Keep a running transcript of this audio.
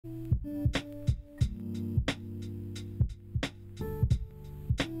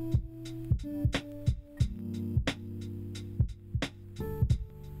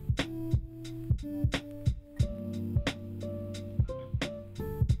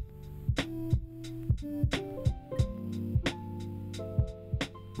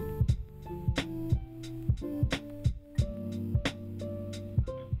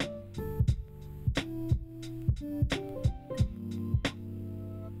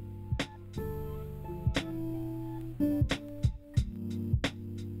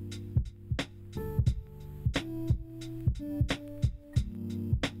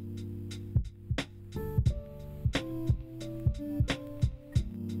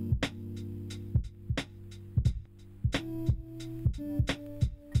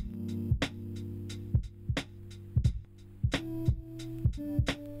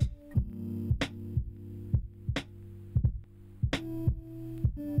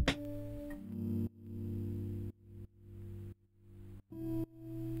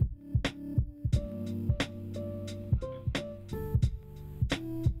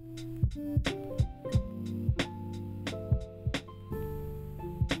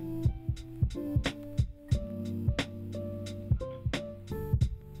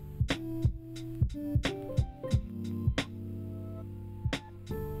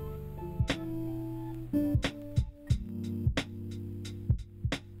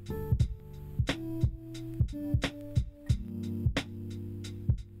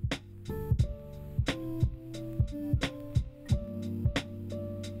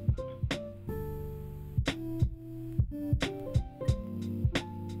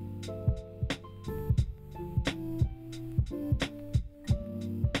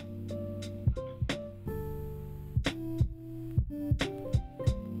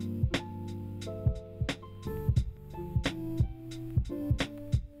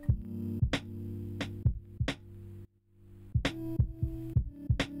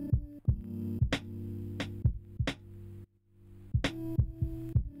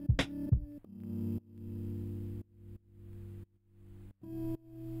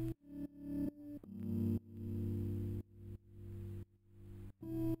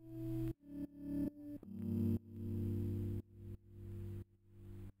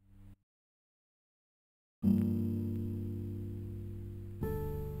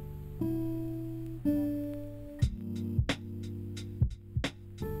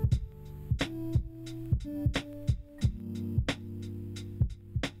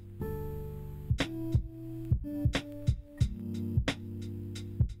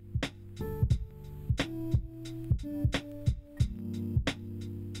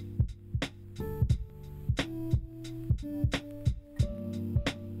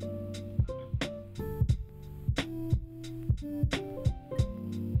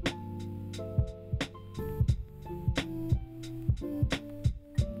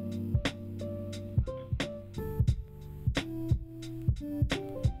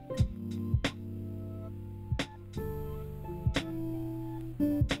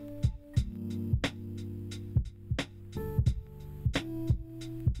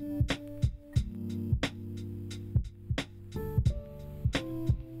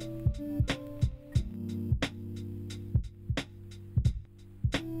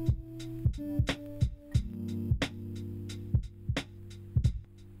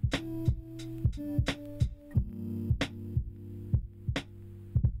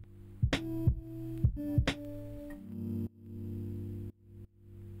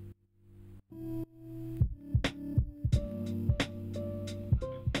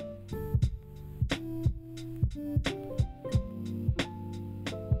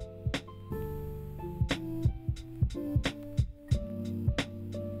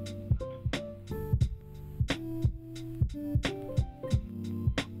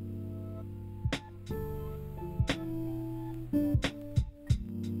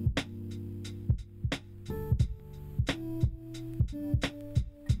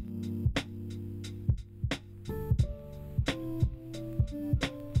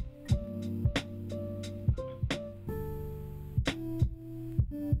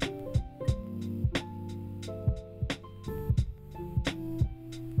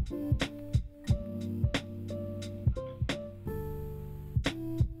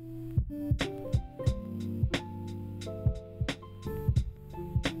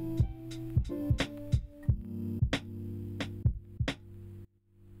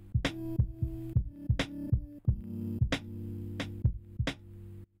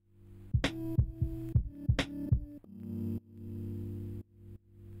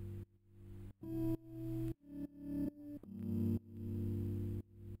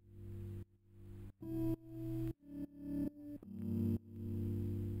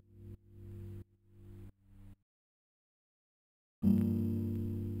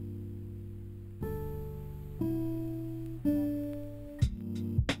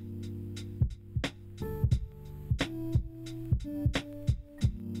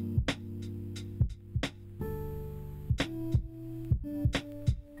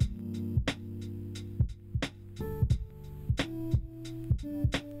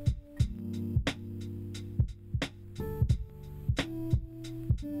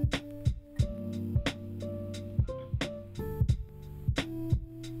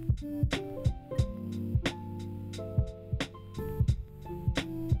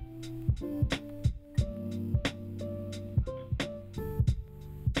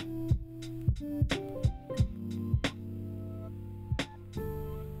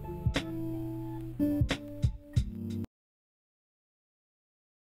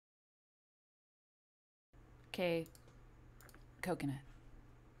Okay. Coconut.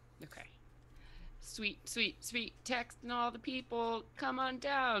 Okay. Sweet, sweet, sweet text and all the people, come on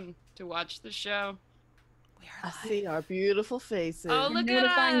down to watch the show. We are live. I see our beautiful faces. Oh, We're look at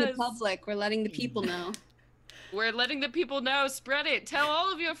notifying the us. public. We're letting the people know. We're letting the people know. Spread it. Tell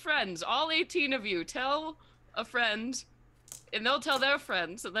all of your friends, all 18 of you. Tell a friend, and they'll tell their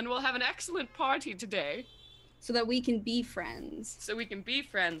friends, and then we'll have an excellent party today. So that we can be friends. So we can be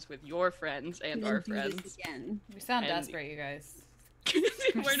friends with your friends and then our do friends. this again. We sound And- desperate, you guys.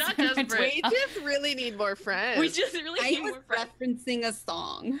 We're not desperate. We just really need more friends. We just really I need was more friends. referencing a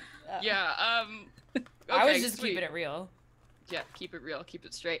song. Yeah, I was okay, just sweet. keeping it real. Yeah, keep it real, keep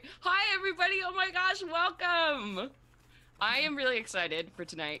it straight. Hi, everybody! Oh my gosh, welcome! I am really excited for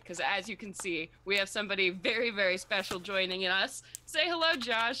tonight because, as you can see, we have somebody very, very special joining us. Say hello,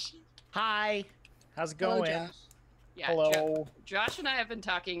 Josh. Hi. How's it Hello, going? Josh. Yeah, Hello. Josh and I have been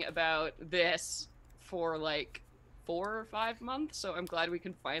talking about this for like 4 or 5 months, so I'm glad we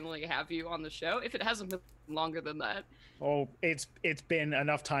can finally have you on the show. If it hasn't been longer than that. Oh, it's been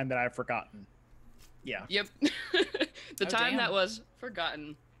enough time that I've forgotten. Yeah. Yep. The Oh, time damn. that was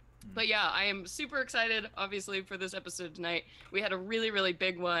forgotten. But yeah, I am super excited, obviously, for this episode tonight. We had a really, really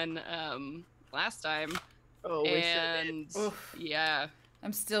big one last time. Oh, we And yeah,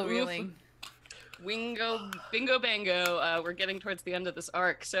 I'm still Oof. reeling. bingo bango. We're getting towards the end of this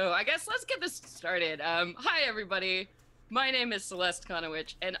arc. So I guess let's get this started. Hi, everybody. My name is Celeste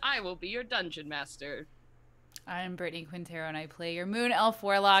Conowitch, and I will be your dungeon master. I'm Brittany Quintero, and I play your Moon Elf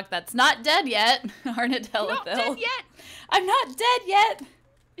Warlock that's not dead yet, Arnadella Not dead yet! I'm not dead yet!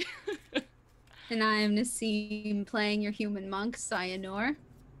 And I am Nassim, playing your human monk, Cyanor.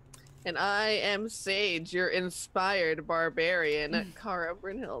 And I am Sage, your inspired barbarian, Cara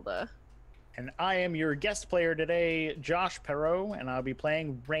Brunhilde. And I am your guest player today, Josh Perault, and I'll be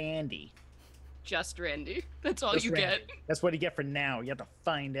playing Randy. Just Randy. That's all Just you Randy. get. That's what you get for now. You have to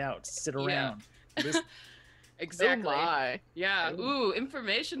find out. Sit Yeah. around. This- Exactly. Oh my. Yeah, ooh,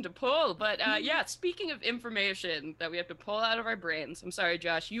 information to pull. But yeah, speaking of information that we have to pull out of our brains, I'm sorry,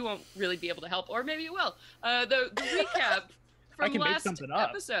 Josh, you won't really be able to help, or maybe you will. The recap from can make last something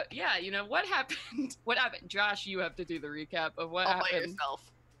up. episode. Yeah, you know, what happened? What happened? Josh, you have to do the recap of what All by happened.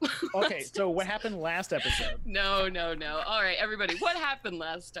 yourself. okay, so what happened last episode? No. All right, everybody, what happened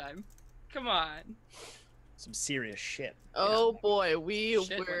last time? Come on. Some serious shit. Oh boy, we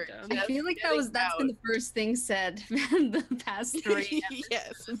Shit went were. down. I feel like that's getting been the first thing said in the past 3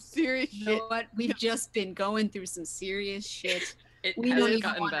 Yes, some serious You know shit. what? We've just been going through some serious shit. It We don't hasn't even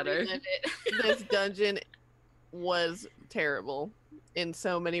gotten want to better. relive it. This dungeon was terrible in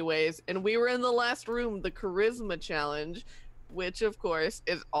so many ways. And we were in the last room, the charisma challenge, which of course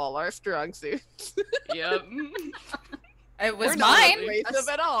is all our strong suits. Yep. It was We're not mine! abrasive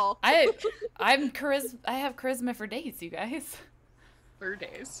at all. I have charisma for days, you guys. For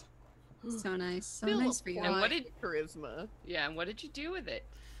days. So nice. So Still nice for you. And what apply did- charisma? Yeah, and what did you do with it?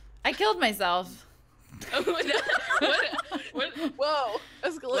 I killed myself. what, Whoa,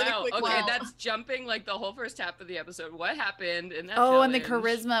 escalated wow, quick. okay, wow. that's jumping like the whole first half of the episode. What happened in that Oh, and the challenge?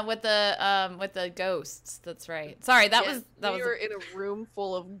 charisma with the ghosts. That's right. Sorry, that Yes, was we were in a room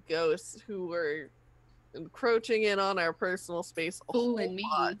full of ghosts who were encroaching in on our personal space a whole Fooling me.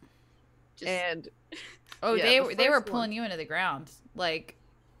 lot. Just And Oh, yeah, they were first pulling one. you into the ground. Like,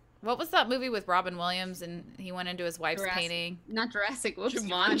 what was that movie with Robin Williams and he went into his wife's Jurassic- painting? not Jurassic. Whoops.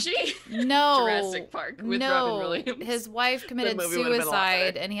 Jumanji? No, Jurassic Park with no. Robin Williams. His wife committed movie would've been a lot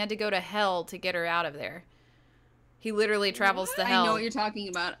suicide, better. and he had to go to hell to get her out of there. He literally travels to I hell. know what you're talking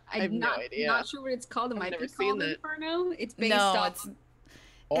about. I have I'm no not, idea. not sure what it's called. It I've might never be seen called that. Inferno. It's based no, off.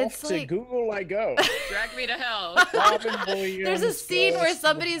 Off It's to like- Google I go. Drag me to hell. Robin Williams There's a scene where goes to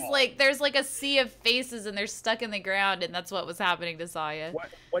somebody's hell. like, there's like a sea of faces, and they're stuck in the ground, and that's what was happening to Saya.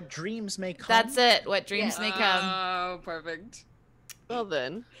 What dreams may come. That's it. What dreams Yeah. may come. Oh, perfect. well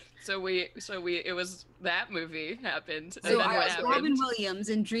then, So it was that movie happened, and So then I what was happened? Robin Williams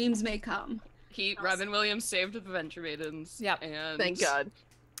in Dreams May Come. Robin Williams saved the Venture Maidens. Yep. And thank God.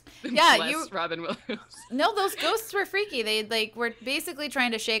 Yeah, bless you- Robin Williams. No, those ghosts were freaky. They like were basically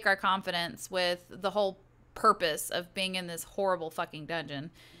trying to shake our confidence with the whole purpose of being in this horrible fucking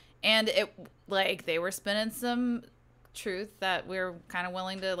dungeon. And it, like, they were spinning some truth that we were kind of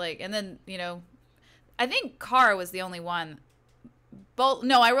willing to, like, and then, you know, I think Kara was the only one.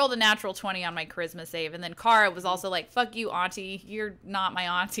 No, I rolled a natural 20 on my charisma save, and then Kara was also like, fuck you, auntie, you're not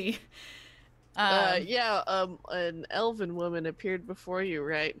my auntie. An elven woman appeared before you,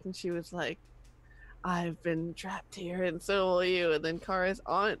 right? And she was like, I've been trapped here, and so will you. And then Kara's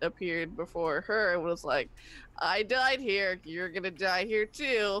aunt appeared before her and was like, I died here, you're gonna die here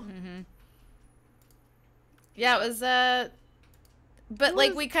too. Mm-hmm. Yeah, it was, but,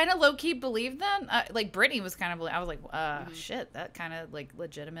 like, we kind of low-key believed that. Like, Brittany was kind of, I was like, shit, that kind of, like,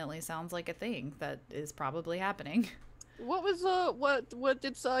 legitimately sounds like a thing that is probably happening. What was, what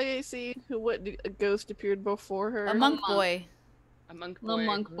did Saye see? A ghost appeared before her? A monk boy. A monk boy. Little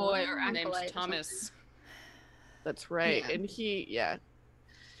monk boy or named acolyte or Thomas. That's right. Yeah. And he, yeah.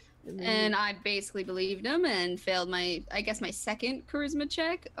 And I basically believed him and failed my second charisma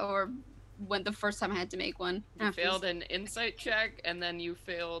check, or when the first time I had to make one. You failed an insight check, and then you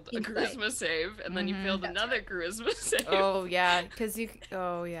failed a Insight. charisma save, and then you failed another charisma save. Oh, yeah, because you...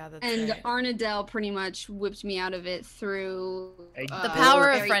 Oh, yeah, that's And right. Arnadell pretty much whipped me out of it through The power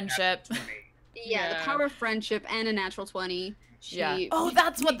of very- friendship. Yeah, the power of friendship and a natural 20. Yeah. Oh,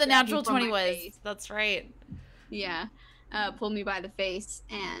 that's what the natural 20 was. That's right. Yeah. Pulled me by the face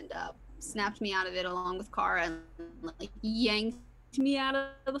and snapped me out of it along with Kara and like yanked me out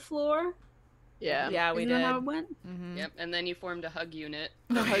of the floor. Yeah. Yeah, we Isn't that did. how it went? Mm-hmm. Yep, and then you formed a hug unit.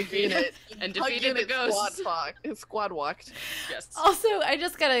 The hug unit. And Hug defeated the unit ghost. squad walked. Yes. Also, I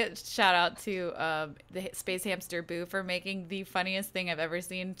just gotta shout out to the Space Hamster Boo for making the funniest thing I've ever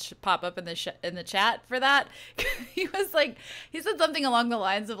seen pop up in the chat for that. He was like, he said something along the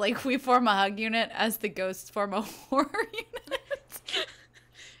lines of like, we form a hug unit as the ghosts form a horror unit.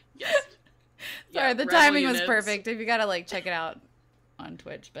 Yes. Sorry, Yeah, the rebel timing was units. perfect. If you gotta like check it out on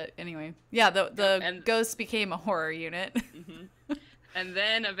Twitch, but anyway, yeah, the and- ghost became a horror unit. Mhm. And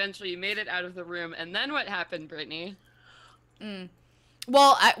then eventually you made it out of the room. And then what happened, Brittany?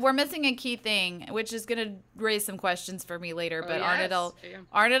 Well, we're missing a key thing, which is going to raise some questions for me later. But yes.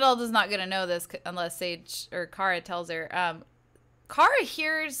 Arnadell is not going to know this unless Sage or Kara tells her. Kara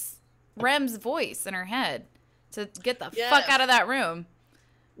hears Rem's voice in her head to get the fuck out of that room.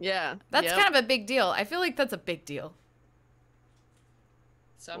 Yeah. That's kind of a big deal. I feel like that's a big deal.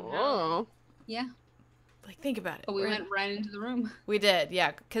 Somehow. Oh. Yeah. Like, think about it. But we went right into the room. We did,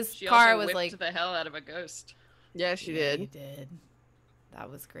 yeah. Because She Kara also was whipped like... the hell out of a ghost. Yeah, she Yeah, did. you did. That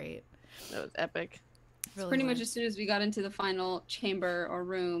was great. That was epic. Really Pretty much was. as soon as we got into the final chamber or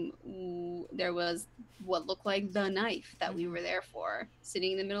room, there was what looked like the knife that we were there for,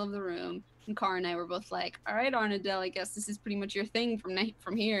 sitting in the middle of the room. And Cara and I were both like, all right, Arnadell, I guess this is pretty much your thing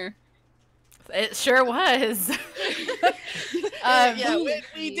from here. It sure was.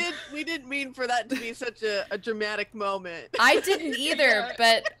 We didn't mean for that to be such a dramatic moment. I didn't either,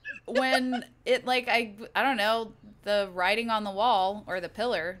 but when it, like, I don't know, the writing on the wall or the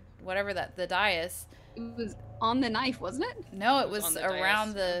pillar, whatever the dais. It was on the knife, wasn't it? No, it It was was on the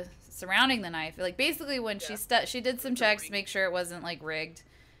around dais, surrounding the knife. Like, basically when she did some checks to make sure it wasn't like rigged,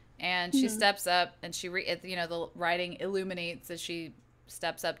 and she steps up and the writing illuminates as she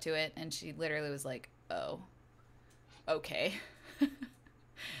steps up to it, and she literally was like, oh, okay.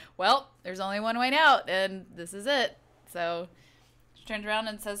 Well, there's only one way out, and this is it. So she turns around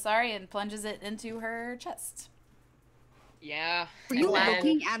and says sorry and plunges it into her chest. Yeah. Were you And then-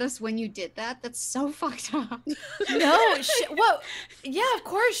 looking at us when you did that? That's so fucked up. No, yeah, of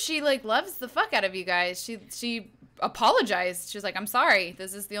course she like loves the fuck out of you guys. She apologized. She was like, I'm sorry,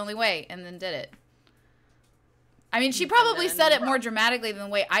 this is the only way, and then did it. I mean, she probably then- said it more dramatically than the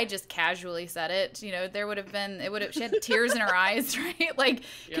way I just casually said it. You know, she had tears in her eyes, right? Like,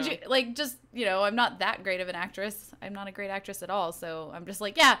 could you, like, just, you know, I'm not that great of an actress. I'm not a great actress at all. So I'm just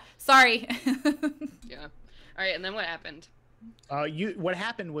like, yeah, sorry. Yeah. All right, and then what happened? What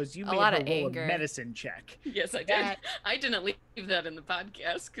happened was you A made lot her of roll anger. a medicine check. Yes, I did. That- I didn't leave that in the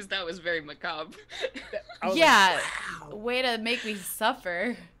podcast because that was very macabre. I was Yeah, like, wow. way to make me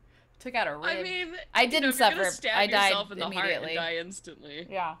suffer. Took out a rib. I mean, I you know, didn't if you're gonna suffer. stab I died yourself in the heart immediately. and die instantly.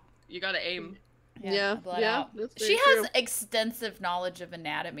 Yeah. You gotta aim. Yeah, bled yeah, out. that's She very has true. extensive knowledge of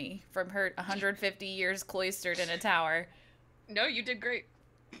anatomy from her 150 years cloistered in a tower. No, you did great.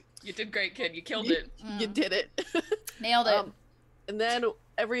 You did great, kid. You killed it. You did it. Nailed it. And then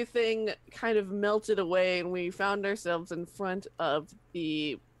everything kind of melted away, and we found ourselves in front of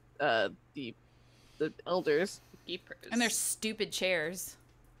the elders. Keepers. And their stupid chairs.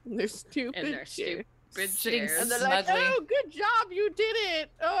 And they're stupid. And they're shit. Bridge Sitting chairs. And they're like, smugly. "Oh, good job, you did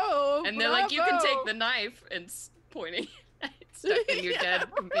it! Oh, And they're like, you can take bravo." the knife, and pointing at stuck in your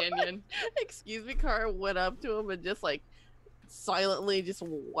dead companion. Excuse me, Kara went up to him and just like silently just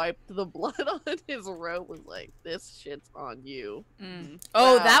wiped the blood on his robe. Was like, "This shit's on you."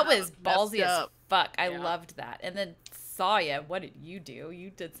 Oh, Wow, that that was was ballsy messed as up. fuck. I Yeah. loved that. And then Saya, what did you do?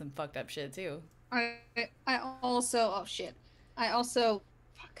 You did some fucked up shit too. I also, oh shit. I also,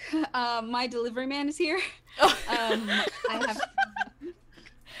 fuck. My delivery man is here. I have,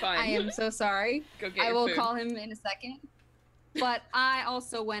 Fine. I am so sorry. Go get I your will food. call him in a second. But I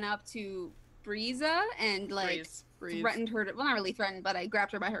also went up to Breeza and like Breeze. threatened her to, well, not really threatened, but I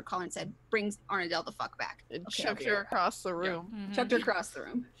grabbed her by her collar and said, "Bring Arnadelle the fuck back." And Okay, I'll chucked be her right back. across the room. Mhm. Chucked her across the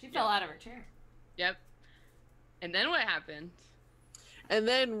room. She fell out of her chair. Yep. And then what happened? And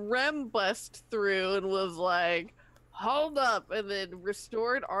then Rem bust through and was like, "Hold up," and then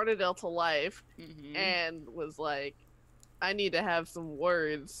restored Arnadelle to life Mm-hmm. and was like, "I need to have some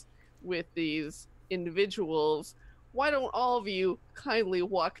words with these individuals. Why don't all of you kindly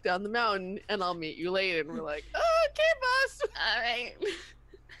walk down the mountain and I'll meet you later?" And we're like, "Oh, okay, boss. All right.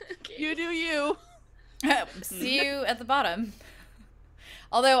 Okay. You do you." See you at the bottom.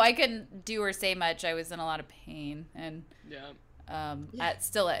 Although I couldn't do or say much, I was in a lot of pain and Yeah.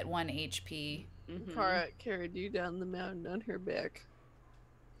 still at 1 HP. Mhm. Kara carried you down the mountain on her back.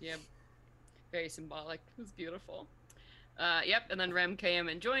 Yep. Very symbolic. It was beautiful. Yep. And then Rem came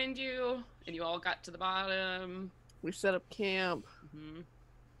and joined you, and you all got to the bottom. We set up camp, Hmm.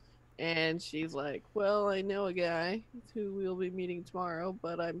 and she's like, "Well, I know a guy who we'll be meeting tomorrow,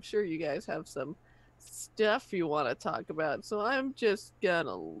 but I'm sure you guys have some stuff you want to talk about, so I'm just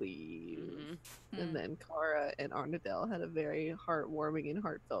gonna leave." Hmm. And then Kara and Arnadelle had a very heartwarming and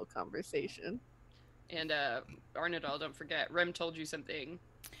heartfelt conversation. And Arnadelle, don't forget, Rem told you something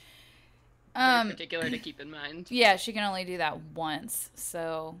very particular to keep in mind. Yeah, she can only do that once.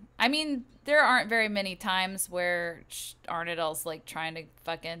 So, I mean, there aren't very many times where Arnadelle's like trying to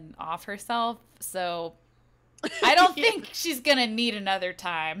fucking off herself. So, I don't think she's gonna need another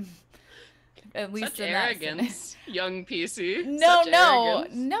time. At least Such in that arrogance, young PC. No, Such no,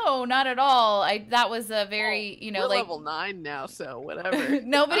 arrogance. no, not at all. That was a very, We're level 9 now, so whatever.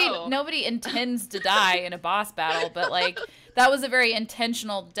 nobody intends to die in a boss battle, but like that was a very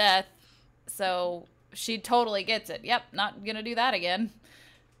intentional death. So she totally gets it. Yep, not gonna do that again.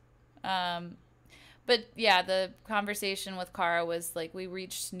 But yeah, the conversation with Kara was like we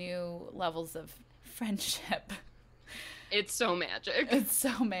reached new levels of friendship. It's so magic. It's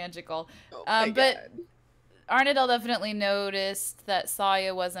so magical. Oh my But God. Arnadelle definitely noticed that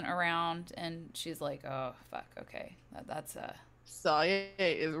Saya wasn't around, and she's like, "Oh fuck, okay, that's Saya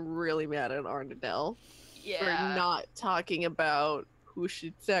is really mad at Arnadelle for Yeah. not talking about who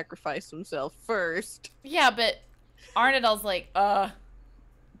should sacrifice himself first. yeah." But Arnadelle's like,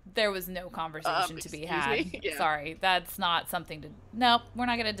 there was no conversation to be excuse had. me? Yeah. Sorry, that's not something to. Nope, we're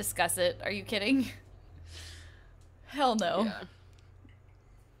not gonna discuss it. Are you kidding? Hell no. Yeah.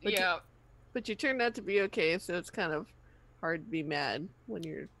 But Yeah. But you turned out to be okay, so it's kind of hard to be mad when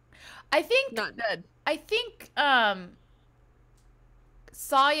you're I think not dead.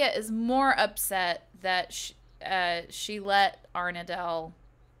 Saya is more upset that she let Arnadelle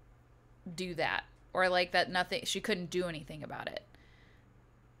do that, or like that she couldn't do anything about it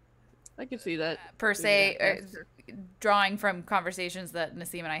I can see that. per se, Yeah, that's true. drawing from conversations that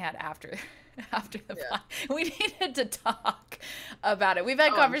Nassim and I had after the Yeah. we needed to talk about it. We've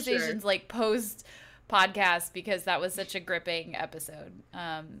had Oh, I'm conversations like post podcast because that was such a gripping episode.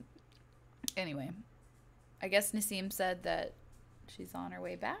 Anyway, I guess Nassim said that she's on her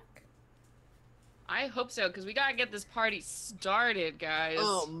way back. I hope so, because we gotta get this party started, guys.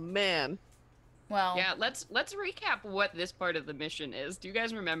 Oh man. Well, Yeah, let's recap what this part of the mission is. Do you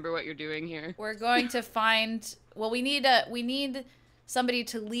guys remember what you're doing here? we're going to find. Well, we need somebody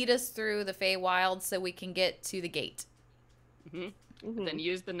to lead us through the Wilde so we can get to the gate Mhm. Then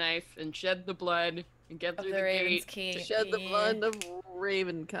use the knife and shed the blood and get of through the the Raven's gate King. To shed the Yeah. blood of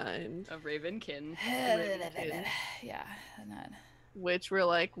Ravenkind. of Ravenkin. Yeah, and that. Which we're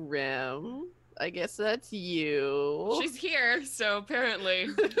like, Rem, I guess that's you. She's here, so apparently.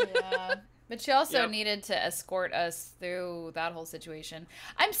 Yeah. But she also Yep. needed to escort us through that whole situation.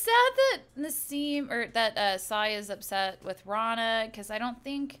 I'm sad that Sai is upset with Rana because I don't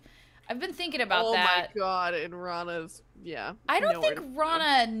think I've been thinking about oh that. my god, and Rana's I don't nowhere think to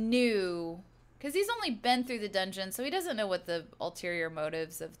Rana knew because he's only been through the dungeon, so he doesn't know what the ulterior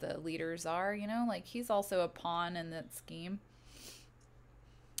motives of the leaders are. You know, like he's also a pawn in that scheme.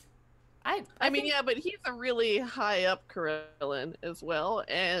 I mean, yeah, but he's a really high up Corellin as well,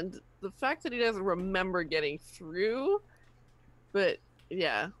 and the fact that he doesn't remember getting through, but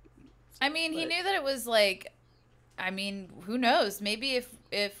yeah. I mean, he knew that it was like, I mean, who knows? Maybe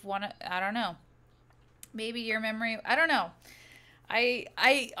if one, I don't know. Maybe your memory, I don't know.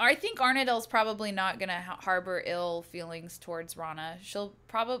 I think Arnadel's probably not gonna harbor ill feelings towards Rana. She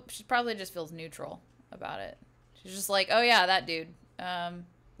probably just feels neutral about it. She's just like, oh yeah, that dude.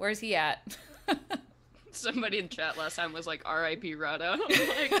 Where's he at? Somebody in chat last time was like, R.I.P. Rana. I'm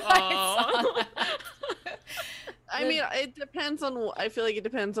like, oh. I mean, it depends on. I feel like it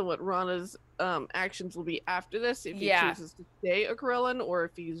depends on what Rana's actions will be after this. If he chooses to stay a Corellin, or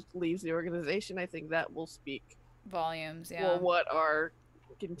if he leaves the organization, I think that will speak volumes. Yeah. Or what our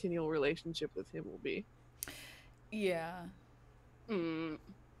continual relationship with him will be. Yeah. Mm.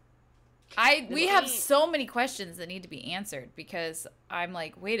 We have so many questions that need to be answered because I'm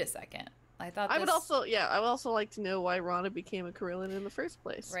like, wait a second. I would also like to know why Rana became a Corellin in the first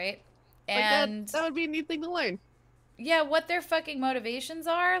place. Right. Like And that would be a neat thing to learn. Yeah, what their fucking motivations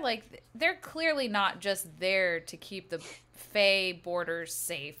are, like, they're clearly not just there to keep the Fae borders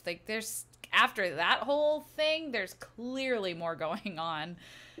safe. Like, after that whole thing, there's clearly more going on.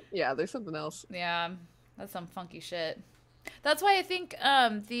 Yeah, there's something else. Yeah, that's some funky shit. That's why I think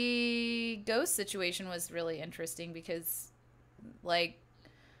the ghost situation was really interesting because, like,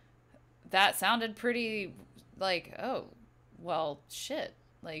 that sounded pretty, like, oh, well, shit.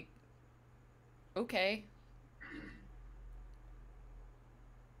 Like, okay.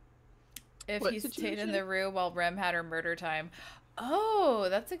 If he stayed in the room while Rem had her murder time. Oh,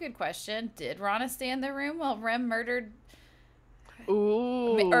 that's a good question. Did Rana stay in the room while Rem murdered?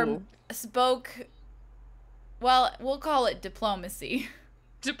 Ooh. Or spoke... Well, we'll call it diplomacy.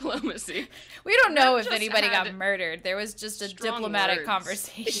 Diplomacy. We don't know if anybody got murdered. There was just a diplomatic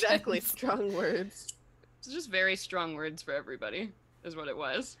conversation. Exactly, strong words. It's just very strong words for everybody, is what it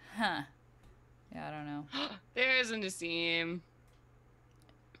was. Huh. Yeah, I don't know. There's a Nassim.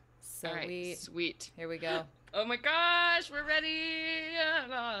 So all right, sweet. Here we go. Oh my gosh, we're ready.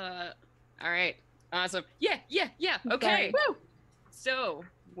 All right, awesome. Yeah. Okay. Woo! So,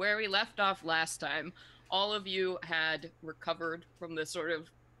 where we left off last time, all of you had recovered from this sort of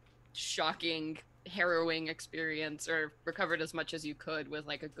shocking, harrowing experience, or recovered as much as you could with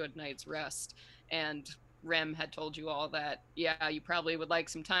like a good night's rest. And Rem had told you all that, yeah, you probably would like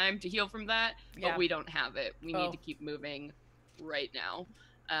some time to heal from that, but we don't have it. We need to keep moving right now.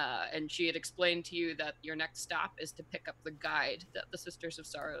 And she had explained to you that your next stop is to pick up the guide that the Sisters of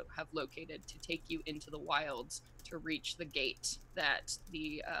Sorrow have located to take you into the wilds to reach the gate that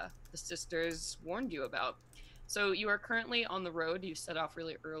the sisters warned you about. So you are currently on the road. You set off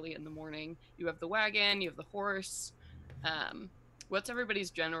really early in the morning. You have the wagon, you have the horse. What's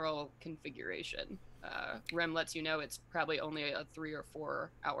everybody's general configuration? Rem lets you know it's probably only a 3 or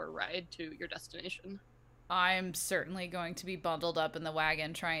 4 hour ride to your destination. I'm certainly going to be bundled up in the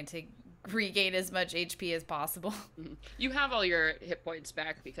wagon trying to regain as much HP as possible. You have all your hit points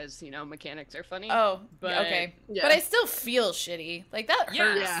back because, mechanics are funny. Oh, but, okay. Yeah. But I still feel shitty. Like, that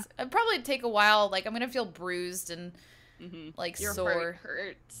hurts. Yeah. It'd probably take a while. Like, I'm going to feel bruised and, like, your sore. Heart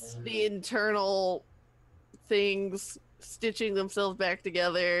hurts. The internal things stitching themselves back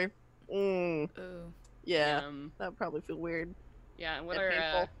together. Ooh. Yeah. That would probably feel weird. Yeah, and what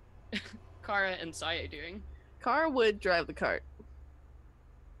are Kara and Saya doing? Kara would drive the cart.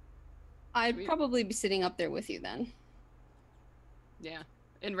 I'd probably be sitting up there with you then. Yeah.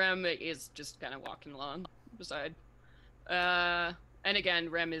 And Rem is just kind of walking along beside. And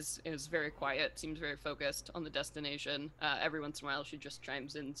again, Rem is very quiet, seems very focused on the destination. Every once in a while she just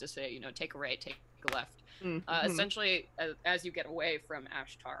chimes in to say, take a right, take a left. Essentially, as you get away from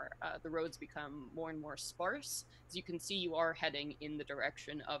Ashtar, the roads become more and more sparse. As you can see, you are heading in the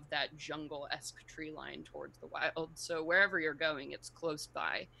direction of that jungle-esque tree line towards the wild. So wherever you're going, it's close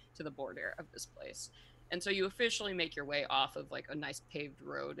by to the border of this place. And so you officially make your way off of like a nice paved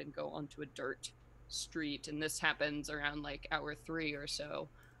road and go onto a dirt street. And this happens around like hour 3 or so.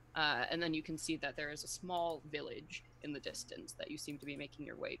 And then you can see that there is a small village in the distance that you seem to be making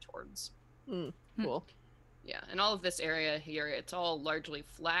your way towards. Cool. Yeah, and all of this area here, it's all largely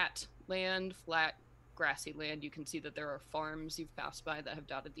flat land, flat grassy land. You can see that there are farms you've passed by that have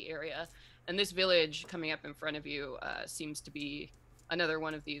dotted the area. And this village coming up in front of you seems to be another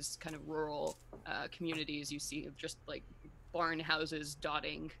one of these kind of rural communities you see of just like barn houses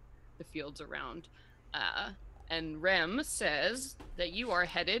dotting the fields around. And Rem says that you are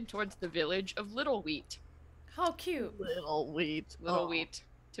headed towards the village of Little Wheat. How cute. Little Wheat. Little Wheat,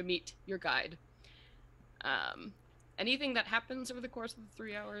 to meet your guide. anything that happens over the course of the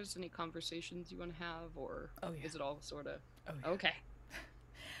 3 hours? Any conversations you want to have, or is it all sort of okay?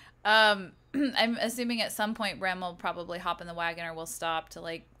 I'm assuming at some point Rem will probably hop in the wagon or will stop to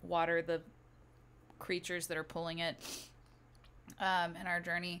like water the creatures that are pulling it in our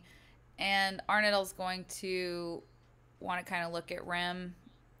journey. And Arnadale's going to want to kind of look at Rem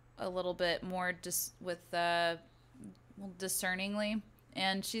a little bit more just with discerningly.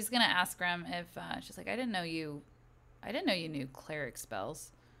 And she's going to ask Rem if she's like, I didn't know you knew cleric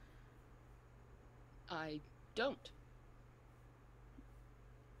spells. I don't.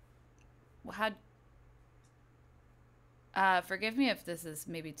 Well, forgive me if this is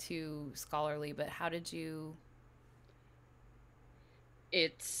maybe too scholarly, but how did you...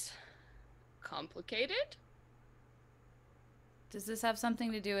 It's complicated. Does this have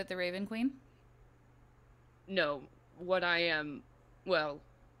something to do with the Raven Queen? No, what I am, well,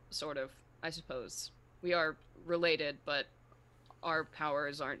 sort of, I suppose. We are related, but our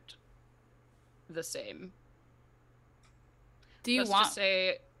powers aren't the same. Do you Let's want... just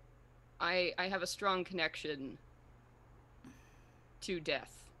say I have a strong connection to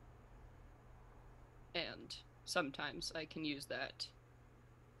death. And sometimes I can use that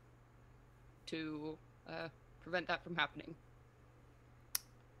to prevent that from happening.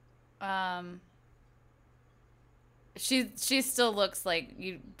 She still looks like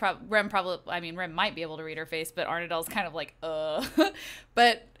Rem might be able to read her face, but Arnadale's kind of like,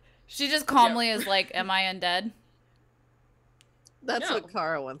 but she just calmly is like, am I undead? That's No. what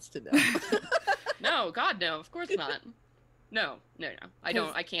Kara wants to know. No, God, no, of course not. No.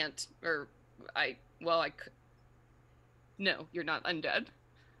 I can't, no, you're not undead.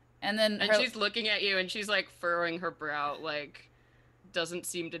 And then And she's looking at you and she's like furrowing her brow, like, doesn't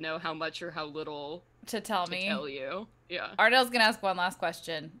seem to know how much or how little to tell you. Yeah. Arnadale's gonna ask one last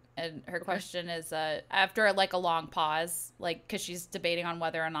question, and her question is, after like a long pause, like, because she's debating on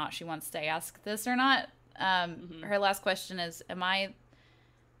whether or not she wants to ask this or not. Her last question is, am I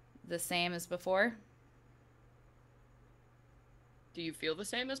the same as before? Do you feel the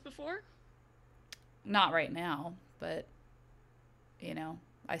same as before? Not right now, but, you know,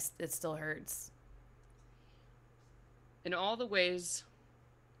 it still hurts. In all the ways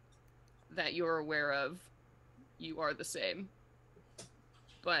that you're aware of, you are the same.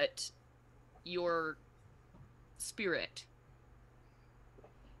 But your spirit,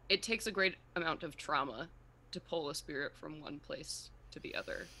 it takes a great amount of trauma to pull a spirit from one place to the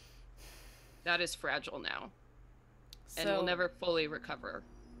other. That is fragile now. And will never fully recover.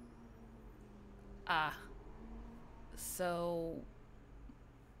 So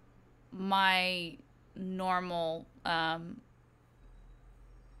my normal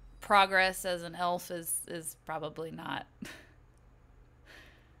progress as an elf is probably not.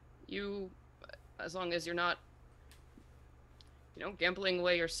 You, as long as you're not, gambling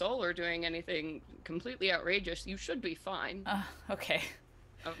away your soul or doing anything completely outrageous, you should be fine. Okay.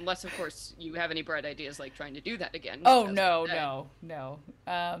 Unless, of course, you have any bright ideas like trying to do that again. Oh, no.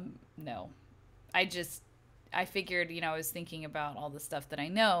 I figured, I was thinking about all the stuff that I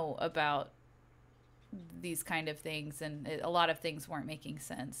know about these kind of things, and a lot of things weren't making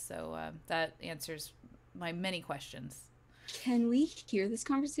sense. So that answers my many questions. Can we hear this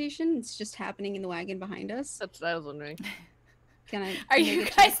conversation? It's just happening in the wagon behind us. That's what I was wondering. Can I? Are you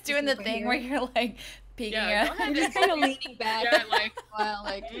guys doing the thing where you're like peeking out? I'm just kind of leaning back. Yeah, like, While,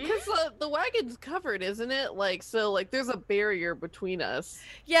 like, Because the wagon's covered, isn't it? Like, so, like, there's a barrier between us.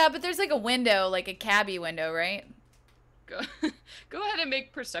 Yeah, but there's like a window, like a cabbie window, right? go ahead and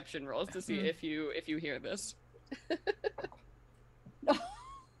make perception rolls to see if you hear this.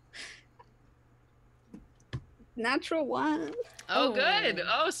 Natural one. Oh, good.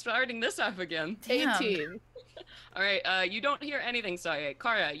 Oh, starting this off again. Damn. 18. All right. You don't hear anything, Saye.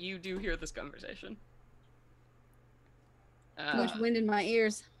 Kara, you do hear this conversation. Too much wind in my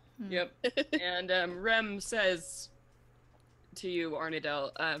ears. Yep. And Rem says to you,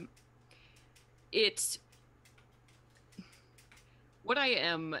 Arnadale, it's what I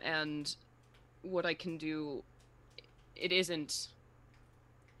am and what I can do. It isn't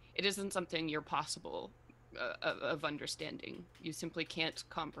something you're possible of understanding. You simply can't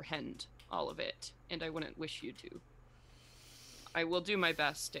comprehend all of it, and I wouldn't wish you to. I will do my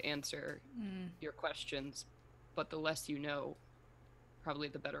best to answer your questions, but the less you know, probably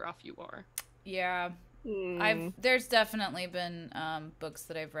the better off you are. Yeah. There's definitely been books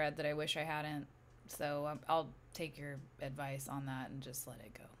that I've read that I wish I hadn't, so I'll take your advice on that and just let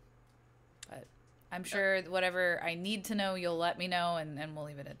it go. But I'm sure whatever I need to know, you'll let me know, and we'll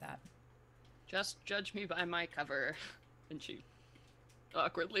leave it at that. Just judge me by my cover. And she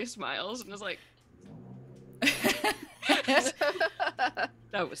awkwardly smiles and is like,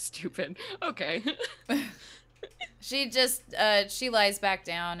 That was stupid. Okay. She just she lies back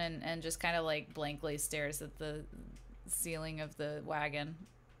down and just kind of like blankly stares at the ceiling of the wagon.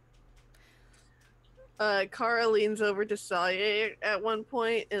 Kara leans over to Saye at one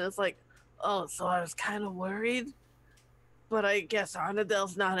point and is like, "Oh, so I was kind of worried, but I guess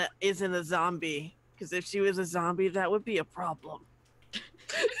Arnadel's isn't a zombie. Because if she was a zombie, that would be a problem."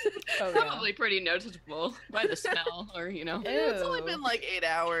 Oh, Probably pretty noticeable by the smell, or It's only been like 8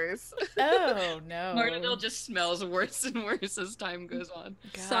 hours. Oh no. Martindale just smells worse and worse as time goes on.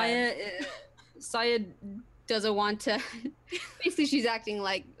 God. Saya doesn't want to. Basically, she's acting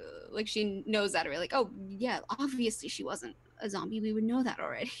like she knows that already. Like, oh yeah, obviously she wasn't a zombie. We would know that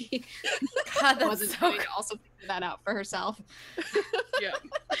already. God, that's Wasn't so going to also figure that out for herself. Yeah.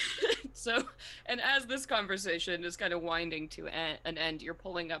 So, and as this conversation is kind of winding to an end, you're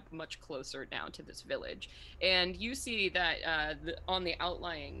pulling up much closer now to this village, and you see that on the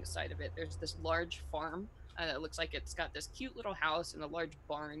outlying side of it, there's this large farm. It looks like it's got this cute little house and a large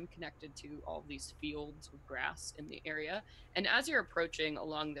barn connected to all these fields of grass in the area. And as you're approaching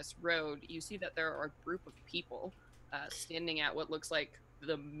along this road, you see that there are a group of people standing at what looks like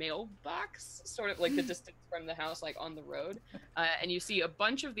the mailbox, sort of like the distance from the house, like on the road. And you see a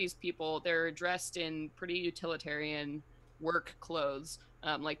bunch of these people. They're dressed in pretty utilitarian work clothes,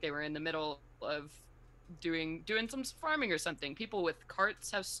 like they were in the middle of doing some farming or something. People with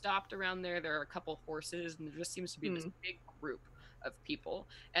carts have stopped around there. There are a couple horses, and there just seems to be this big group of people.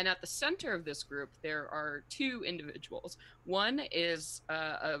 And at the center of this group, there are two individuals. One is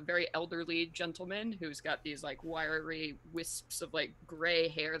a very elderly gentleman who's got these like wiry wisps of like gray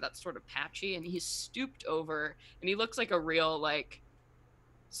hair that's sort of patchy, and he's stooped over, and he looks like a real like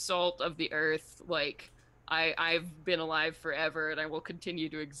salt of the earth, like I've been alive forever and I will continue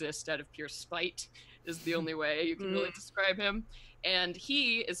to exist out of pure spite is the only way you can really describe him. And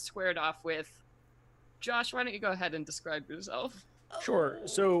he is squared off with Josh. Why don't you go ahead and describe yourself? Sure.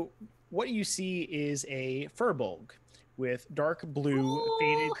 So what you see is a furbolg with dark blue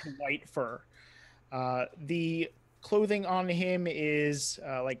faded to white fur. The clothing on him is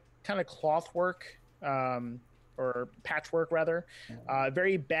like kind of cloth work or patchwork rather.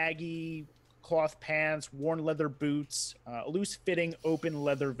 Very baggy cloth pants, worn leather boots, loose fitting open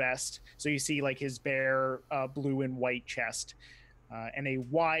leather vest. So you see like his bare blue and white chest, and a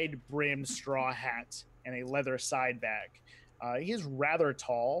wide brimmed straw hat and a leather side bag. He is rather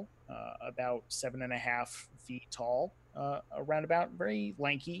tall, about 7.5 feet tall, around about, very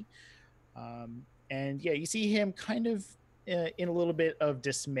lanky. And yeah, you see him kind of in a little bit of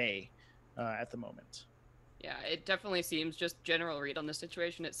dismay at the moment. Yeah, it definitely seems, just general read on the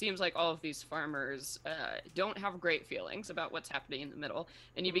situation, it seems like all of these farmers don't have great feelings about what's happening in the middle.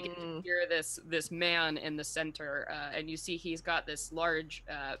 And you begin to hear this man in the center, and you see he's got this large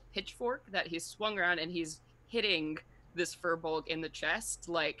pitchfork that he's swung around, and he's hitting this furbolg in the chest,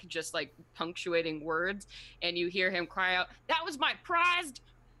 like just like punctuating words. And you hear him cry out, "That was my prized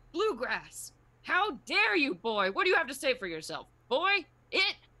bluegrass! How dare you, boy? What do you have to say for yourself? Boy?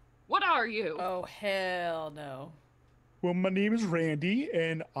 It? What are you?" Oh, hell no. Well, my name is Randy,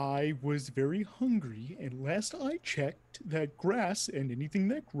 and I was very hungry, and last I checked, that grass and anything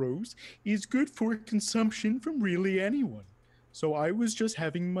that grows is good for consumption from really anyone. So I was just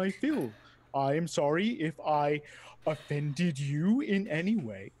having my fill. I am sorry if I offended you in any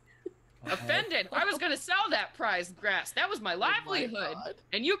way. Offended? I was gonna sell that prized grass. That was my livelihood.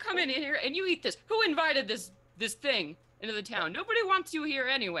 And you come in here and you eat this. Who invited this thing into the town? Nobody wants you here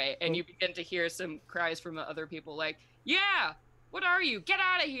anyway. And you begin to hear some cries from other people like, "Yeah, what are you? Get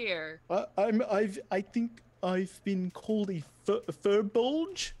out of here!" I think I've been called a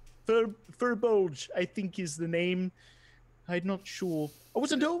furbolg. Furbolg, I think is the name. I'm not sure. I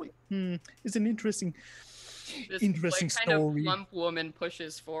wasn't knowing. It's an interesting This story. kind of plump woman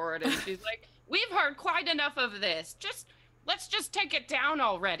pushes forward and she's like, "We've heard quite enough of this. Let's just take it down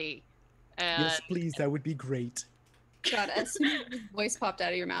already." And yes, please, that would be great. God, as soon as this voice popped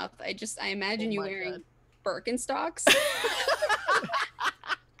out of your mouth, I imagine you wearing Birkenstocks.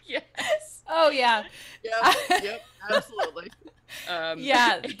 yes. Oh, yeah. Yep, absolutely.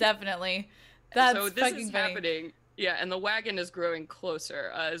 Yeah, definitely. That's so this fucking is funny. happening. Yeah, and the wagon is growing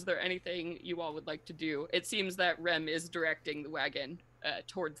closer. Is there anything you all would like to do? It seems that Rem is directing the wagon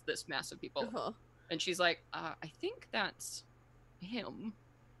towards this mass of people. And she's like, I think that's him.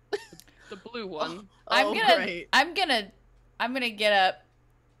 The blue one. I'm gonna get up,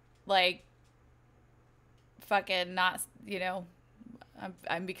 like, fucking not,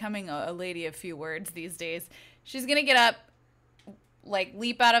 I'm becoming a lady of few words these days. She's gonna get up, like,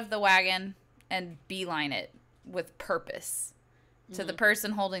 leap out of the wagon and beeline it with purpose to the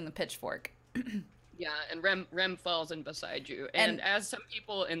person holding the pitchfork. Yeah, and Rem falls in beside you. And as some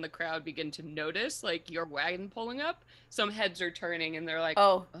people in the crowd begin to notice, like, your wagon pulling up, some heads are turning and they're like,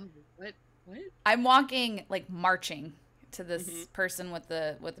 oh what? I'm walking, like, marching to this person with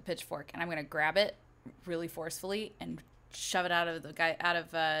the pitchfork, and I'm gonna grab it really forcefully and shove it out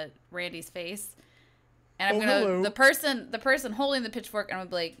of Randy's face. And I'm gonna the person holding the pitchfork, and I'm gonna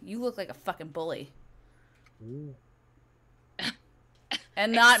be like, you look like a fucking bully. Ooh.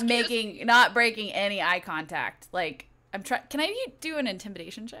 And not breaking any eye contact. Like, can I do an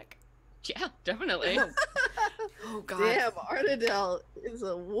intimidation check? Yeah, definitely. Oh god. Damn, Arnadell is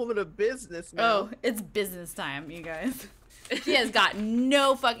a woman of business now. Oh, it's business time, you guys. She has got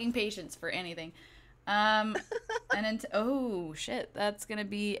no fucking patience for anything. Oh shit, that's gonna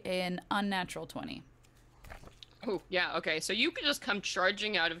be an unnatural 20. Oh, yeah, okay. So you can just come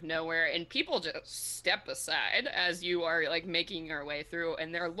charging out of nowhere, and people just step aside as you are, like, making your way through,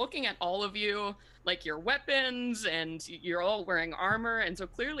 and they're looking at all of you, like, your weapons, and you're all wearing armor, and so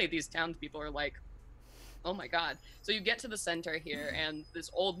clearly these townspeople are like, oh my god. So you get to the center here, and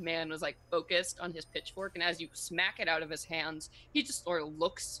this old man was, like, focused on his pitchfork, and as you smack it out of his hands, he just sort of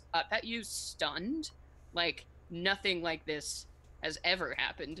looks up at you, stunned, like, nothing like this has ever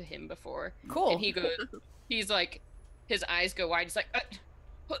happened to him before. Cool. And he's like, his eyes go wide. He's like,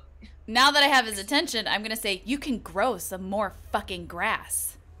 now that I have his attention, I'm gonna say, you can grow some more fucking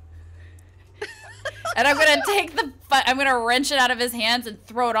grass. And I'm gonna wrench it out of his hands and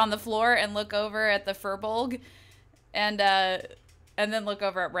throw it on the floor and look over at the furbolg, and then look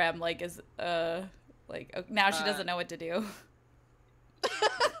over at Rem, like, now she doesn't know what to do.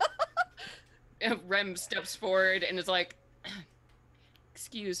 Rem steps forward and is like,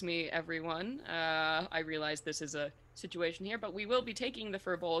 excuse me, everyone. I realize this is a situation here, but we will be taking the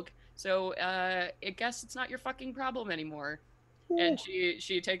furbolg, so I guess it's not your fucking problem anymore. Ooh. And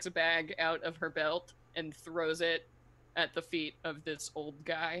she takes a bag out of her belt and throws it at the feet of this old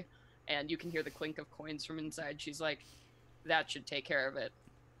guy, and you can hear the clink of coins from inside. She's like, that should take care of it.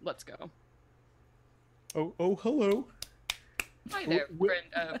 Let's go. Oh, hello. Hi there,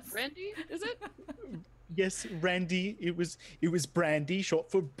 Randy, is it? Yes, Randy. It was Brandy,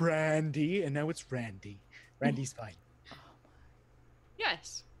 short for Brandy, and now it's Randy. Randy's fine.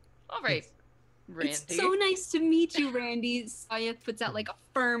 Yes. All right, yes. Randy. It's so nice to meet you, Randy. Saya puts out, like, a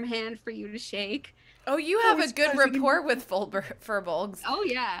firm hand for you to shake. Oh, you have a good rapport with furbolgs. Oh,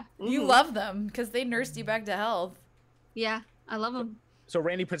 yeah. You love them because they nursed you back to health. Yeah, I love them. So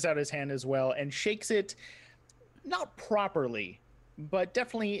Randy puts out his hand as well and shakes it, not properly, but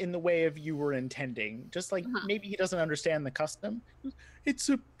definitely in the way of you were intending. Just like maybe he doesn't understand the custom. It's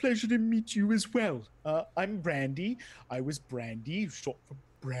a pleasure to meet you as well. I'm Brandy. I was Brandy, short for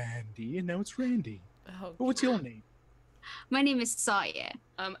Brandy, and now it's Randy. Oh, what's your name? My name is Saya.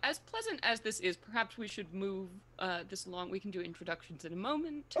 As pleasant as this is, perhaps we should move this along. We can do introductions in a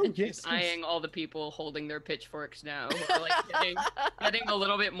moment. Oh, and yes. Eyeing all the people holding their pitchforks now, who are, like, getting a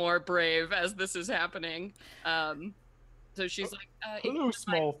little bit more brave as this is happening. So she's like, hello,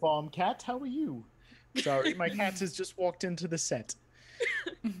 small farm cat. How are you? Sorry, my cat has just walked into the set.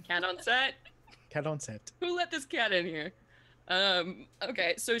 Cat on set? Cat on set. Who let this cat in here?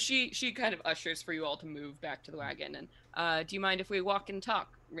 Okay, so she kind of ushers for you all to move back to the wagon. And do you mind if we walk and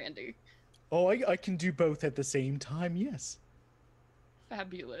talk, Randy? Oh, I can do both at the same time, yes.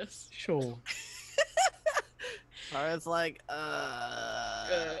 Fabulous. Sure. Kara's like,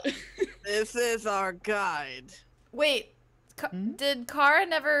 this is our guide. Wait, did Kara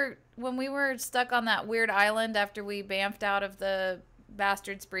never, when we were stuck on that weird island after we bamfed out of the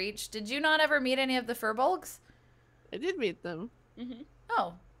Bastard's Breach, did you not ever meet any of the furbolgs? I did meet them. Mm-hmm.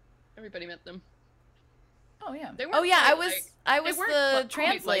 Oh. Everybody met them. Oh, yeah. Oh, yeah, I was the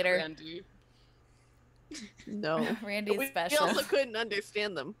translator. Like Randy. No. Randy's special. We also couldn't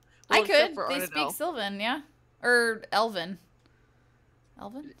understand them. Well, I could. They speak Sylvan, yeah? Or Elven.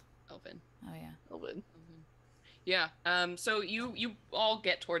 Elven? Elven. Oh, yeah. Elven. Yeah, so you all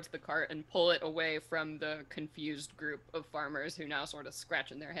get towards the cart and pull it away from the confused group of farmers who now sort of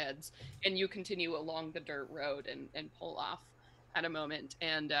scratching their heads, and you continue along the dirt road and pull off at a moment,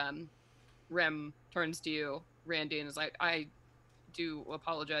 and Rem turns to you, Randy, and is like, I do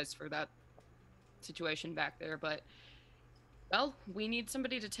apologize for that situation back there, but, well, we need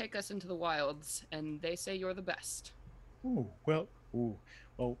somebody to take us into the wilds, and they say you're the best. Well,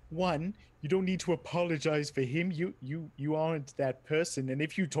 one, you don't need to apologize for him. You aren't that person, and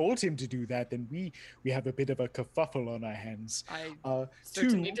if you told him to do that, then we have a bit of a kerfuffle on our hands. I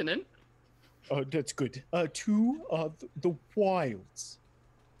certainly didn't. That's good. Two, the wilds.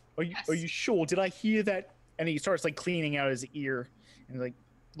 Are you sure? Did I hear that and he starts like cleaning out his ear, and like,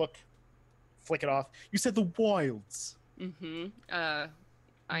 look, flick it off. You said the Wildes. Mm-hmm.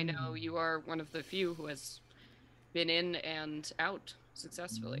 I know you are one of the few who has been in and out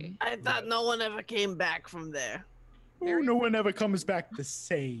successfully. I thought no one ever came back from there. Oh, no one ever comes back the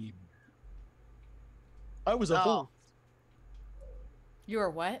same. I was a horse. You were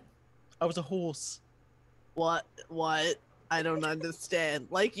what? I was a horse. What? I don't understand.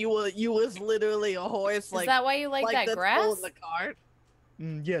 Like you was literally a horse. Is that why you like that that's grass? pulling the cart?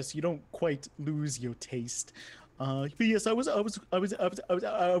 Yes, you don't quite lose your taste. But yes, I was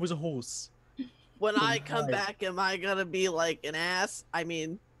a horse. When I come back, am I gonna be like an ass? I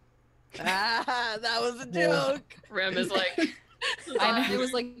mean, that was a joke. Rem is like, I know. It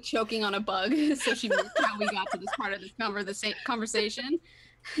was like choking on a bug, so she knew how we got to this part of this conversation,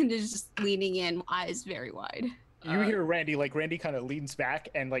 and is just leaning in, eyes very wide. You hear Randy kind of leans back,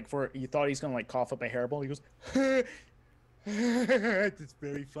 and like you thought he's gonna like cough up a hairball. He goes, "That's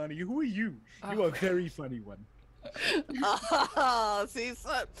very funny. Who are you? You are a very funny one." Oh, see,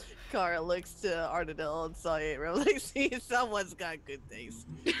 Kara looks to Arnadil and Sawyer. Like, see, someone's got good taste.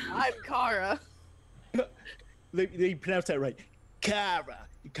 I'm Kara. They pronounce that right. Kara.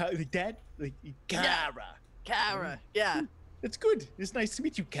 Like that? Like Kara. Kara, yeah. It's good. It's nice to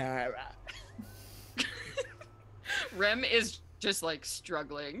meet you, Kara. Rem is just like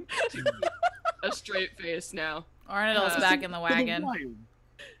struggling to keep a straight face now. Arnadil's back in the wagon.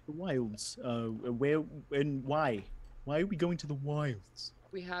 The Wildes. Where and why? Why are we going to the Wildes?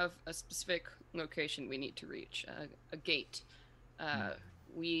 We have a specific location we need to reach, a gate.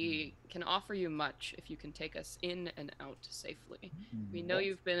 We can offer you much if you can take us in and out safely. We know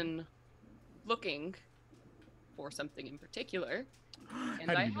you've been looking for something in particular, and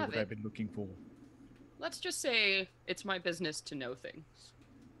How do I you know have what it. I've been looking for? Let's just say it's my business to know things.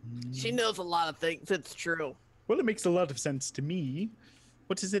 She knows a lot of things. It's true. Well, it makes a lot of sense to me.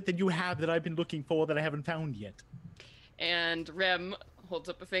 What is it that you have that I've been looking for that I haven't found yet? And Rem holds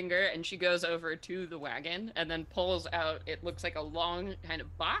up a finger, and she goes over to the wagon and then pulls out, it looks like a long kind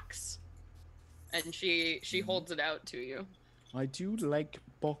of box, and she holds it out to you. I do like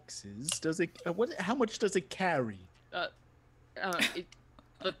boxes. Does it? How much does it carry?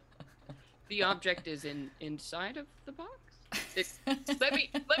 The object is inside of the box. Let me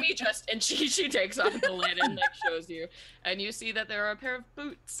just, and she takes off the lid and like shows you, and you see that there are a pair of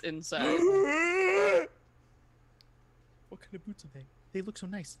boots inside. What kind of boots are they? They look so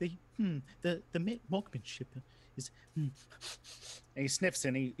nice. They the marksmanship is And he sniffs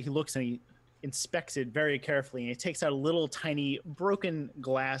and he looks and he inspects it very carefully, and he takes out a little tiny broken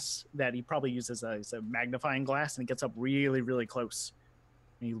glass that he probably uses as a magnifying glass, and he gets up really, really close,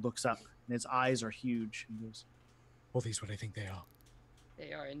 and he looks up and his eyes are huge and he goes, "Are these what I think they are?"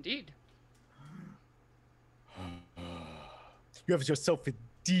 They are indeed. You have yourself a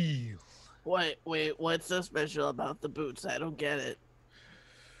deal. Wait, what's so special about the boots? I don't get it.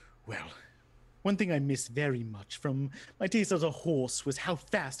 Well, one thing I miss very much from my days as a horse was how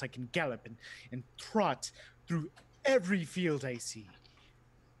fast I can gallop and trot through every field I see.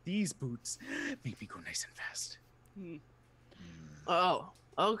 These boots make me go nice and fast. Oh,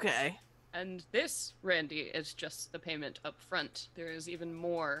 okay. And this, Randy, is just the payment up front. There is even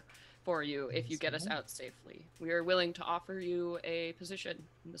more for you if you get us out safely. We are willing to offer you a position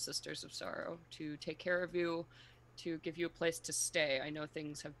in the Sisters of Sorrow to take care of you, to give you a place to stay. I know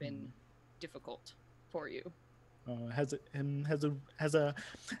things have been difficult for you. Has a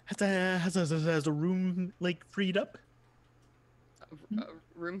room like freed up? A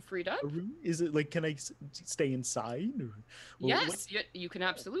room freed up? A room? Is it like, can I stay inside? Or Yes, you can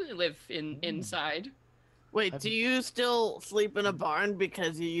absolutely live inside. Wait, do you still sleep in a barn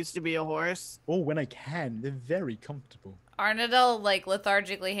because you used to be a horse? Oh, when I can. They're very comfortable. Arnadil like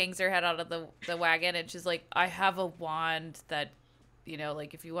lethargically hangs her head out of the wagon, and she's like, I have a wand that, you know,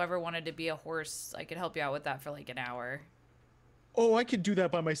 like if you ever wanted to be a horse, I could help you out with that for like an hour. Oh, I could do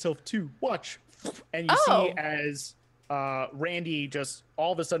that by myself too. Watch. And you see as Randy just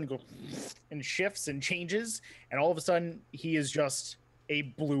all of a sudden goes and shifts and changes, and all of a sudden he is just a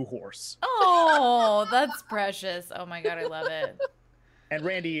blue horse. Oh, that's precious. Oh my god, I love it. And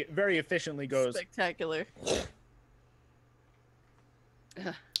Randy very efficiently goes, Spectacular.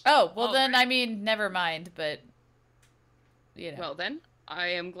 Oh, well then, right. I mean, never mind, but, you know. Well then, I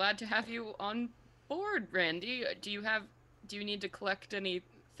am glad to have you on board, Randy. Do you need to collect any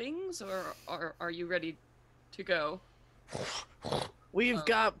things, or are you ready to go? We've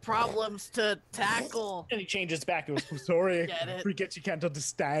got problems to tackle. and he changes back and goes, sorry, Get I it? forget you can't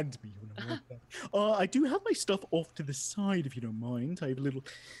understand me when I'm like that. I do have my stuff off to the side if you don't mind. I have a little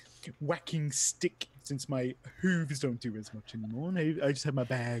whacking stick. It's since my hooves don't do as much anymore. I just have my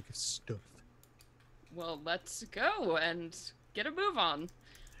bag of stuff. Well, let's go and get a move on.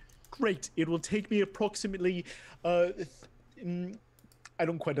 Great. It will take me approximately, I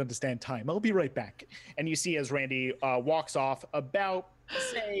don't quite understand time. I'll be right back. And you see as Randy walks off about,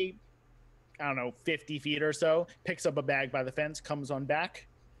 say, I don't know, 50 feet or so, picks up a bag by the fence, comes on back,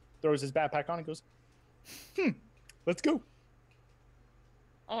 throws his backpack on and goes, let's go.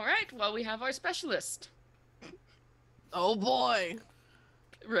 All right, well, we have our specialist. Oh boy.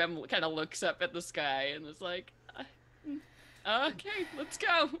 Rem kind of looks up at the sky and is like, okay, let's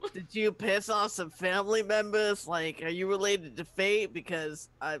go. Did you piss off some family members? Like, are you related to Fate? Because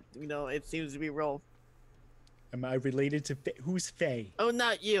it seems to be real. Am I related to who's Faye? Oh,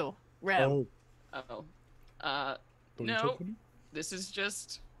 not you, Rem. Oh. Don't you No, talk to me? this is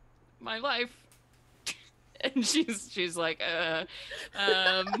just my life. And she's like,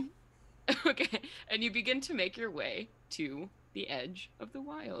 okay. And you begin to make your way to the edge of the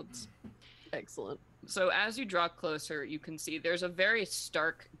wilds. Excellent. So as you draw closer, you can see there's a very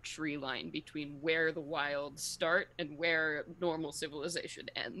stark tree line between where the wilds start and where normal civilization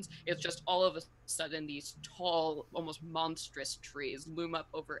ends. It's just all of a sudden these tall, almost monstrous trees loom up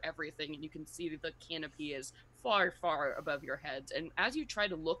over everything, and you can see that the canopy is far, far above your heads. And as you try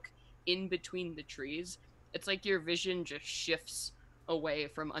to look in between the trees, it's like your vision just shifts away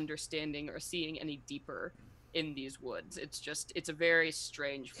from understanding or seeing any deeper in these woods. It's a very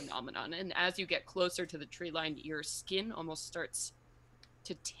strange phenomenon. And as you get closer to the tree line, your skin almost starts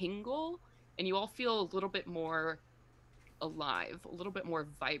to tingle, and you all feel a little bit more alive, a little bit more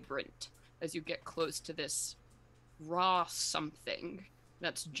vibrant as you get close to this raw something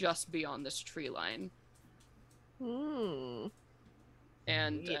that's just beyond this tree line. And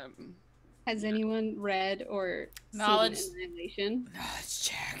has anyone read or Knowledge. seen Annihilation? Let's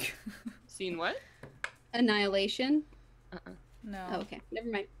check. Seen what? Annihilation? No. Oh, okay. Never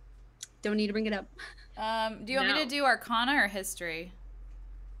mind. Don't need to bring it up. Do you want me No. to do Arcana or History?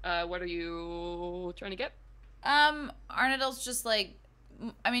 What are you trying to get? Arnadale's just like,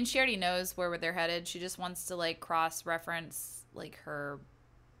 I mean, she already knows where they're headed. She just wants to like cross-reference like her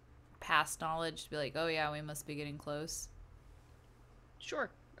past knowledge to be like, oh yeah, we must be getting close. Sure.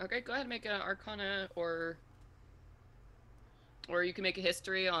 Okay, go ahead and make an Arcana, or you can make a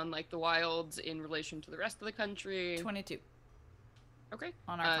history on like the wilds in relation to the rest of the country. 22 Okay.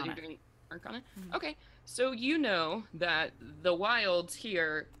 on Arcana. You're doing Arcana? Mhm. Okay. So you know that the wilds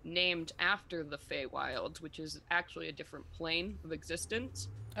here, named after the Feywilds, which is actually a different plane of existence.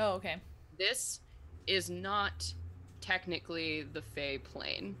 Oh, okay. This is not technically the Fey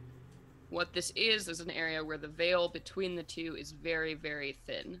plane. What this is an area where the veil between the two is very, very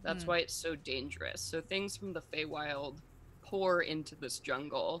thin. That's why it's so dangerous. So things from the Feywild pour into this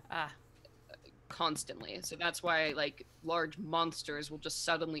jungle constantly. So that's why like large monsters will just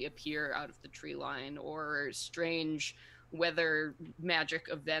suddenly appear out of the tree line, or strange weather magic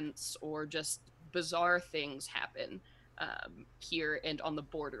events, or just bizarre things happen here and on the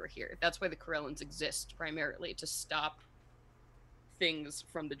border here. That's why the Corellans exist, primarily to stop things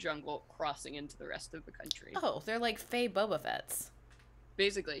from the jungle crossing into the rest of the country. Oh, they're like Fey Boba Fett's.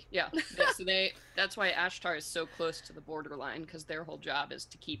 Basically, yeah. So that's why Ashtar is so close to the borderline, because their whole job is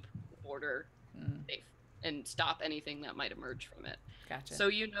to keep the border safe and stop anything that might emerge from it. Gotcha.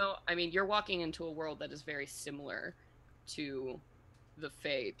 So I mean, you're walking into a world that is very similar to the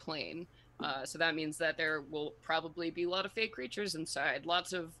Fey plane. So that means that there will probably be a lot of Fey creatures inside,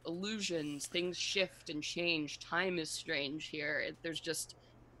 lots of illusions, things shift and change, time is strange here.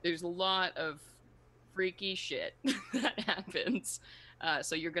 There's a lot of freaky shit that happens.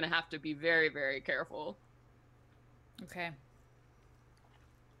 So you're going to have to be very, very careful. Okay.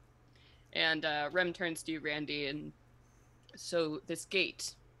 And Rem turns to you, Randy, and so this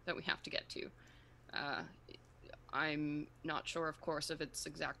gate that we have to get to, I'm not sure, of course, of its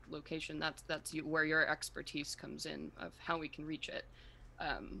exact location. That's where your expertise comes in, of how we can reach it.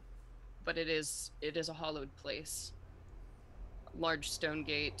 But it is a hollowed place. Large stone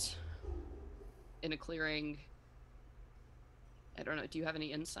gate in a clearing. I don't know. Do you have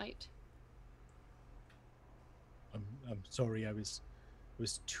any insight? I'm sorry. I was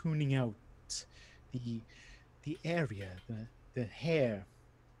tuning out the area, the hair.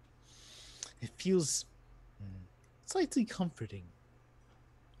 It feels slightly comforting.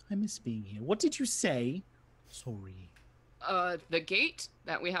 I miss being here. What did you say? Sorry. The gate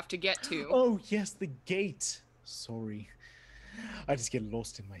that we have to get to. Oh yes, the gate. Sorry. I just get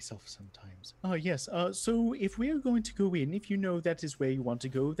lost in myself sometimes. Oh, yes. So if we are going to go in, if you know that is where you want to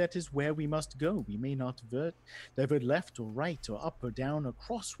go, that is where we must go. We may not divert left or right or up or down or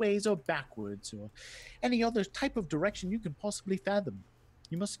crossways or backwards or any other type of direction you can possibly fathom.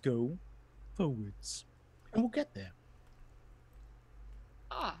 You must go forwards, and we'll get there.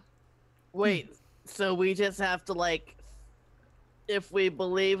 Ah, Wait, so we just have to, like, if we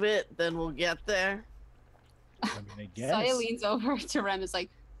believe it, then we'll get there? I mean, I guess. Saya leans over to Rem, is like,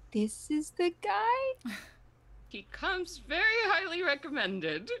 this is the guy? he comes very highly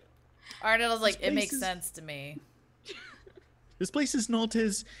recommended. Arnold's like, This it makes place is- sense to me. This place is not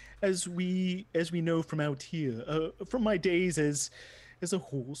as we know from out here. From my days as a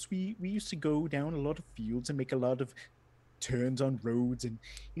horse, we used to go down a lot of fields and make a lot of turns on roads and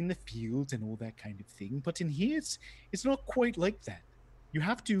in the fields and all that kind of thing. But in here, it's not quite like that. You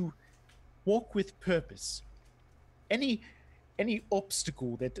have to walk with purpose. Any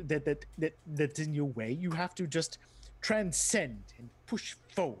obstacle that's in your way, you have to just transcend and push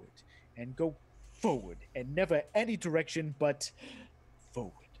forward and go forward and never any direction but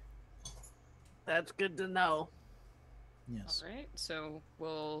forward. That's good to know. Yes. All right, so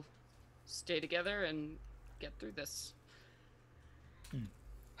we'll stay together and get through this. Hmm.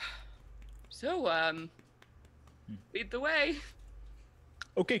 So, lead the way.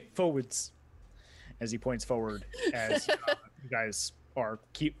 Okay, forwards. As he points forward, as you guys are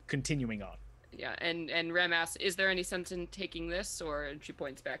keep continuing on. Yeah, and Rem asks, is there any sense in taking this? Or and she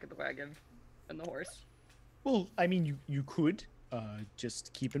points back at the wagon and the horse. Well, I mean, you could.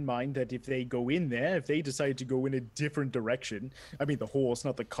 Just keep in mind that if they go in there, if they decide to go in a different direction, I mean, the horse,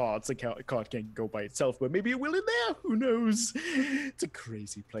 not the cart. The cart can't go by itself, but maybe it will in there. Who knows? It's a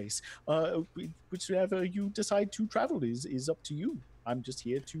crazy place. Whichever you decide to travel is up to you. I'm just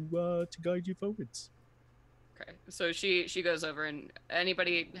here to guide you forwards. Okay, so she goes over, and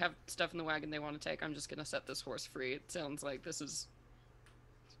anybody have stuff in the wagon they want to take? I'm just gonna set this horse free. It sounds like this is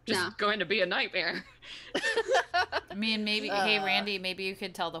just going to be a nightmare. I mean, maybe, hey, Randy, maybe you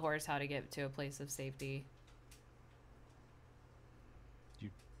could tell the horse how to get to a place of safety.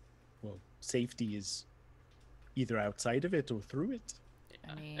 Well, safety is either outside of it or through it.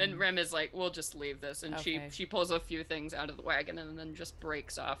 I mean, And Rem is like, we'll just leave this, and Okay. she pulls a few things out of the wagon and then just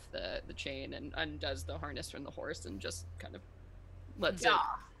breaks off the chain and undoes the harness from the horse and just kind of lets it,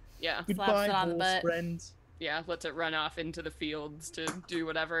 yeah, Goodbye, it on the horse butt. friends. yeah, lets it run off into the fields to do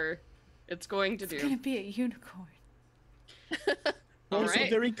whatever it's going to it's do. gonna be a unicorn. All Also right.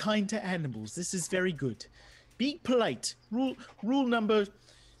 very kind to animals. This is very good. Be polite. Rule number.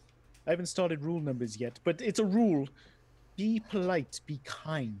 I haven't started rule numbers yet, but it's a rule. Be polite. Be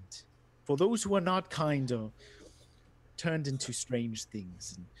kind. For those who are not kind are turned into strange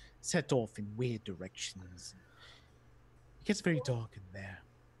things and set off in weird directions. It gets very dark in there.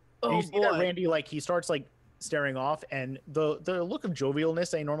 And Oh you see that boy. Randy, like, he starts like staring off, and the look of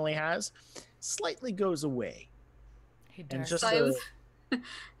jovialness that he normally has slightly goes away. Hey, And Dark. just I was- Go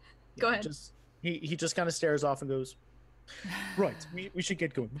yeah, ahead. Just he just kind of stares off and goes, "Right, we should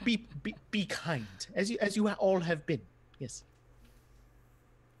get going. Be kind, as you all have been. Yes.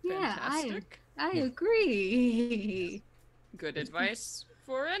 Yeah, Fantastic. I agree. Good advice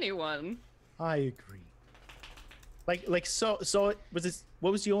for anyone. I agree. Like so was this,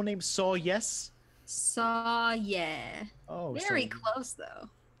 what was your name? Saw yes? Saw, yeah. Oh, Very so- close, though.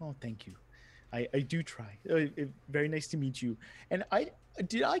 Oh, thank you. I do try. Very nice to meet you. And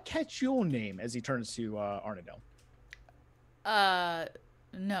did I catch your name as he turns to Arnadel?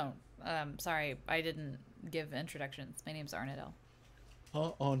 No. Sorry, I didn't give introductions. My name's Arnadel.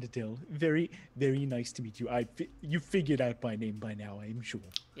 Arnadel. Very, very nice to meet you. You figured out my name by now, I'm sure.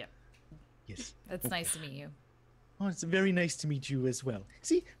 Yeah. Yes. It's nice to meet you. Oh, it's very nice to meet you as well.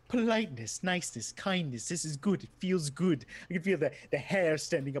 See, politeness, niceness, kindness. This is good. It feels good. I can feel the hair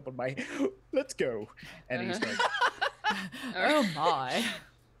standing up on my. Let's go. And he's like, Oh my.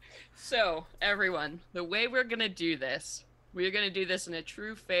 So, everyone, the way we're gonna do this, we're gonna do this in a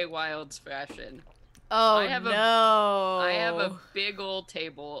true Wilde's fashion. Oh I have no. I have a big old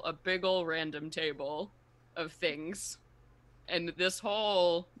table, a big old random table of things. And this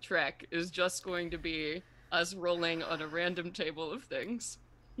whole trek is just going to be us rolling on a random table of things.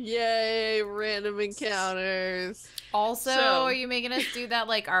 Yay, random encounters. Also, So- are you making us do that?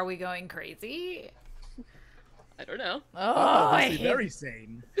 Like, are we going crazy? I don't know. Oh, this I is hate very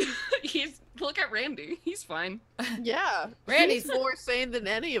sane. Look at Randy. He's fine. Yeah. Randy's- he's more sane than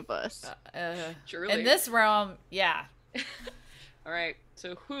any of us. Truly. in this realm, yeah. All right.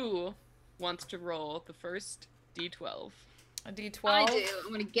 So who wants to roll the first D12? A D12. I do.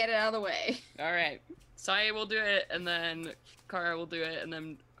 I'm gonna get it out of the way. All right. Saya will do it, and then Kara will do it, and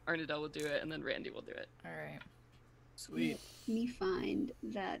then Arnadel will do it, and then Randy will do it. All right. Sweet. Let me find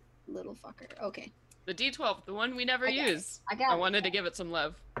that little fucker. Okay. The D12, the one we never I got it. use. I got I it. wanted to give it some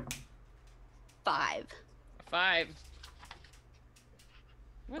love. 5. 5.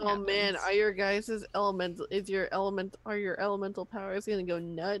 What Oh man, happens? are your guys' are your elemental powers gonna go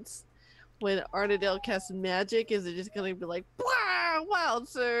nuts when Arnadale casts magic? Is it just gonna be like, "Blah, wild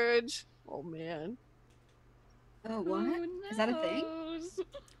surge"? Oh man. Oh, what? Who Is that a thing? knows?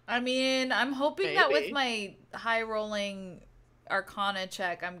 I mean, I'm hoping that with Maybe. my high rolling Arcana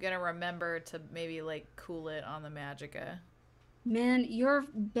check, I'm gonna remember to maybe like cool it on the Magicka. Man, your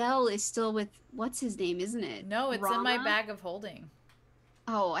bell is still with what's his name, isn't it? No, it's in my Rama? bag of holding.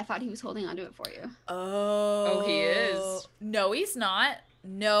 Oh, I thought he was holding onto it for you. Oh. he is. No, he's not.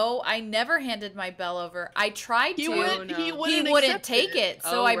 No, I never handed my bell over. I tried He to. would. no. He He wouldn't, wouldn't accept take it,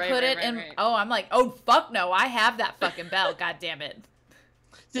 so Oh, I right, put right, it right, in. right. Oh, I'm like, oh fuck no, I have that fucking bell. God damn it.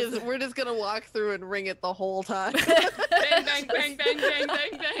 We're just gonna walk through and ring it the whole time. Bang, bang, bang, bang, bang, bang,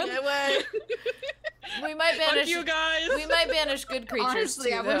 bang. Get away. We might Fuck banish. you guys. We might banish good creatures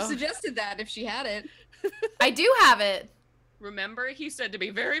Honestly, too. I would have Though. suggested that if she had it. I do have it. Remember, he said to be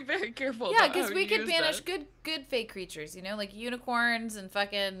very, very careful. Yeah, about because how we you could use banish that. good fey creatures. You know, like unicorns and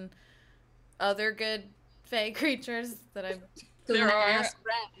fucking other good fey creatures that I've. So There then I are- asked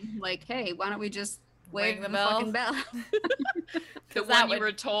Ren, like, hey, why don't we just Ring wave the the bell? fucking bell? The 'Cause one that you would-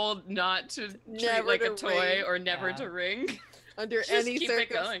 were told not to treat Never like a to toy ring. or never Yeah. to ring. Under Just any keep it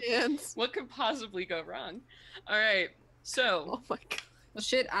going. circumstance. What could possibly go wrong? All right, so Oh my god. Well,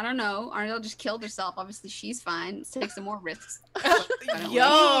 shit, I don't know. Arnold just killed herself. Obviously, she's fine. Let's take some more risks. Yo.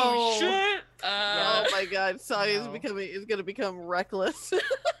 oh shit. Oh my god. Saya's No. is gonna become reckless.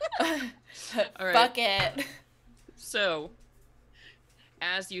 right. Fuck it. So,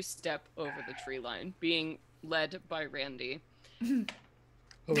 as you step over the tree line, being led by Randy,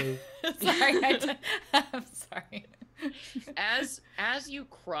 Hello. Sorry, I'm sorry. as you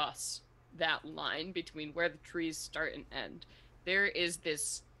cross that line between where the trees start and end, there is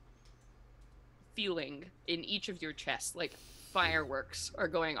this feeling in each of your chests, like fireworks are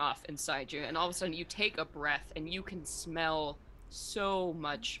going off inside you, and all of a sudden you take a breath and you can smell so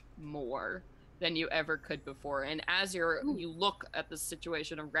much more than you ever could before. And as you look at the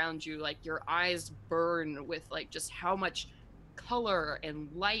situation around you, like your eyes burn with like just how much color and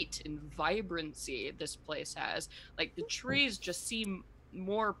light and vibrancy this place has. Like the trees just seem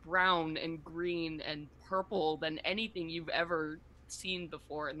more brown and green and purple than anything you've ever seen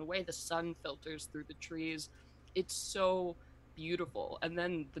before, and the way the sun filters through the trees, it's so beautiful. And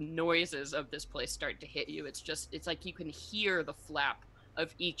then the noises of this place start to hit you. It's like you can hear the flap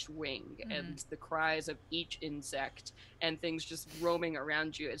of each wing and the cries of each insect and things just roaming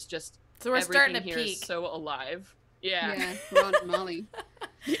around you. It's just So we're starting to everything here is peak. so alive. Yeah. Ron and Molly.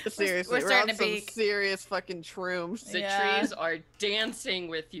 Seriously, we're we're starting on to some peak. serious fucking shrooms. The Yeah. trees are dancing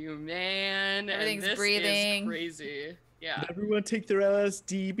with you, man. Everything's and this breathing. is crazy. Yeah. Everyone take their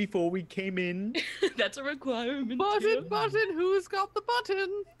LSD before we came in. That's a requirement. Button, too. button, who's got the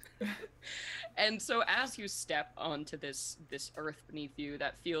button? And so as you step onto this earth beneath you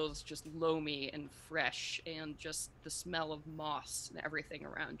that feels just loamy and fresh and just the smell of moss and everything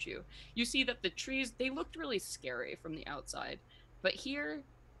around you, you see that the trees, they looked really scary from the outside, but here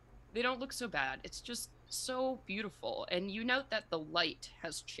they don't look so bad. It's just so beautiful. And you note that the light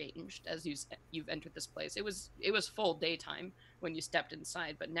has changed as you've entered this place. It was full daytime when you stepped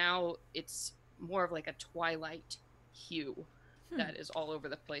inside, but now it's more of like a twilight hue that is all over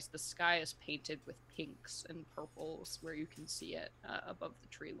the place. The sky is painted with pinks and purples where you can see it above the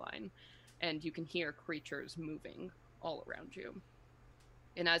tree line, and you can hear creatures moving all around you.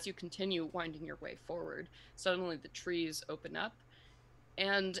 And as you continue winding your way forward, suddenly the trees open up,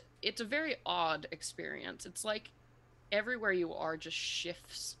 and it's a very odd experience. It's like everywhere you are just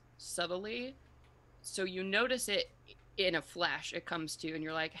shifts subtly, so you notice it in a flash. It comes to you and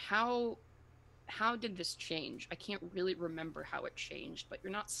you're like, how did this change? I can't really remember how it changed, but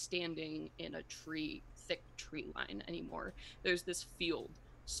you're not standing in a thick tree line anymore. There's this field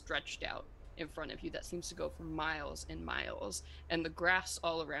stretched out in front of you that seems to go for miles and miles, and the grass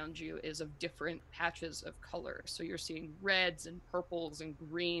all around you is of different patches of color. So you're seeing reds and purples and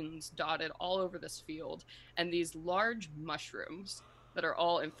greens dotted all over this field, and these large mushrooms that are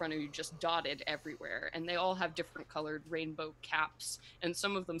all in front of you, just dotted everywhere, and they all have different colored rainbow caps, and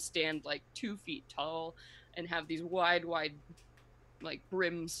some of them stand like 2 feet tall and have these wide like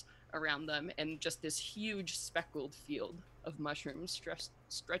brims around them, and just this huge speckled field of mushrooms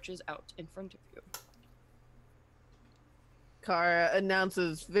stretches out in front of you. Kara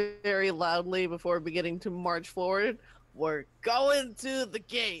announces very loudly before beginning to march forward. We're going to the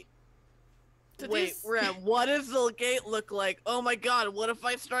gate. Wait, Rem, what does the gate look like? Oh my god, what if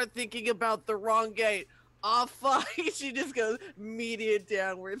I start thinking about the wrong gate? Oh fuck, she just goes immediate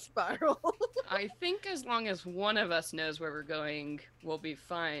downward spiral. I think as long as one of us knows where we're going, we'll be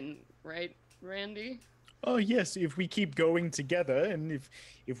fine, right, Randy? Oh yes, if we keep going together, and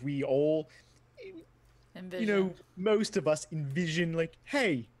if we all, Envision. most of us envision like,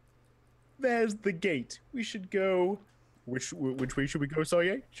 hey, there's the gate. We should go. Which way should we go,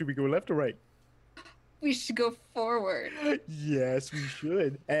 Sawyer? Should we go left or right? We should go forward. Yes, we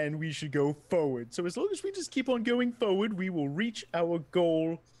should. And we should go forward. So as long as we just keep on going forward, we will reach our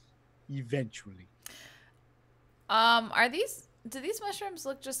goal eventually. Do these mushrooms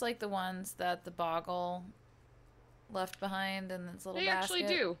look just like the ones that the Boggle left behind in this little They basket?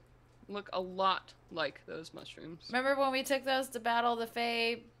 actually do look a lot like those mushrooms. Remember when we took those to battle the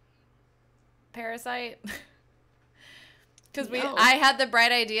Fae parasite? Because No. I had the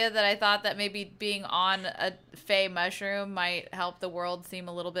bright idea that I thought that maybe being on a Fae mushroom might help the world seem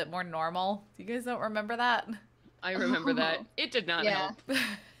a little bit more normal. You guys don't remember that? I remember that. It did not Yeah. help.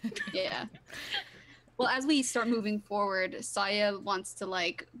 Yeah. Well, as we start moving forward, Saya wants to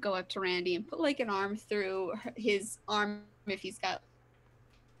like go up to Randy and put like an arm through his arm if he's got,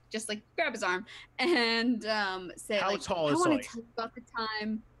 just like grab his arm and say How like, tall I is want Saya? to tell you about the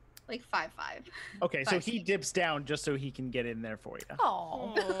time, like 5'5". Okay, so 5'6". he dips down just so he can get in there for you.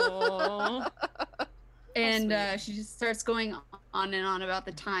 Oh. Aww. And sweet. she just starts going on and on about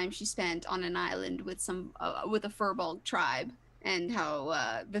the time she spent on an island with with a Furbolg tribe, and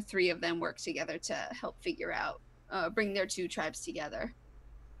how the three of them work together to help figure out, bring their two tribes together.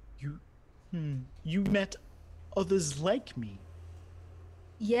 You met others like me.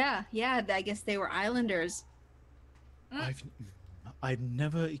 Yeah, I guess they were islanders. I've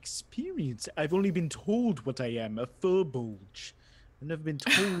never experienced. I've only been told what I am, a furbulge. I've never been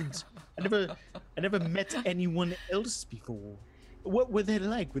told. I never met anyone else before. What were they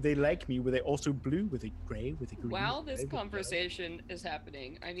like? Were they like me? Were they also blue? Were they gray? Were they green? While Were this they yellow? conversation is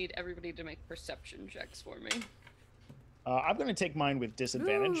happening, I need everybody to make perception checks for me. I'm going to take mine with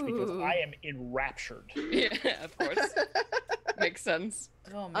disadvantage because Ooh. I am enraptured. Yeah, of course. Makes sense.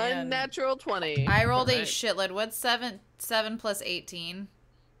 Oh, man. Unnatural 20. I rolled a Alright. shitload. What's 7 plus 18?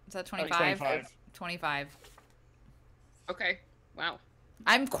 Is that 25? 25. 25. Okay. Wow.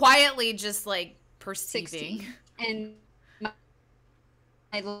 I'm quietly just like perceiving. 16. And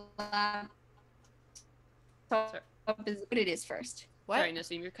my laptop is what it is first. What? Sorry,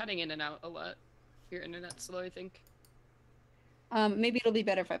 Nassim, you're cutting in and out a lot. Your internet's slow, I think. Maybe it'll be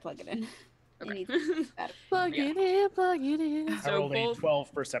better if I plug it in. Okay. Better. Plug Yeah. it in, plug it in. I So rolled a both-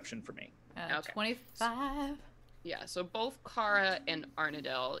 12 perception for me. Okay. 25. Yeah, so both Kara and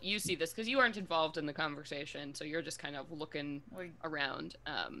Arnadel, you see this because you aren't involved in the conversation, so you're just kind of looking around.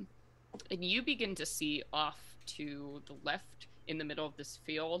 And you begin to see off to the left in the middle of this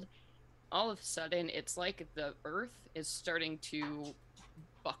field. All of a sudden, it's like the earth is starting to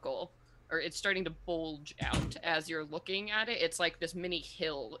buckle, or it's starting to bulge out as you're looking at it. It's like this mini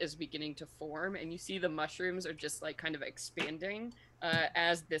hill is beginning to form, and you see the mushrooms are just like kind of expanding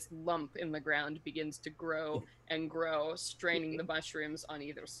as this lump in the ground begins to grow and grow, straining the mushrooms on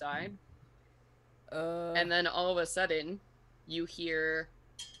either side. And then all of a sudden, you hear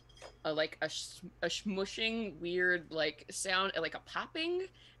a smushing, weird like sound, like a popping,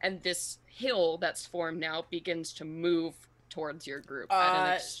 and this hill that's formed now begins to move towards your group at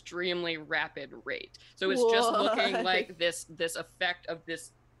an extremely rapid rate. So it's just looking What? like this effect of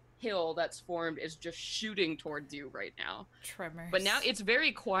this hill that's formed is just shooting towards you right now. Tremors. But now it's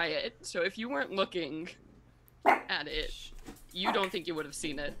very quiet, so if you weren't looking at it, you don't think you would have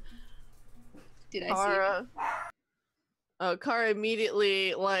seen it. Did I see it? Kara. Kara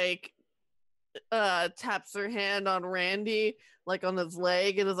immediately like taps her hand on Randy, like on his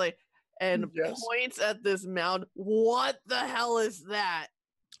leg, and is like, and Yes. points at this mound. What the hell is that?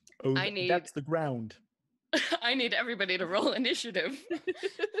 Oh, I need- that's the ground. I need everybody to roll initiative.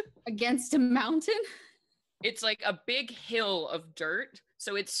 Against a mountain? It's like a big hill of dirt,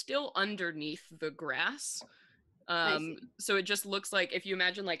 so it's still underneath the grass. I see. So it just looks like, if you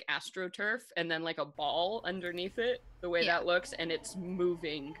imagine like astroturf and then like a ball underneath it, the way Yeah. that looks, and it's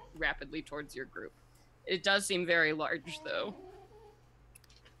moving rapidly towards your group. It does seem very large though.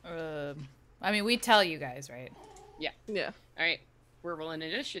 I mean, we tell you guys, right? Yeah. All right, we're rolling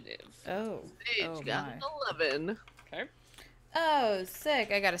initiative. Oh. Sage Oh, got my. an 11. Okay. Oh,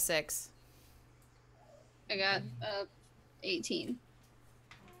 sick. I got a 6. I got 18.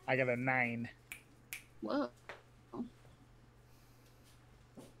 I got a 9. Whoa.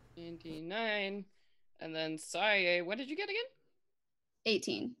 99. And then Saye, what did you get again?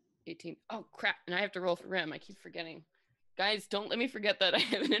 18. 18. Oh, crap. And I have to roll for Rem. I keep forgetting. Guys, don't let me forget that I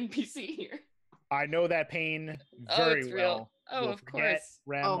have an NPC here. I know that pain Oh, very it's well. real. Oh, You'll of forget course.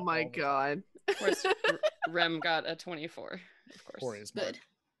 Rem Oh my all the time. god. Of course, Rem got a 24. Of course. Poor Ismark. Good.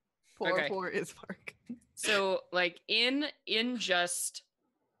 Okay. Poor Ismark. So, like, in just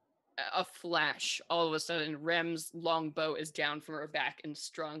a flash, all of a sudden, Rem's long bow is down from her back and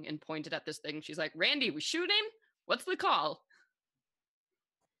strung and pointed at this thing. She's like, Randy, we shoot him? What's the call?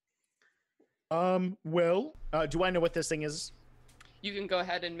 Well, do I know what this thing is? You can go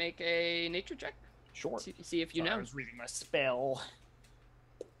ahead and make a nature check. Sure. See if you Sorry, I know. was reading my spell.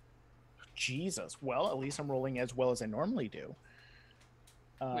 Jesus. Well, at least I'm rolling as well as I normally do.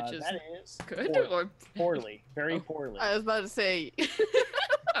 Which is that is good or poorly, very Oh. poorly. I was about to say,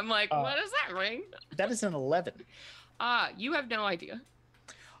 I'm like, what does that ring? That is an 11. You have no idea.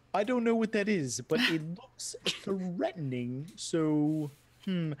 I don't know what that is, but it looks threatening. So,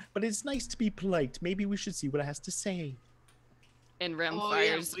 but it's nice to be polite. Maybe we should see what it has to say. And Rem oh,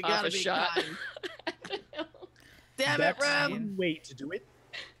 fires we off gotta a be shot. kind. Damn it, That's Rem! one way to do it.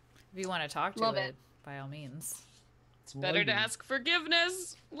 If you want to talk to Love it, it. by all means. It's Better to lighting. ask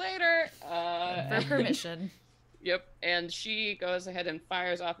forgiveness later. For permission. Yep, and she goes ahead and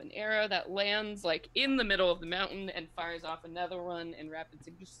fires off an arrow that lands like in the middle of the mountain and fires off another one in rapid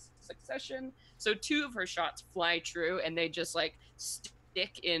succession. So 2 of her shots fly true and they just like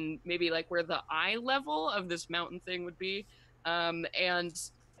stick in maybe like where the eye level of this mountain thing would be. And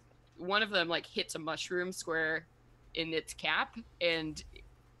one of them like hits a mushroom square in its cap and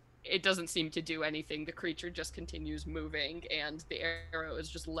it doesn't seem to do anything. The creature just continues moving and the arrow is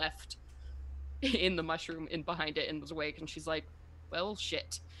just left in the mushroom in behind it and was awake, and she's like, well,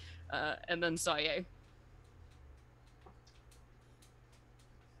 shit. And then Saye.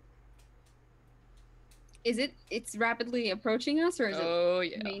 It's rapidly approaching us, or is Oh,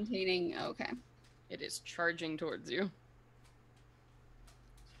 it yeah. maintaining? Oh, okay. It is charging towards you.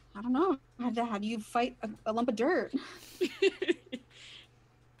 I don't know. How do you fight a lump of dirt?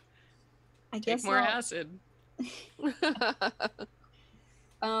 I Take guess more I'll- acid.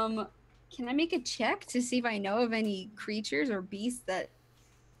 Can I make a check to see if I know of any creatures or beasts that,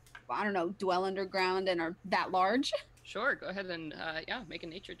 I don't know, dwell underground and are that large? Sure, go ahead and, make a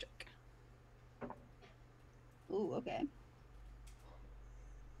nature check. Ooh, okay.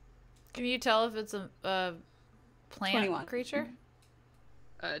 Can you tell if it's a plant 21. creature?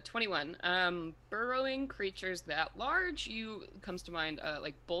 21. Burrowing creatures that large, comes to mind,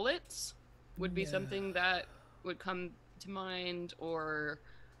 like bullets would be No. something that would come to mind, or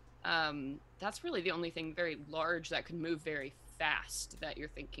that's really the only thing very large that can move very fast that you're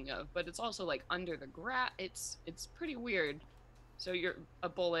thinking of. But it's also like under the grass. It's pretty weird. So a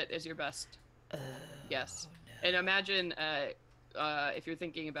bullet is your best guess. No. And imagine if you're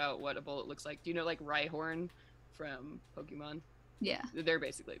thinking about what a bullet looks like. Do you know like Rhyhorn from Pokemon? Yeah. They're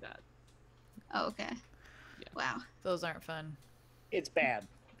basically that. Oh, okay. Yeah. Wow. Those aren't fun. It's bad.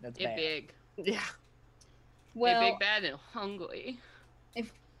 That's They're bad. big. yeah. They're Well, big, bad, and hungry.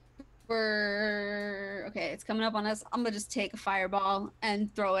 if we're okay, it's coming up on us. I'm gonna just take a fireball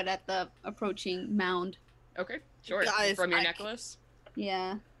and throw it at the approaching mound. Okay, sure. Guys, From your I necklace.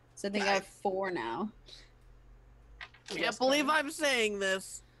 Yeah. So I think I have 4 now. Can't Yes, believe go ahead. I'm saying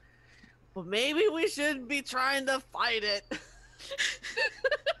this, but maybe we shouldn't be trying to fight it.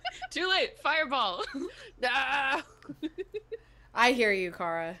 Too late. Fireball. Nah. I hear you,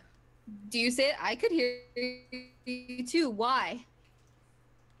 Kara. Do you say it? I could hear you too. Why?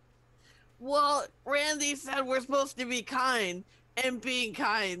 Well, Randy said we're supposed to be kind, and being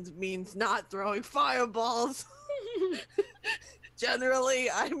kind means not throwing fireballs. Generally,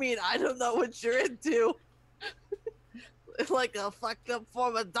 I mean, I don't know what you're into. It's like a fucked up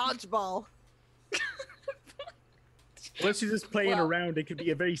form of dodgeball. Once you're just playing Well- around, it could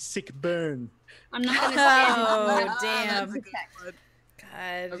be a very sick burn. I'm not gonna say it. Oh, That's damn. a good one.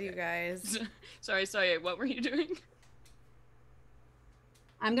 God, Okay. you guys. Sorry. What were you doing?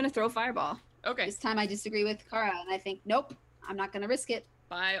 I'm gonna throw fireball. Okay. This time I disagree with Kara, and I think nope, I'm not gonna risk it.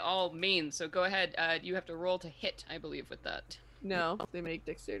 By all means. So go ahead. You have to roll to hit, I believe, with that. No, they make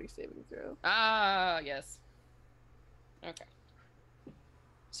dexterity saving throw. Ah, yes. Okay.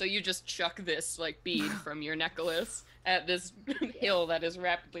 So you just chuck this like bead from your necklace at this hill that is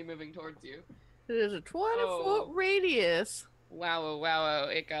rapidly moving towards you. It is a 20-foot Oh. radius. Wow,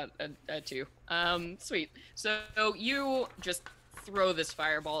 it got a 2. Sweet. So you just throw this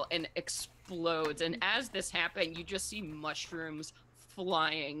fireball and explodes, and as this happens, you just see mushrooms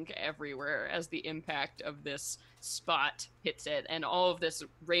flying everywhere as the impact of this spot hits it, and all of this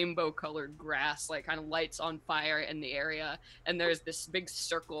rainbow colored grass like kind of lights on fire in the area, and there's this big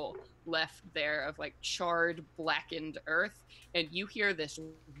circle left there of like charred, blackened earth, and you hear this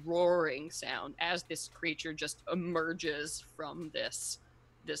roaring sound as this creature just emerges from this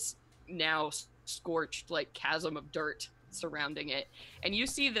now scorched like chasm of dirt surrounding it. And you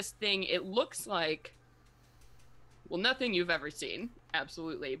see this thing, it looks like, well, nothing you've ever seen,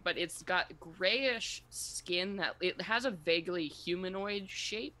 absolutely, but it's got grayish skin that it has a vaguely humanoid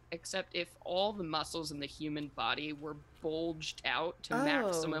shape, except if all the muscles in the human body were bulged out to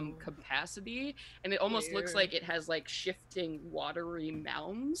maximum capacity, and it almost looks like it has like shifting watery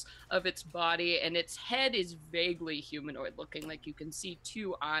mounds of its body, and its head is vaguely humanoid looking, like you can see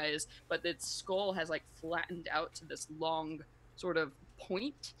two eyes, but its skull has like flattened out to this long sort of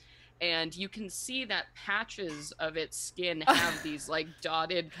point. And you can see that patches of its skin have these like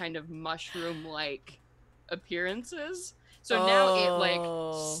dotted kind of mushroom-like appearances. So now it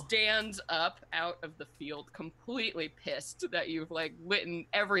like stands up out of the field completely pissed that you've like lit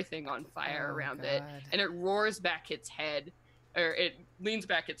everything on fire around it. And it roars back its head, or it leans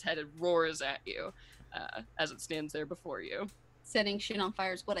back its head and roars at you as it stands there before you. Setting shit on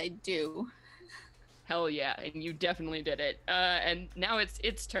fire is what I do. Hell yeah, and you definitely did it. And now it's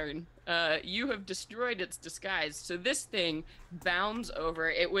its turn. You have destroyed its disguise, so this thing bounds over.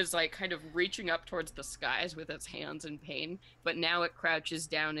 It was like kind of reaching up towards the skies with its hands in pain, but now it crouches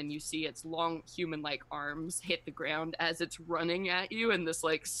down and you see its long human-like arms hit the ground as it's running at you in this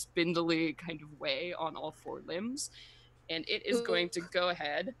like spindly kind of way on all four limbs. And it is going to go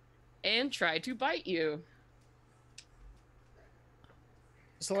ahead and try to bite you.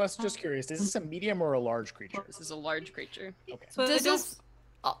 Celeste, just curious, is this a medium or a large creature? This is a large creature. Okay. So does this...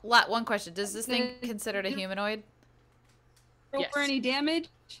 one question. Does this thing considered a humanoid? Roll for any damage?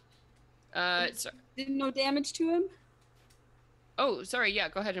 Sorry. Didn't no damage to him? Oh, sorry, yeah,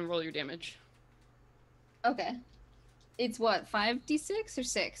 go ahead and roll your damage. Okay. It's what, 5d6 or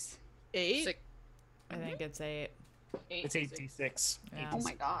 6? 8? I think it's 8. It's 8d6. Yeah. Oh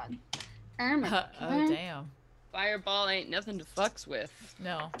my god. Oh, damn. Fireball ain't nothing to fucks with.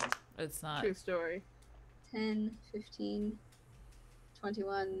 No, it's not. True story. 10, 15,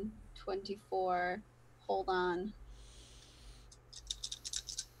 21, 24. Hold on.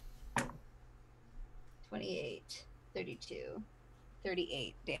 28, 32,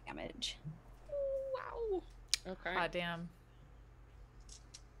 38 damage. Wow. Okay. Ah, damn.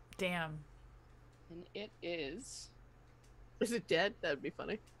 Damn. And it is... Is it dead? That'd be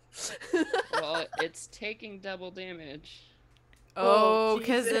funny. Well, it's taking double damage. Oh,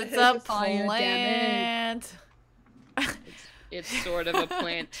 because it's a Fire plant. It's sort of a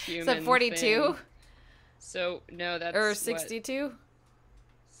plant human. So 42? thing. So, no, that's... Or 62?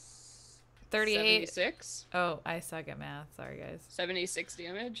 38? 76? Oh, I suck at math. Sorry, guys. 76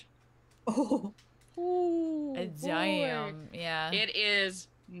 damage? Oh. Ooh, Damn. Yeah. It is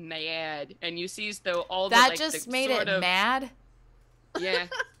mad. And you see, though, all that the, like, just the made sort it of, mad? Yeah.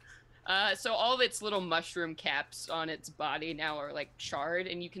 So all of its little mushroom caps on its body now are like charred,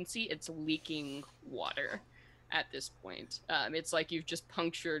 and you can see it's leaking water at this point. It's like you've just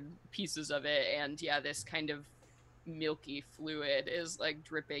punctured pieces of it, and yeah, this kind of milky fluid is like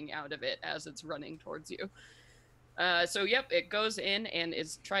dripping out of it as it's running towards you. So yep, it goes in and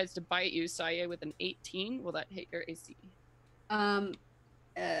tries to bite you, Saya, with an 18. Will that hit your AC?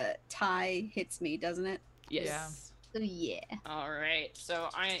 Tie hits me, doesn't it? Yes. Yeah. Oh, yeah. All right, so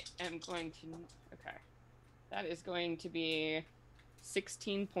I am going to... Okay. That is going to be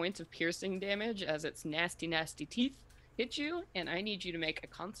 16 points of piercing damage as its nasty, nasty teeth hit you, and I need you to make a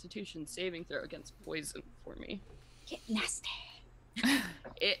Constitution saving throw against poison for me. Get nasty.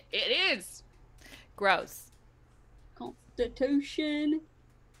 It is! Gross. Constitution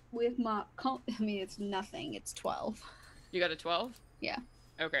with my... I mean, it's nothing. It's 12. You got a 12? Yeah.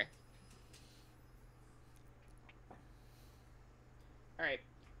 Okay. All right,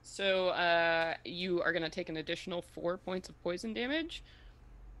 so you are going to take an additional 4 points of poison damage,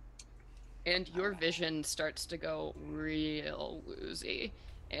 and your vision starts to go real woozy.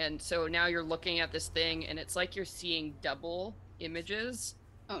 And so now you're looking at this thing, and it's like you're seeing double images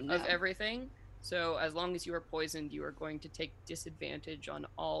of everything. So as long as you are poisoned, you are going to take disadvantage on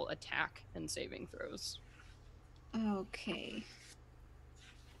all attack and saving throws. Okay.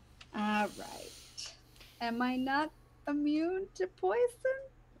 All right. Am I not immune to poison?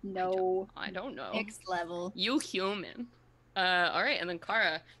 No. I don't know. Next level. You human. All right, and then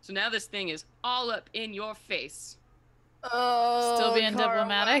Kara. So now this thing is all up in your face. Oh, Still being Kara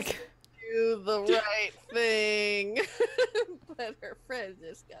diplomatic. wants to do the right thing. But her friend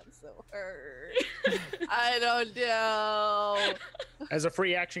just got so hurt. I don't know. As a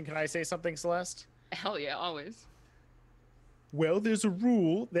free action, can I say something, Celeste? Hell yeah, always. Well, there's a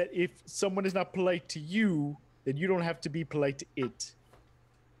rule that if someone is not polite to you, then you don't have to be polite to it.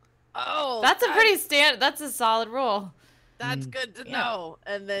 Oh, That's a pretty that's a solid rule. That's good to know.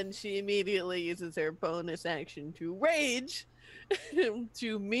 And then she immediately uses her bonus action to rage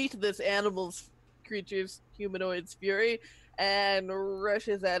to meet this creature's humanoid's fury and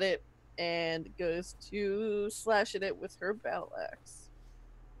rushes at it and goes to slash at it with her battle axe.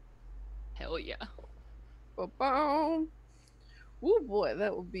 Hell yeah. Ba-boom. Oh boy,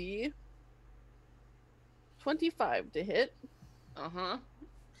 that will be 25 to hit. Uh-huh.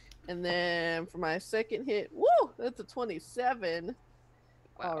 And then for my second hit, woo, that's a 27.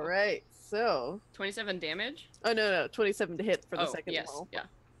 Wow. All right, so 27 damage? oh no, 27 to hit for the Oh, second yes, roll. yeah.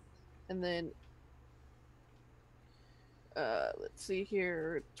 And then let's see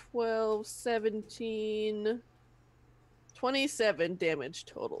here, 12, 17, 27 damage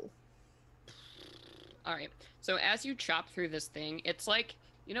total. All right. So as you chop through this thing, it's like,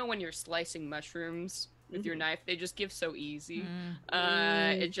 you know when you're slicing mushrooms with your knife, they just give so easy.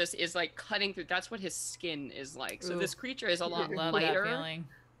 It just is like cutting through. That's what his skin is like. So this creature is a lot Love that lighter feeling.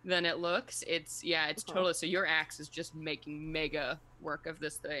 than it looks. It's totally. So your axe is just making mega work of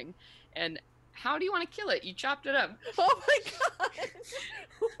this thing. And how do you want to kill it? You chopped it up. Oh my god!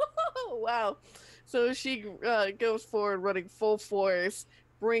 Wow. So she goes forward, running full force,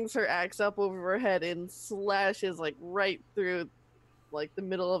 brings her axe up over her head, and slashes like right through, like the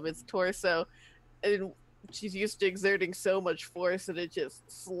middle of its torso. And she's used to exerting so much force that it just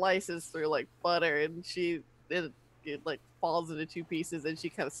slices through like butter, and it like falls into two pieces, and she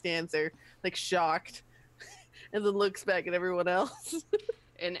kind of stands there like shocked, and then looks back at everyone else.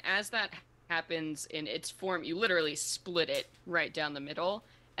 And as that happens in its form, you literally split it right down the middle,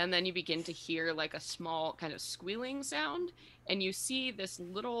 and then you begin to hear like a small kind of squealing sound, and you see this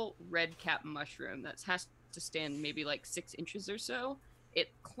little red cap mushroom that has to stand maybe like 6 inches or so. It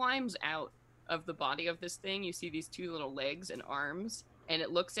climbs out of the body of this thing. You see these two little legs and arms, and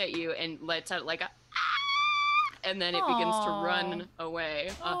it looks at you and lets out like a and then it begins to run away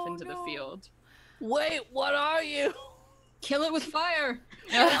off into the field. Wait, what are you? Kill it with fire.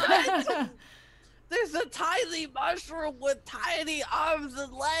 There's a tiny mushroom with tiny arms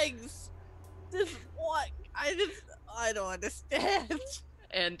and legs. This what? I don't understand.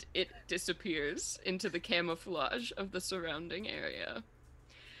 And it disappears into the camouflage of the surrounding area.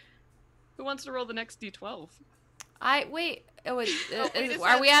 Who wants to roll the next d12? Wait. just Are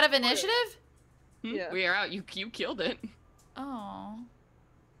had we out of to do it. initiative? Yeah. We are out. You killed it. Oh.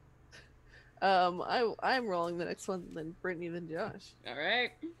 I'm rolling the next one, then Brittany, then Josh. All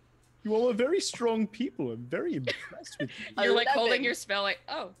right. You all are very strong people. I'm very impressed with you. You're like 11. holding your spell like,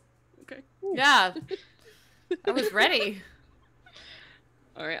 oh, okay. Yeah. I was ready.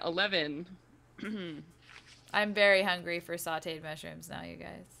 All right, 11. I'm very hungry for sauteed mushrooms now, you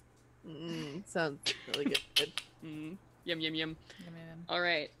guys. Sounds really good. Yum, yum, yum. Yum, yum, yum. All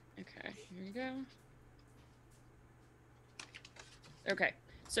right. Okay, here we go. Okay.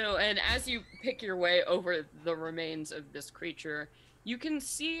 So, and as you pick your way over the remains of this creature, you can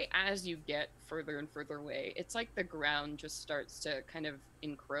see as you get further and further away, it's like the ground just starts to kind of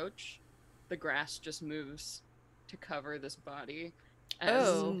encroach. The grass just moves to cover this body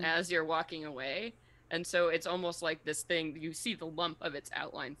as you're walking away. And so it's almost like this thing, you see the lump of its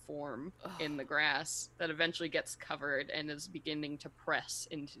outline form in the grass that eventually gets covered and is beginning to press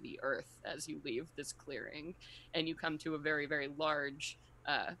into the earth as you leave this clearing. And you come to a very, very large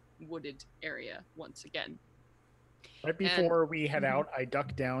wooded area once again. Right before we head out, I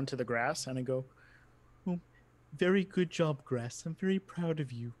duck down to the grass and I go, "Oh, very good job, grass. I'm very proud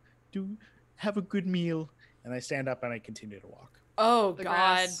of you. Do have a good meal." And I stand up and I continue to walk. Oh, The God.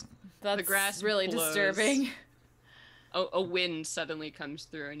 grass- That's the grass really blows. disturbing. A wind suddenly comes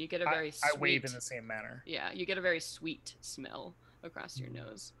through and you get a very sweet... I wave in the same manner. Yeah, you get a very sweet smell across your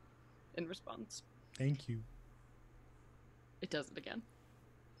nose in response. Thank you. It does it again.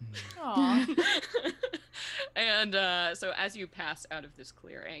 Aw. And so as you pass out of this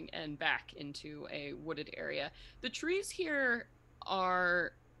clearing and back into a wooded area, the trees here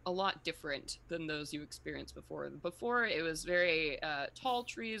are a lot different than those you experienced before. Before, it was very tall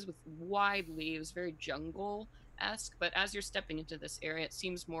trees with wide leaves, very jungle-esque, but as you're stepping into this area, it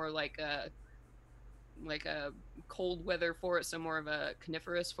seems more like a cold weather forest, so more of a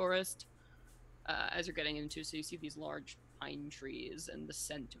coniferous forest as you're getting into. So you see these large pine trees and the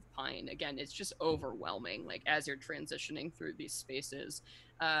scent of pine. Again, it's just overwhelming, like as you're transitioning through these spaces.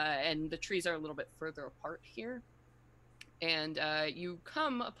 and the trees are a little bit further apart here. And you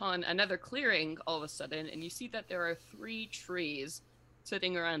come upon another clearing all of a sudden, and you see that there are 3 trees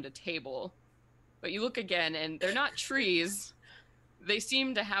sitting around a table. But you look again, and they're not trees. They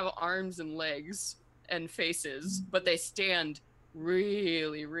seem to have arms and legs and faces, but they stand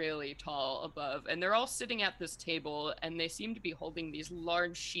really, really tall above. And they're all sitting at this table, and they seem to be holding these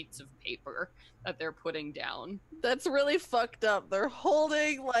large sheets of paper that they're putting down. That's really fucked up. They're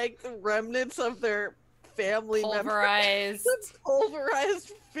holding like the remnants of their family Pulverized. members.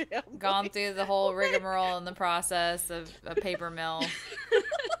 Pulverized family. Gone through the whole rigmarole in the process of a paper mill.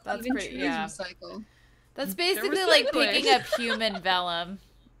 That's Even pretty, trees yeah. recycle. That's basically like recycling. picking up human vellum.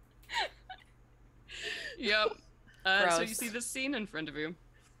 Yep. So Gross. you see this scene in front of you.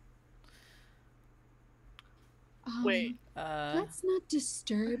 Wait. Let's not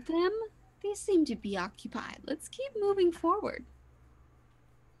disturb them. They seem to be occupied. Let's keep moving forward.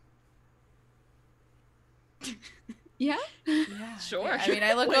 Yeah? Yeah. Sure. I mean,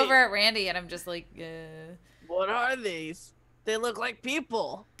 I look Wait. over at Randy and I'm just like, What are these? They look like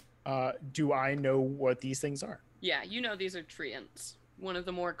people. Do I know what these things are? Yeah, you know these are treants, one of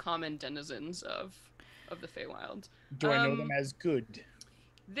the more common denizens of the Feywild. Do I know them as good?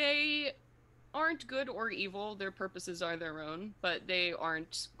 They aren't good or evil. Their purposes are their own, but they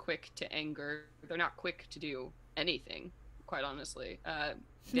aren't quick to anger. They're not quick to do anything, quite honestly.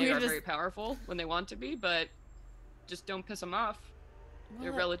 They We're are just- very powerful when they want to be, but just don't piss them off.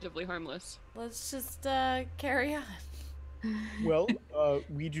 They're well, relatively harmless. let's just carry on. Well,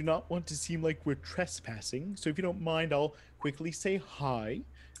 we do not want to seem like we're trespassing, so if you don't mind, I'll quickly say hi,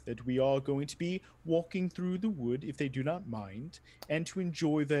 that we are going to be walking through the wood, if they do not mind, and to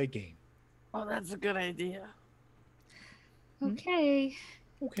enjoy their game. Oh, that's a good idea. Okay.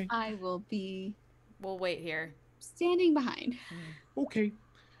 Okay. I will be We'll wait here. standing behind. Okay.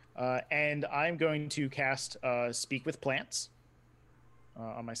 And I'm going to cast Speak with Plants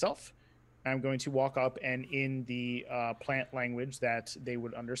on myself. I'm going to walk up and in the plant language that they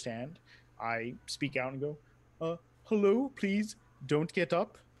would understand, I speak out and go, hello, please don't get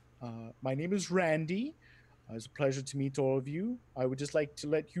up. My name is Randy. It's a pleasure to meet all of you. I would just like to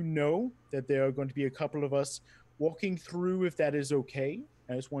let you know that there are going to be a couple of us walking through, if that is okay.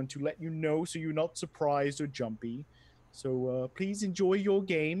 I just want to let you know so you're not surprised or jumpy. So please enjoy your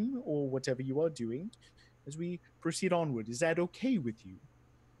game or whatever you are doing as we proceed onward. Is that okay with you?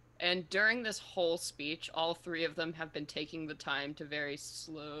 And during this whole speech, all 3 of them have been taking the time to very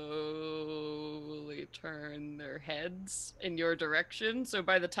slowly turn their heads in your direction. So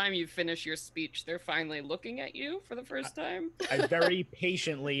by the time you finish your speech, they're finally looking at you for the first time. I very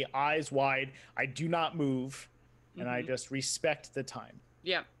patiently, eyes wide, I do not move, and I Mhm. just respect the time.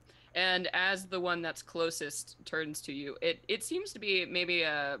 Yeah. And as the one that's closest turns to you, it seems to be maybe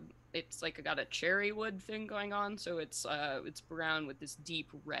it's like got a cherry wood thing going on, so it's brown with this deep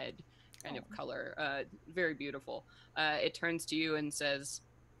red kind of color. Very beautiful. It turns to you and says,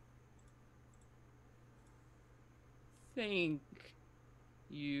 "Thank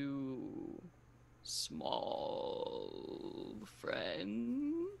you, small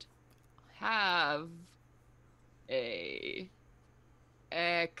friend. Have a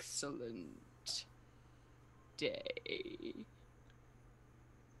excellent day."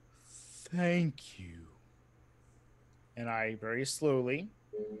 Thank you. And I very slowly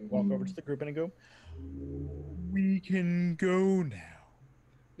walk over to the group and I go, we can go now.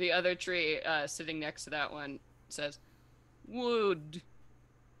 The other tree sitting next to that one says, "Would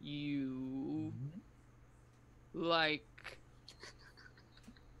you like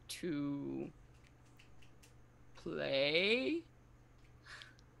to play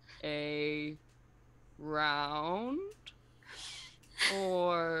a round?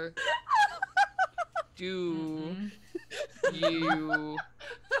 Or do you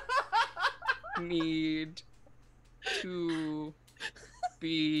need to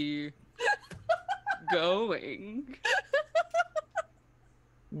be going?"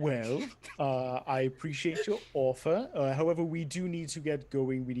 Well, I appreciate your offer. However, we do need to get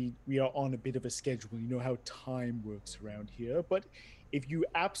going. We are on a bit of a schedule. You know how time works around here. But if you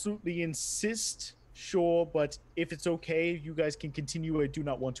absolutely insist, sure. But if it's okay, you guys can continue. I do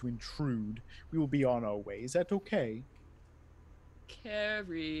not want to intrude. We will be on our way. Is that okay?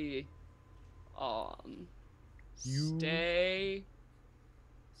 Carry on. You- Stay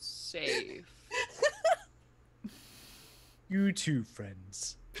safe. You too,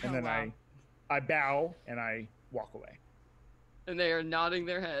 friends. And Oh, then wow. I bow and I walk away. And they are nodding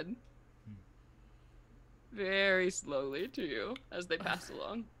their head very slowly to you as they pass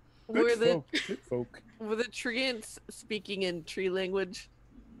along. Were Good the folk. Good folk. were the treants speaking in tree language?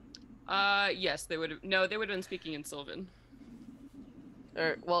 Yes, they would have. No, they would have been speaking in Sylvan.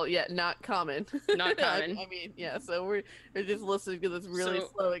 Or, well, yeah, not common. Not common. I mean, yeah. So we're just listening to this really So,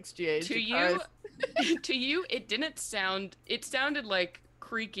 slow exchange. To and you, Kara's- to you, it didn't sound. It sounded like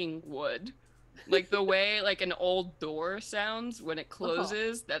creaking wood, like the way like an old door sounds when it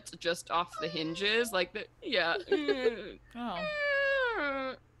closes. That's just off the hinges, like the yeah.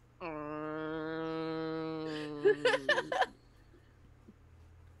 Oh.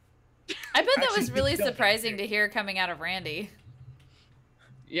 I bet that was really surprising to hear coming out of Randy.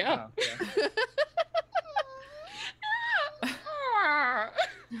 Yeah.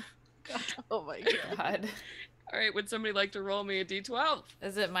 oh my god. God. All right, would somebody like to roll me a d12?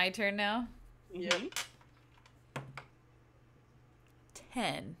 Is it my turn now? Yeah.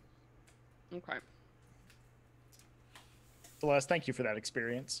 10. Okay. Celeste, thank you for that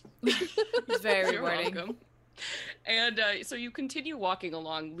experience. It's very You're rewarding. welcome. And so you continue walking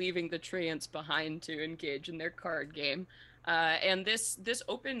along, leaving the treants behind to engage in their card game. And this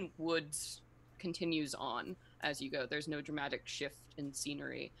open woods continues on as you go. There's no dramatic shift in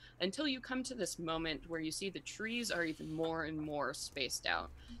scenery until you come to this moment where you see the trees are even more and more spaced out.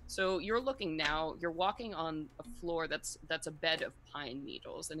 So you're looking now, you're walking on a floor that's a bed of pine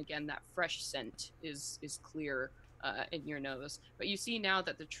needles. And again, that fresh scent is clear in your nose. But you see now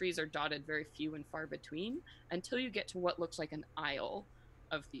that the trees are dotted very few and far between until you get to what looks like an aisle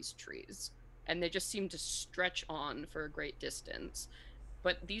of these trees. And they just seem to stretch on for a great distance.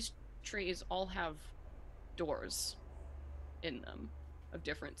 But these trees all have doors in them of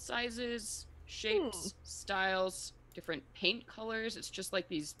different sizes, shapes, styles, different paint colors. It's just like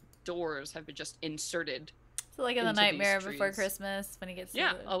these doors have been just inserted. So like in the into Nightmare these Before trees. Christmas when he gets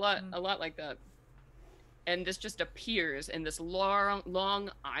Yeah, to the... a lot like that. And this just appears in this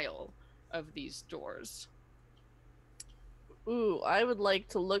long aisle of these doors. Ooh, I would like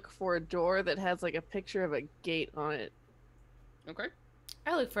to look for a door that has like a picture of a gate on it. Okay.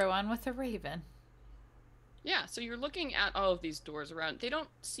 I look for one with a raven. Yeah, so you're looking at all of these doors around. They don't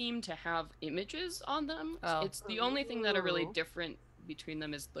seem to have images on them. Oh. It's the only thing that are really Ooh. different between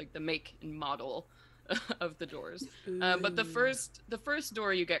them is like the make and model of the doors. But the first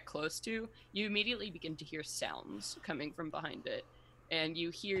door you get close to, you immediately begin to hear sounds coming from behind it. And you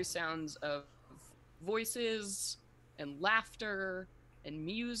hear sounds of voices and laughter and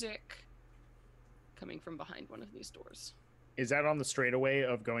music coming from behind one of these doors. Is that on the straightaway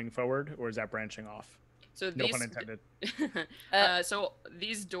of going forward, or is that branching off? So No these, pun intended. so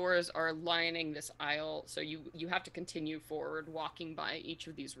these doors are lining this aisle, so you have to continue forward, walking by each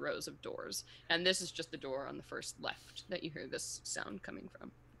of these rows of doors. And this is just the door on the first left that you hear this sound coming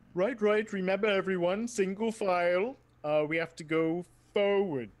from. Right. Remember, everyone, single file. We have to go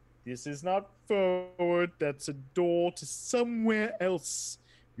forward. This is not forward. That's a door to somewhere else.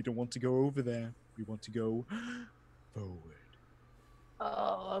 We don't want to go over there. We want to go forward.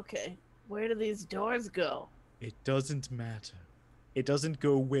 Oh, okay. Where do these doors go? It doesn't matter. It doesn't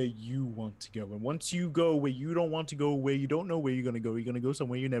go where you want to go. And once you go where you don't want to go, where you don't know where you're going to go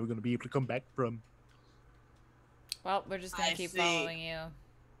somewhere you're never going to be able to come back from. Well, we're just gonna I keep see. following you.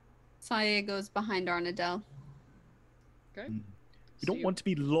 Saya goes behind Arnadel. Okay. You don't want to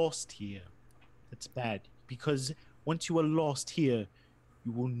be lost here. That's bad. Because once you are lost here,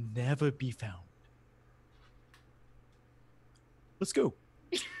 you will never be found. Let's go.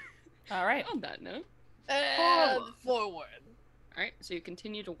 All right. On that note. And forward. All right, so you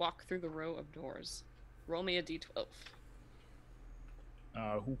continue to walk through the row of doors. Roll me a d12.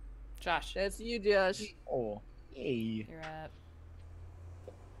 Who? Josh, That's you, Josh. Oh, yay. you're up.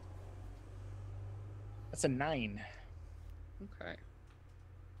 That's a 9. Okay.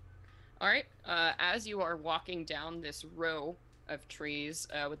 All right. As you are walking down this row of trees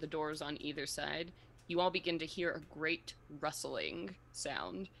with the doors on either side, you all begin to hear a great rustling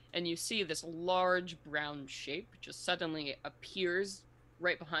sound, and you see this large brown shape just suddenly appears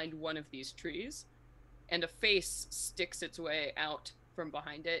right behind one of these trees, and a face sticks its way out from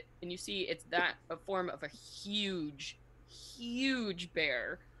behind it, and you see it's a form of a huge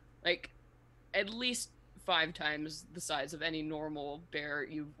bear, like at least 5 times the size of any normal bear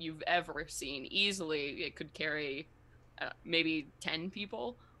you've ever seen. Easily, it could carry maybe 10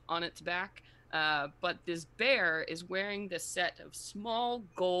 people on its back. But this bear is wearing this set of small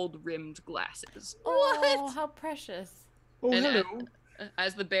gold-rimmed glasses. Oh, how precious. Oh, And, hello.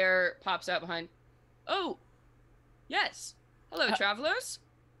 As the bear pops out behind, oh, yes, hello, travelers.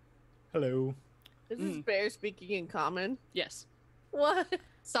 Hello. Is this bear speaking in common? Yes, What?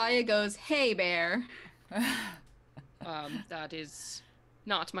 Saya goes, "Hey, bear." that is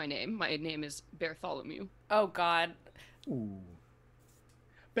not my name. My name is Bartholomew. Oh God. Ooh.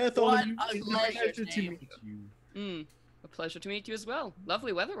 Bartholomew, What a it's a pleasure pleasure to to meet meet you. A pleasure to meet you as well.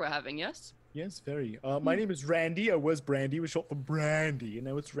 Lovely weather we're having, yes? Yes, very. My name is Randy. I was Brandy. It was short for Brandy, and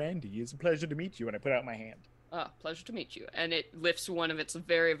now it's Randy. It's a pleasure to meet you. And I put out my hand. Pleasure to meet you. And it lifts one of its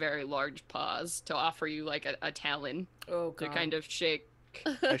very, very large paws to offer you like a talon Oh, to God. kind of shake.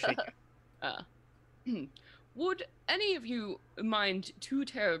 I shake it. Would any of you mind too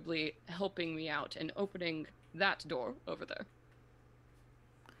terribly helping me out and opening that door over there?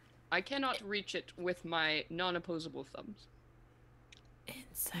 I cannot reach it with my non-opposable thumbs.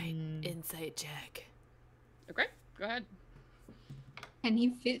 Insight check. Okay, go ahead. Can he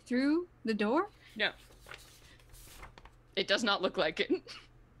fit through the door? No. It does not look like it.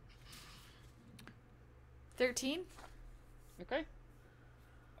 13? Okay.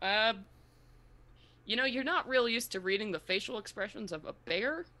 You know, you're not real used to reading the facial expressions of a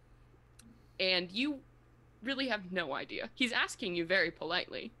bear, and you really have no idea. He's asking you very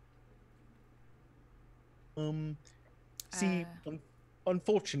politely. See,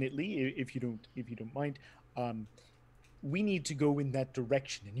 unfortunately, if you don't mind, we need to go in that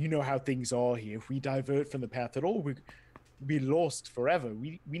direction, and you know how things are here. If we divert from the path at all, we'll be lost forever.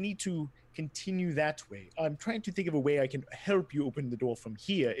 We need to continue that way. I'm trying to think of a way I can help you open the door from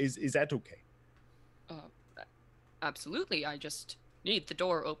here. Is that okay? Absolutely. I just need the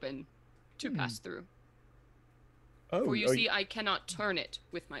door open to pass through. Oh, For you see, I cannot turn it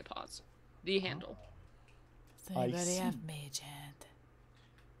with my paws. The handle. Does anybody have mage hand?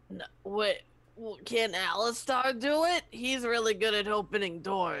 No, wait, well, can Alistar do it? He's really good at opening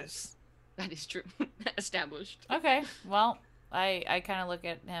doors. That is true. Established. Okay, well, I kind of look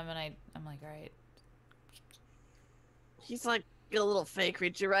at him and I'm like, all right. He's like a little fey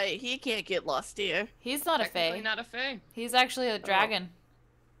creature, right? He can't get lost here. He's not a Technically fae. not a fae. He's actually a dragon.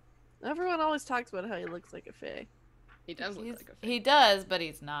 Everyone always talks about how he looks like a fey. He does look like a fae. He does, but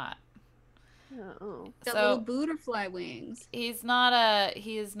he's not. Oh. Got So- little butterfly wings. He is not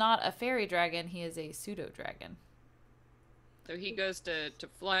a fairy dragon. He is a pseudo dragon. So he goes to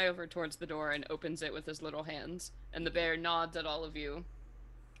fly over towards the door and opens it with his little hands. And the bear nods at all of you.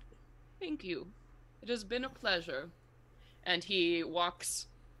 Thank you. It has been a pleasure. And he walks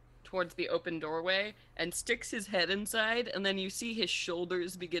towards the open doorway and sticks his head inside, and then you see his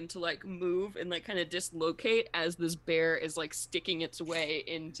shoulders begin to like move and like kind of dislocate as this bear is like sticking its way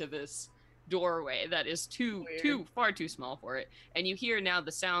into this doorway that is far too small for it. And you hear now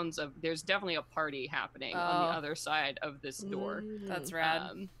the sounds of there's definitely a party happening on the other side of this door. That's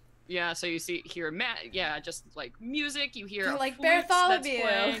rad. Yeah, so you hear just like music. You hear They're a like, flute that's Bartholomew!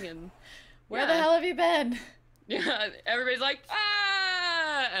 playing, and Where the hell have you been? yeah, everybody's like,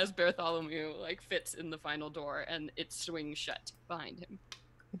 ah, as Bartholomew like fits in the final door and it swings shut behind him.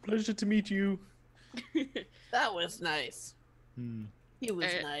 A pleasure to meet you. That was nice. Hmm. He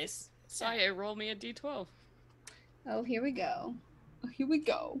was nice. Saya, roll me a d12. Oh, here we go. Oh, here we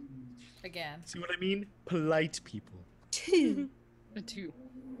go. Again. See what I mean? Polite people. 2. A 2.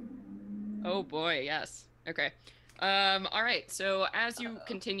 Oh boy, yes. Okay. All right. So as you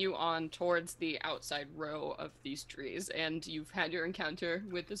continue on towards the outside row of these trees, and you've had your encounter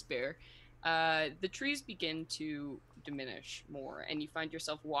with this bear, the trees begin to diminish more, and you find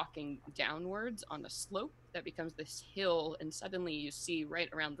yourself walking downwards on a slope that becomes this hill, and suddenly you see right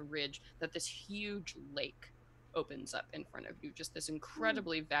around the ridge that this huge lake opens up in front of you. Just this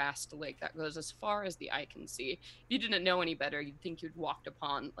incredibly vast lake that goes as far as the eye can see. If you didn't know any better, you'd think you'd walked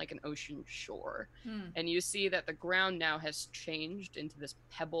upon like an ocean shore. And you see that the ground now has changed into this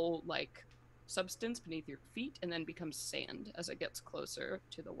pebble-like substance beneath your feet and then becomes sand as it gets closer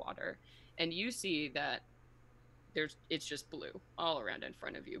to the water. And you see that it's just blue all around in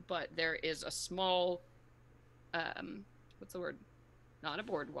front of you, but there is a small, what's the word? Not a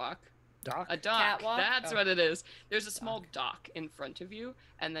boardwalk. Doc? A dock. Catwalk? That's Oh. what it is. There's a small dock in front of you,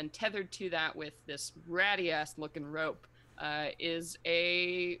 and then tethered to that with this ratty ass looking rope is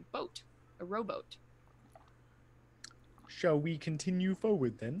a boat, a rowboat. Shall we continue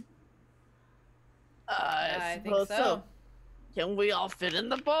forward then? I think suppose so. Can we all fit in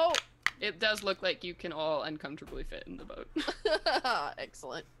the boat? It does look like you can all uncomfortably fit in the boat.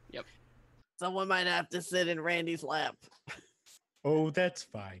 Excellent. Yep. Someone might have to sit in Randy's lap. Oh, that's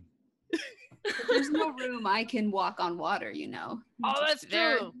fine. There's no room I can walk on water, you know. Oh, that's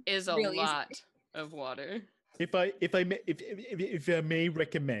There true. is a Really easy. lot of water. If I may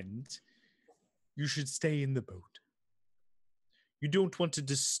recommend, you should stay in the boat. You don't want to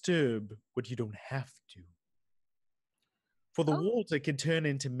disturb what you don't have to. For the Oh. water can turn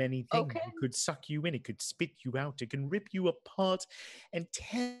into many things. Okay. It could suck you in, it could spit you out, it can rip you apart and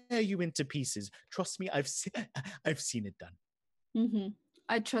tear you into pieces. Trust me, I've seen it done. Mm-hmm.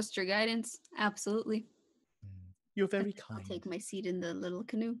 I trust your guidance. Absolutely. You're very I'll kind. take my seat in the little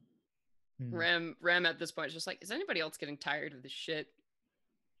canoe. Mm. Rem at this point is just like, is anybody else getting tired of this shit?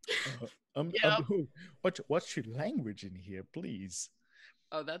 Yep. What's your language in here, please?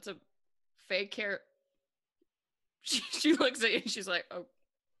 Oh, that's a fake hair. She looks at you and she's like, oh,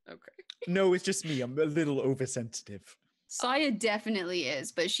 okay. No, it's just me. I'm a little oversensitive. Saya definitely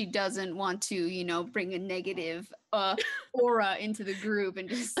is, but she doesn't want to, bring a negative aura into the group and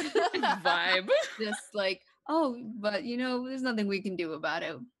just Vibe. just like, oh, but there's nothing we can do about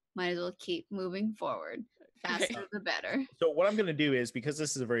it. Might as well keep moving forward. Faster the better. So what I'm going to do is, because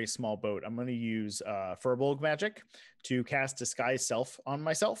this is a very small boat, I'm going to use Furbolg magic to cast Disguise Self on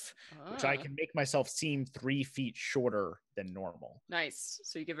myself, which I can make myself seem 3 feet shorter than normal. Nice.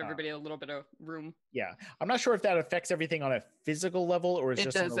 So you give everybody a little bit of room. Yeah. I'm not sure if that affects everything on a physical level or is It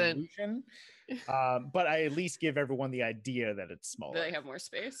just doesn't. an illusion. But I at least give everyone the idea that it's smaller. They have more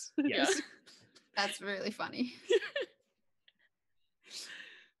space. Yes. Yeah. That's really funny.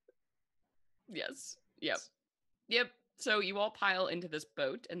 Yes. Yep. So you all pile into this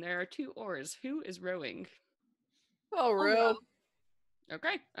boat, and there are 2 oars. Who is rowing? Oh, Ro.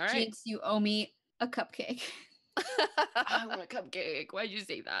 Okay. All right. Jinx, you owe me a cupcake. I want a cupcake. Why'd you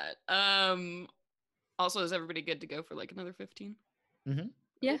say that? Also, is everybody good to go for like another 15? Mm-hmm.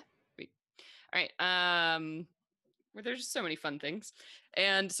 Yeah. Sweet. All right. Where there's just so many fun things.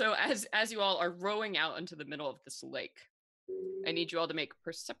 And so as you all are rowing out into the middle of this lake, I need you all to make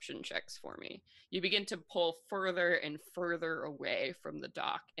perception checks for me. You begin to pull further and further away from the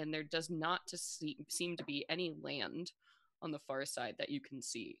dock, and there does not seem to be any land on the far side that you can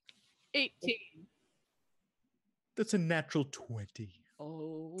see. 18. That's a natural 20.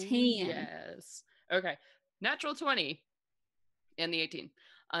 Oh, 10. yes. Okay. Natural 20 and the 18.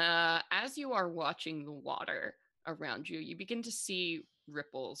 As you are watching the water around you, you begin to see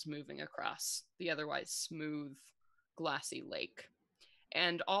ripples moving across the otherwise smooth, glassy lake.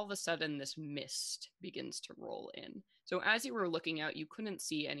 And all of a sudden, this mist begins to roll in. So as you were looking out, you couldn't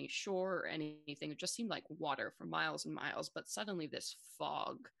see any shore or anything. It just seemed like water for miles and miles. But suddenly, this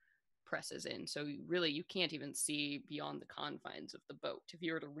fog presses in. So you can't even see beyond the confines of the boat. If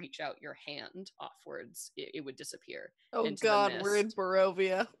you were to reach out your hand offwards, it would disappear. Oh, into God, the we're in mist.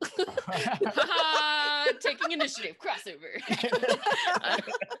 Barovia. Taking initiative, crossover.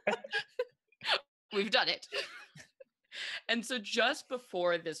 We've done it. And so just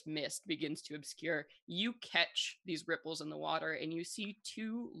before this mist begins to obscure, you catch these ripples in the water and you see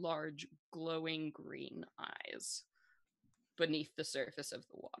 2 large glowing green eyes beneath the surface of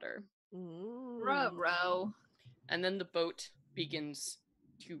the water. Row. And then the boat begins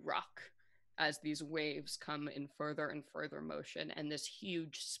to rock as these waves come in further and further motion, and this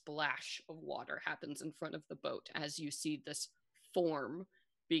huge splash of water happens in front of the boat as you see this form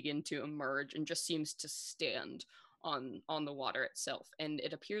begin to emerge and just seems to stand on the water itself. And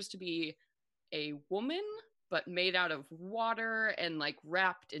it appears to be a woman, but made out of water and like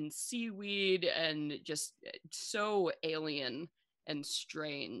wrapped in seaweed and just so alien and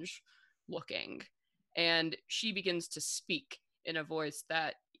strange looking. And she begins to speak in a voice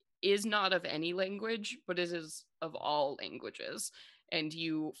that is not of any language, but it is of all languages. And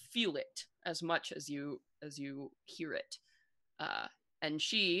you feel it as much as you hear it. And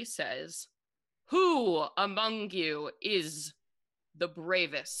she says, "Who among you is the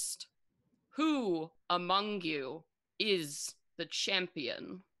bravest? Who among you is the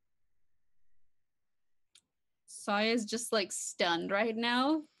champion?" Saya's just like stunned right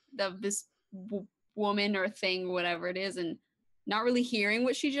now of this woman or thing, whatever it is, and not really hearing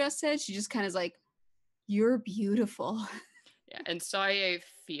what she just said. She just kind of is like, "You're beautiful." Yeah, and Saya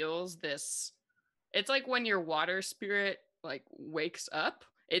feels this. It's like when your water spirit like wakes up.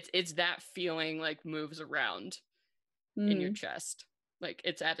 It's that feeling like moves around in your chest. Like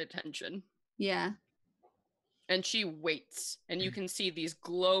it's at attention. Yeah. And she waits, and you can see these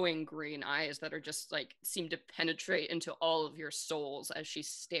glowing green eyes that are just like seem to penetrate into all of your souls as she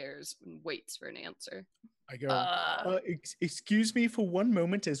stares and waits for an answer. I go, excuse me for one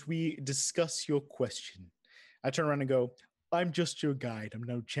moment as we discuss your question. I turn around and go, "I'm just your guide. I'm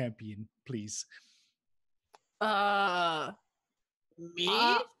no champion, please." Me?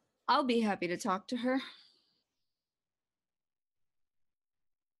 I'll be happy to talk to her.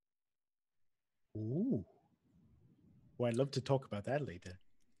 Ooh. Well, I'd love to talk about that later.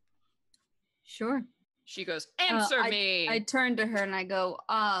 Sure. She goes, "Answer me." I turn to her and I go,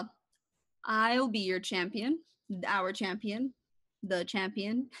 I'll be your champion, our champion, the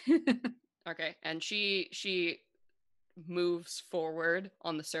champion. Okay, and she moves forward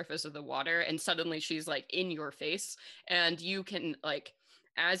on the surface of the water, and suddenly she's like in your face, and you can like,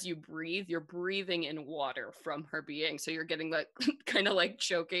 as you breathe, you're breathing in water from her being. So you're getting like kind of like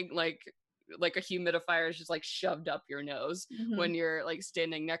choking, like a humidifier is just like shoved up your nose when you're like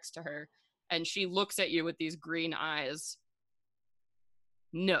standing next to her. And she looks at you with these green eyes.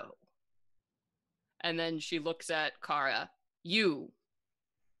 No. And then she looks at Kara. You.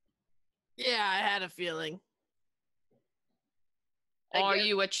 Yeah, I had a feeling. Are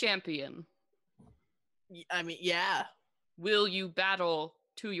you a champion? I mean, yeah. Will you battle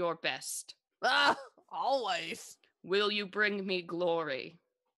to your best? Ah, always. Will you bring me glory?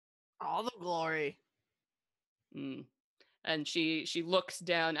 All the glory. And she looks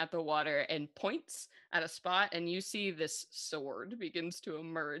down at the water and points at a spot, and you see this sword begins to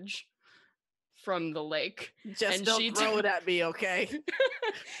emerge from the lake. Just and don't throw it at me, okay?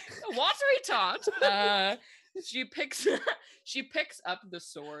 Watery taunt. She picks up the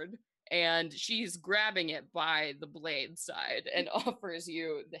sword, and she's grabbing it by the blade side and offers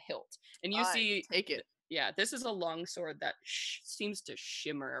you the hilt. And you see, take it. Yeah, this is a long sword that seems to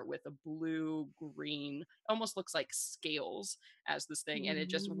shimmer with a blue-green, almost looks like scales as this thing, and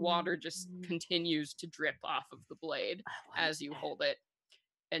water just continues to drip off of the blade as you hold it.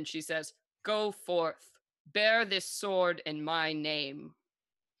 And she says, "Go forth, bear this sword in my name."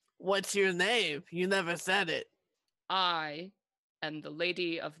 What's your name? You never said it. I am the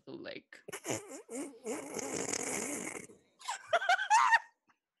Lady of the Lake.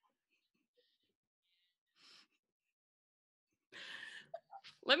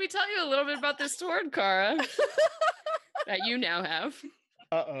 Let me tell you a little bit about this sword, Kara, that you now have.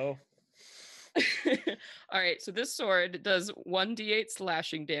 Uh-oh. All right, so this sword does 1d8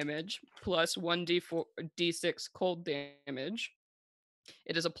 slashing damage plus 1d6 cold damage.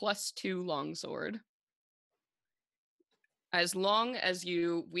 It is a +2 longsword. As long as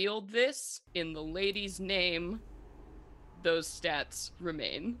you wield this in the lady's name, those stats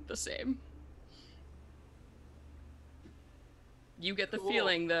remain the same. You get the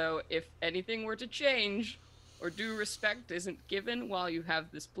feeling, though, if anything were to change, or due respect isn't given while you have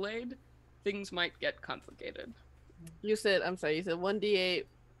this blade, things might get complicated. You said 1d8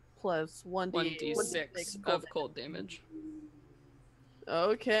 plus 1d6 of cold damage.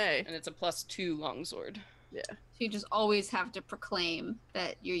 Okay. And it's a +2 longsword. Yeah. So you just always have to proclaim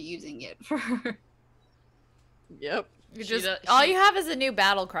that you're using it for her. Yep. All you have is a new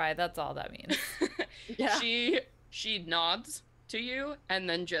battle cry. That's all that means. Yeah. She nods to you and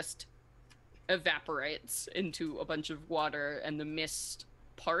then just evaporates into a bunch of water, and the mist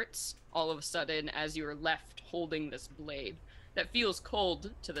parts all of a sudden as you are left holding this blade that feels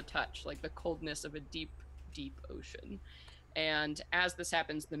cold to the touch, like the coldness of a deep, deep ocean. And as this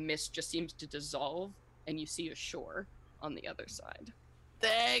happens, the mist just seems to dissolve, and you see a shore on the other side.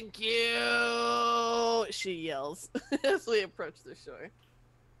 Thank you, she yells as we approach the shore.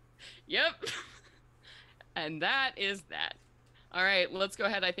 Yep. And that is that. All right, let's go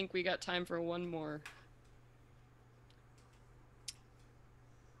ahead. I think we got time for one more.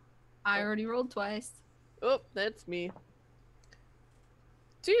 I already rolled twice. Oh, that's me.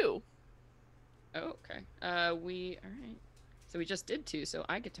 2. Oh, okay. All right. So we just did 2, so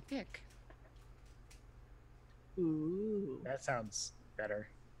I get to pick. Ooh. That sounds better.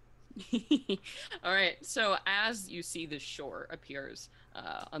 All right, so as you see the shore appears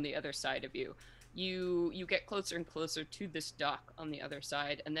on the other side of you, you get closer and closer to this dock on the other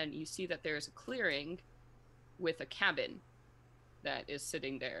side, and then you see that there's a clearing with a cabin that is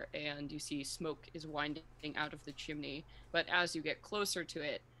sitting there, and you see smoke is winding out of the chimney. But as you get closer to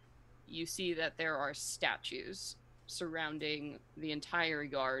it, you see that there are statues surrounding the entire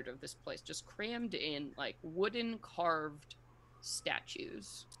yard of this place, just crammed in, like wooden carved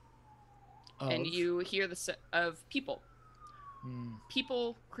statues. And you hear of people.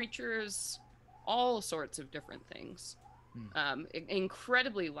 People, creatures, all sorts of different things.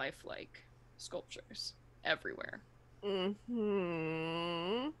 Incredibly lifelike sculptures everywhere.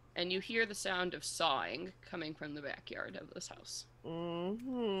 Mm-hmm. And you hear the sound of sawing coming from the backyard of this house.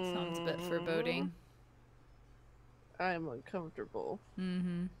 Mm-hmm. Sounds a bit foreboding. I'm uncomfortable.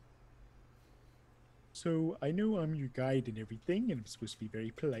 Mm-hmm. So I know I'm your guide and everything, and I'm supposed to be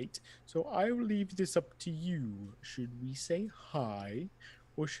very polite. So I will leave this up to you. Should we say hi,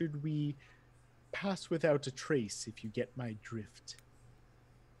 or should we pass without a trace, if you get my drift?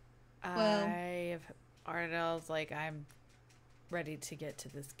 Arnold's like, I'm ready to get to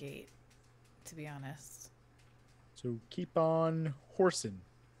this gate, to be honest. So keep on horsing.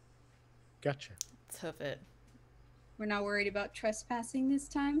 Gotcha. Let's hoof it. We're not worried about trespassing this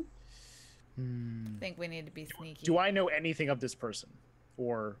time? I think we need to be sneaky. Do I know anything of this person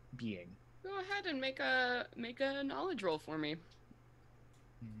or being? Go ahead and make a knowledge roll for me.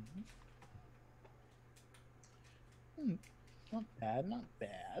 Not bad, not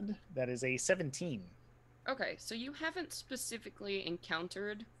bad. That is a 17. Okay, so you haven't specifically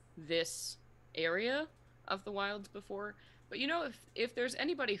encountered this area of the wilds before, but you know, if there's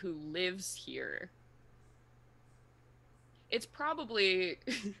anybody who lives here, it's probably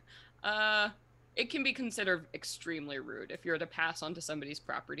it can be considered extremely rude if you're to pass onto somebody's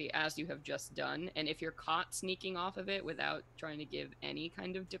property as you have just done, and if you're caught sneaking off of it without trying to give any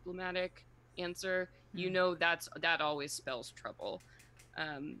kind of diplomatic answer, you know that always spells trouble.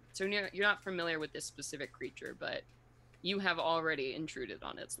 So you're not familiar with this specific creature, but you have already intruded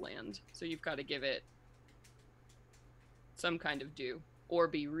on its land, so you've got to give it some kind of due, or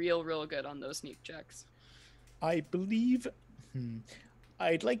be real good on those sneak checks. I believe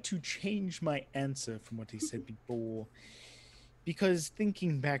I'd like to change my answer from what I said before, because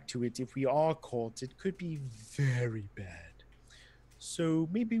thinking back to it, if we are caught, it could be very bad. So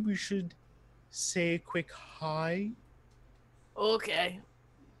maybe we should say a quick hi. Okay.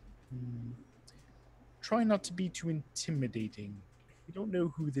 Try not to be too intimidating. We don't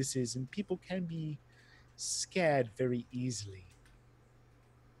know who this is, and people can be scared very easily.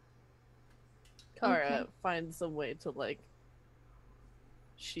 Kara finds some way to like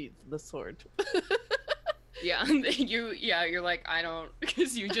sheath the sword. Yeah, you're like, I don't,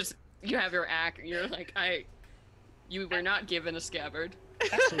 because you have your axe, you're like, you were not given a scabbard.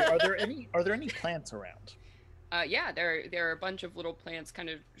 Actually, are there any plants around? Yeah, there are a bunch of little plants, kind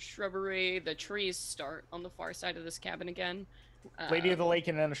of shrubbery. The trees start on the far side of this cabin again. Lady of the Lake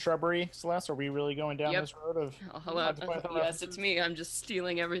and then a shrubbery, Celeste? Are we really going down this road of... hello. Yes, it's me. I'm just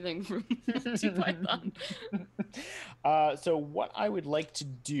stealing everything from Monty Python. So what I would like to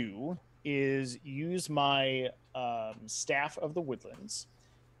do is use my Staff of the Woodlands.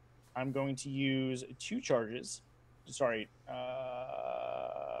 I'm going to use 3 charges to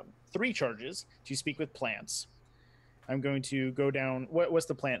speak with plants. I'm going to go down... What's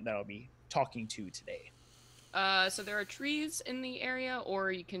the plant that I'll be talking to today? So there are trees in the area,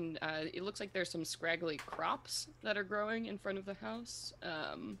 or you can, it looks like there's some scraggly crops that are growing in front of the house.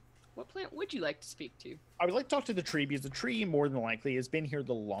 What plant would you like to speak to? I would like to talk to the tree, because the tree, more than likely, has been here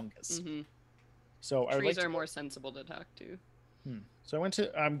the longest. Mm-hmm. So trees are more sensible to talk to. So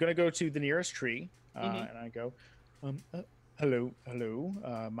I'm going to go to the nearest tree, and I go, hello.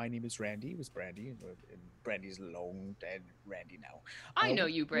 My name is Randy. It was Brandy. And Brandy's long dead Randy now. I know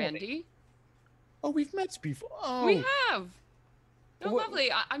you, Brandy. Oh, we've met before. Oh. We have. Oh, lovely.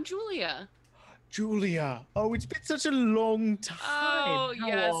 I'm Julia. Julia. Oh, it's been such a long time. Oh,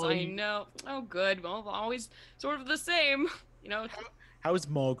 yes, I know. Oh, good. Well, always sort of the same. You know. How's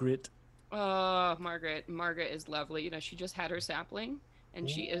Margaret? Margaret is lovely. You know, she just had her sapling, and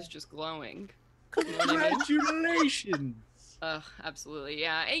she is just glowing. Congratulations. Absolutely,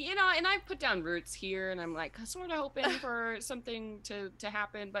 yeah. And, you know, and I've put down roots here, and I'm like sort of hoping for something to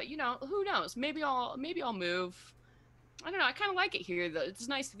happen, but you know, who knows? Maybe I'll move. I don't know. I kind of like it here, though. It's a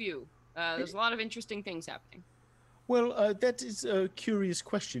nice view. There's a lot of interesting things happening. Well, that is a curious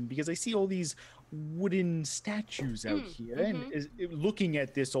question, because I see all these wooden statues out here, and looking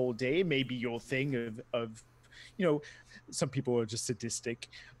at this all day may be your thing of you know, some people are just sadistic,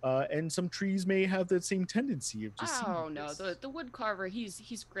 and some trees may have that same tendency of just... Oh, no, the wood carver,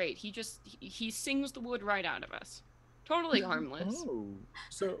 he's great. He sings the wood right out of us. Totally harmless. Oh,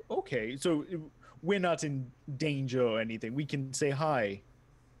 so, okay. So we're not in danger or anything. We can say hi.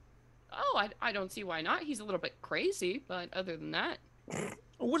 Oh, I don't see why not. He's a little bit crazy, but other than that...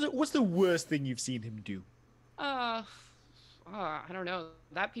 What's the worst thing you've seen him do? I don't know.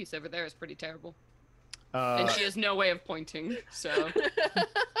 That piece over there is pretty terrible. And she has no way of pointing, so...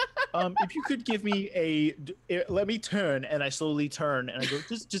 if you could give me let me turn, and I slowly turn, and I go,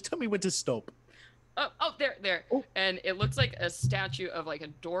 just tell me when to stop. Oh, there. Oh. And it looks like a statue of like a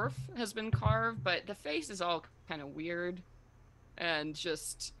dwarf has been carved, but the face is all kind of weird, and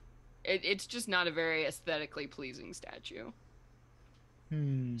just... It's just not a very aesthetically pleasing statue.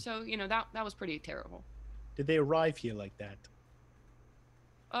 So, you know, that was pretty terrible. Did they arrive here like that?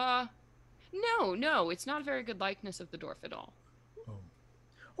 No, it's not a very good likeness of the dwarf at all. Oh.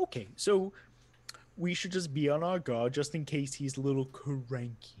 Okay, so we should just be on our guard just in case he's a little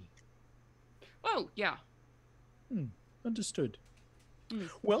cranky. Oh, yeah. Understood.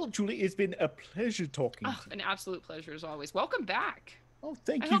 Well, Julie, it's been a pleasure talking to you. An absolute pleasure as always. Welcome back. Oh,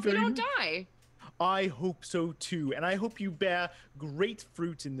 thank I you hope very you much. don't die. I hope so too, and I hope you bear great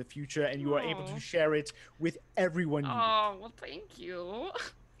fruit in the future, and you are able to share it with everyone. Oh, well, thank you.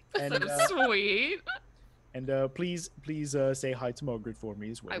 And, so sweet. And please say hi to Margaret for me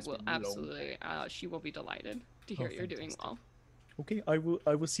as well. I will, absolutely. She will be delighted to hear you're doing well. Okay, I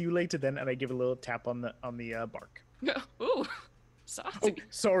will see you later then, and I give a little tap on the bark. Ooh, Oh, saucy.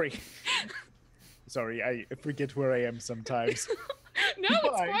 sorry. Sorry, I forget where I am sometimes. No, it's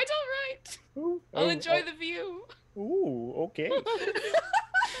Goodbye. quite all right. Ooh, I'll oh, enjoy the view. Ooh, okay.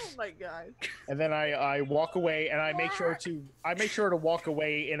 Oh my god. And then I walk away, and I make sure to walk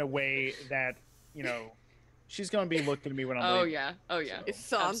away in a way that, you know, she's gonna be looking at me when I'm leaving. Yeah. Oh yeah. It's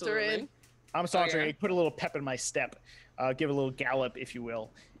sauntering. Absolutely. I'm sauntering. yeah. I put a little pep in my step, give a little gallop, if you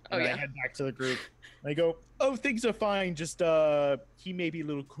will, and Oh, then I yeah. head back to the group. And I go, "Oh, things are fine. Just he may be a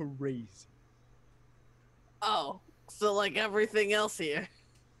little crazy." Oh, so like everything else here.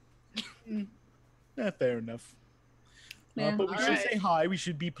 Fair enough. Yeah. But we should Alright. say hi. We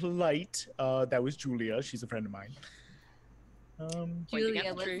should be polite. That was Julia. She's a friend of mine. Pointing at Julia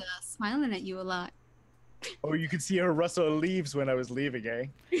the was tree. smiling at you a lot. Oh, you could see her rustle of leaves when I was leaving, eh?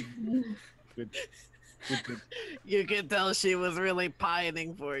 Good. Good. You could tell she was really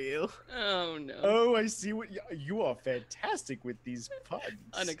pining for you. Oh no. Oh, I see what you are fantastic with these puns.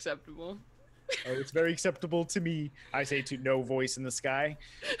 Unacceptable. Oh, it's very acceptable to me. I say to no voice in the sky.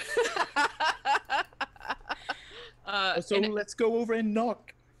 So and- let's go over and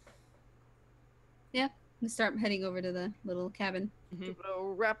knock. We start heading over to the little cabin. Mhm.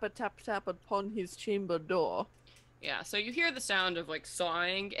 Rap a tap tap upon his chamber door. Yeah, so you hear the sound of like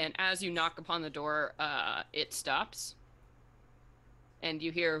sawing, and as you knock upon the door, it stops. And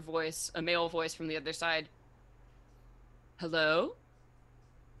you hear a male voice from the other side. Hello?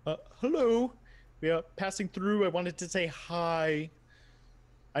 Hello. We are passing through. I wanted to say hi.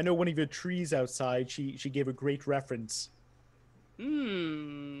 I know one of your trees outside. She gave a great reference.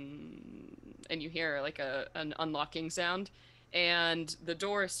 And you hear like an unlocking sound, and the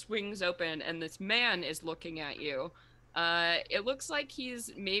door swings open, and this man is looking at you. It looks like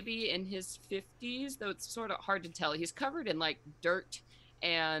he's maybe in his 50s, though it's sort of hard to tell. He's covered in like dirt,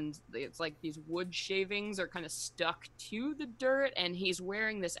 and it's like these wood shavings are kind of stuck to the dirt, and he's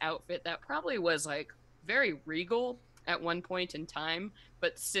wearing this outfit that probably was like very regal at one point in time,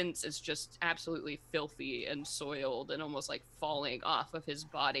 but since it's just absolutely filthy and soiled and almost like falling off of his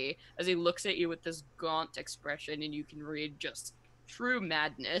body as he looks at you with this gaunt expression, and you can read just true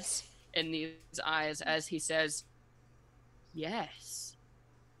madness in these eyes as he says, "Yes,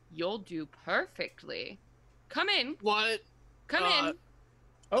 you'll do perfectly. Come in. What? Come in."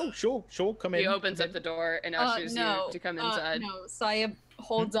 Oh, sure. Come in. He opens up the door and ushers you to come inside. No, Saya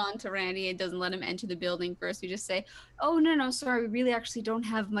holds on to Randy and doesn't let him enter the building first. We just say, "Oh no, sorry, we really actually don't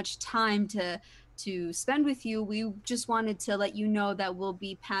have much time to spend with you. We just wanted to let you know that we'll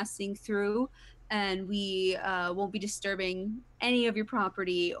be passing through, and we won't be disturbing any of your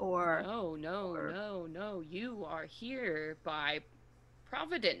property or." No. You are here by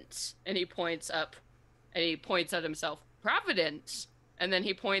Providence. And he points up and he points at himself. Providence. And then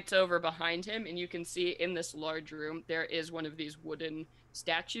he points over behind him, and you can see in this large room, there is one of these wooden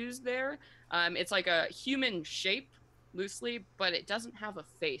statues there. It's like a human shape, loosely, but it doesn't have a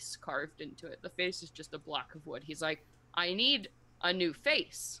face carved into it. The face is just a block of wood. He's like, I need a new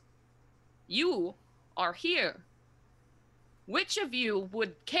face. You are here. Which of you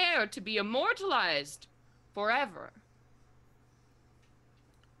would care to be immortalized forever?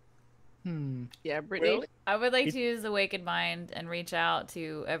 Yeah, Brittany. Well, I would like to use Awakened Mind and reach out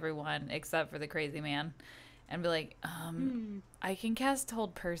to everyone except for the crazy man and be like, I can cast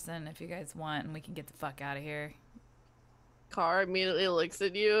Hold Person if you guys want, and we can get the fuck out of here. Car immediately looks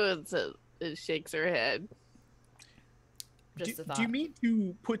at you and says, and shakes her head. Just a thought. Do you mean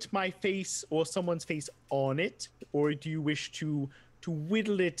to put my face or someone's face on it, or do you wish to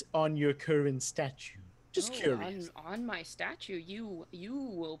whittle it on your current statue? Just curious. On my statue, you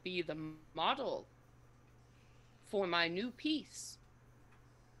will be the model for my new piece.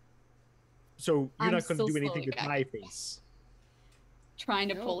 So you're I'm not going to still do anything slowly with back. my face. Trying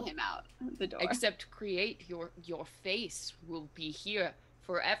to pull No. him out the door. Except create your face will be here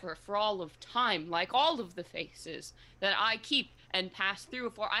forever, for all of time, like all of the faces that I keep and pass through,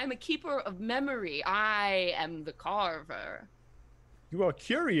 for I am a keeper of memory. I am the carver. You are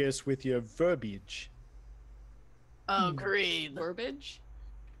curious with your verbiage. Agreed. Verbiage?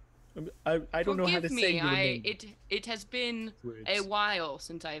 I don't know how to Forgive say me, your name. it has been Words. a while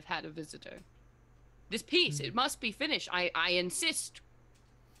since I've had a visitor. This piece, it must be finished. I insist.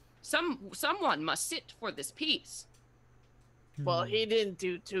 Someone must sit for this piece. Well, he didn't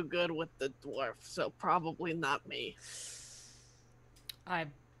do too good with the dwarf, so probably not me.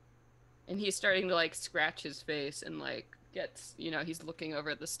 And he's starting to like scratch his face and like gets, he's looking over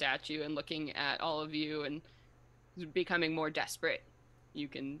at the statue and looking at all of you and he's becoming more desperate. You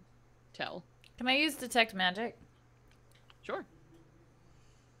can tell. Can I use Detect Magic? Sure.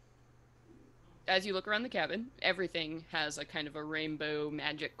 as you look around the cabin, everything has a kind of a rainbow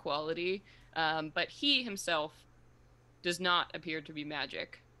magic quality, but he himself does not appear to be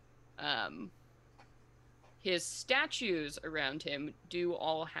magic. His statues around him do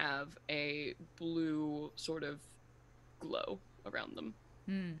all have a blue sort of glow around them.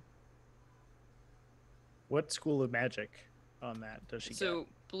 What school of magic on that does she get? So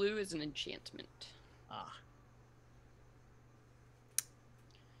blue is an enchantment. Ah.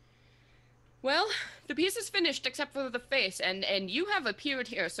 Well, the piece is finished except for the face, and you have appeared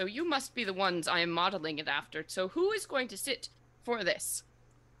here, so you must be the ones I am modeling it after. So who is going to sit for this?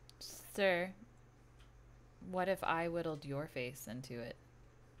 Sir, what if I whittled your face into it?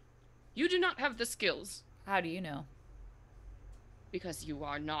 You do not have the skills. How do you know? Because you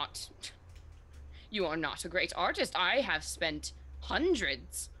are not a great artist. I have spent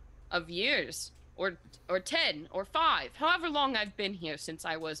hundreds of years, or 10, or 5, however long I've been here since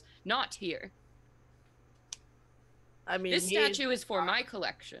I was not here. I mean, This statue is for my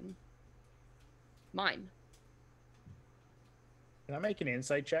collection. Mine. Can I make an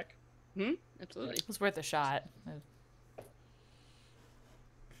insight check? Absolutely. It was worth a shot.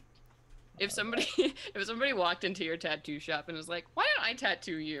 If somebody walked into your tattoo shop and was like, "Why don't I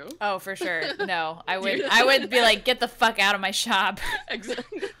tattoo you?" Oh, for sure. No, I would be like, get the fuck out of my shop.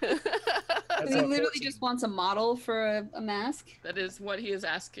 Exactly. He literally just wants a model for a mask. That is what he is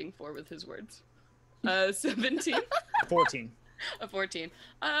asking for with his words. 17. 14. A 14.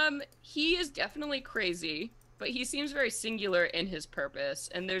 He is definitely crazy, but he seems very singular in his purpose,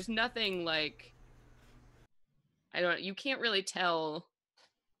 and there's nothing like, you can't really tell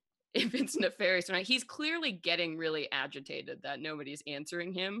if it's nefarious or not. He's clearly getting really agitated that nobody's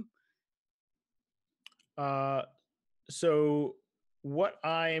answering him. So what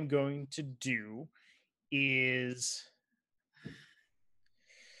I am going to do is,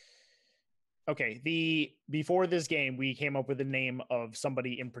 okay, before this game we came up with the name of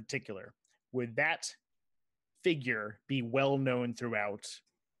somebody in particular. Would that figure be well known throughout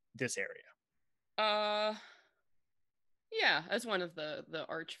this area? Yeah, as one of the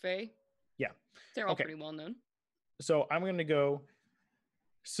archfey. Yeah. They're all Okay. pretty well known. So I'm going to go,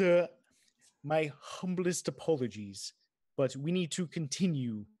 sir, my humblest apologies, but we need to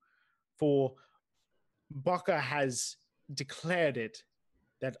continue, for Baka has declared it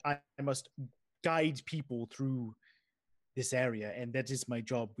that I must guide people through this area, and that is my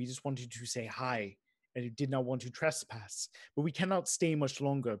job. We just wanted to say hi, and we did not want to trespass, but we cannot stay much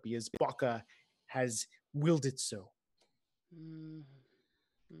longer because Baka has willed it so.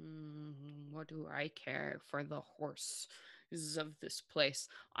 What do I care for the horse of this place?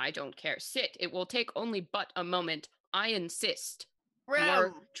 I don't care. Sit. It will take only but a moment. I insist.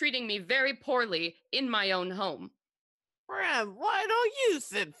 You're treating me very poorly in my own home. Rem, why don't you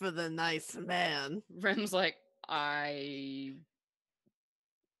sit for the nice man? Rem's like, and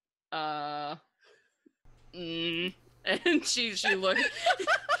she looked.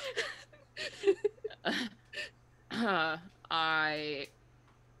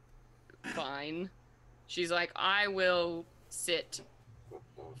 Fine. She's like, I will sit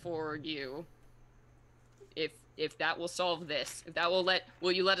for you. If that will solve this. If that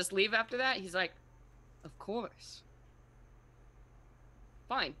will you let us leave after that? He's like, of course.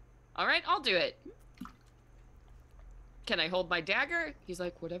 Fine. All right, I'll do it. Can I hold my dagger? He's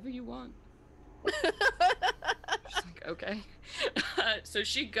like, whatever you want. She's like, okay. So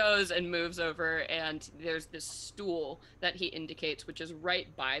she goes and moves over, and there's this stool that he indicates, which is right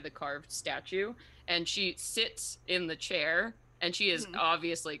by the carved statue. And she sits in the chair, and she is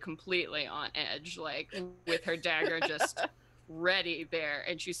obviously completely on edge, like with her dagger just ready there.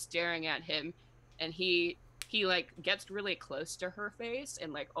 And she's staring at him, and he like gets really close to her face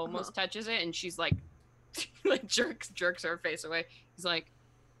and like almost touches it, and she's like, like jerks her face away. He's like,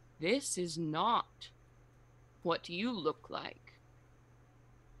 this is not what you look like.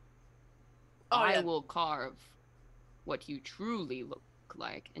 I will carve what you truly look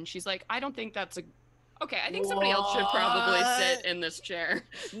like. And she's like, I don't think that's okay, I think somebody else should probably sit in this chair.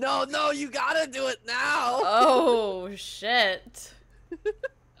 No, you gotta do it now. Oh, shit.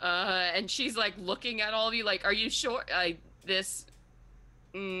 And she's like looking at all of you like, are you sure?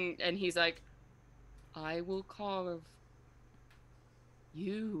 And he's like, I will carve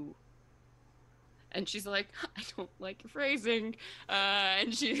you. And she's like, I don't like your phrasing.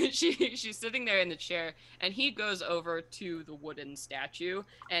 And she's sitting there in the chair, and he goes over to the wooden statue,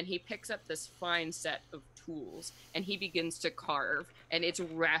 and he picks up this fine set of tools, and he begins to carve. And it's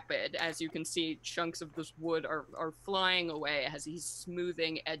rapid. As you can see, chunks of this wood are flying away as he's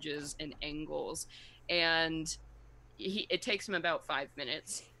smoothing edges and angles. And it takes him about 5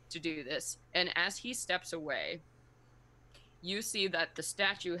 minutes. to do this. And as he steps away, you see that the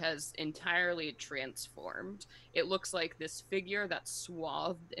statue has entirely transformed. It looks like this figure that's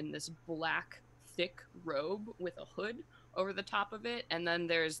swathed in this black, thick robe with a hood over the top of it, and then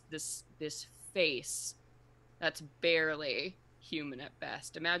there's this face that's barely human at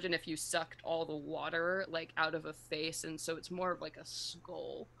best. Imagine if you sucked all the water like out of a face, and so it's more of like a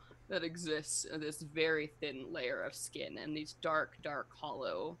skull that exists in this very thin layer of skin and these dark,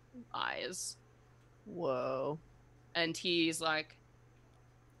 hollow eyes. Whoa. And he's like,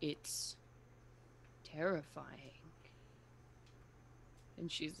 it's terrifying.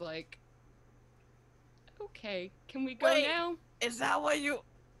 And she's like, okay, can we go Wait. now? Is that what you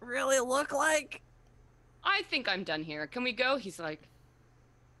really look like? I think I'm done here. Can we go? He's like,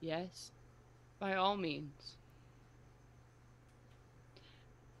 yes, by all means.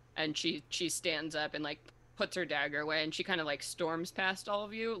 And she stands up and like puts her dagger away, and she kind of like storms past all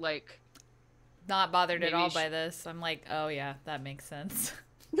of you, like Not bothered at Maybe all by this. I'm like, oh yeah, that makes sense.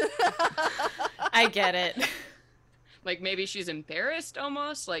 I get it. like maybe she's embarrassed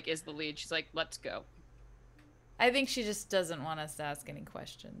almost, like is the lead. She's like, let's go. I think she just doesn't want us to ask any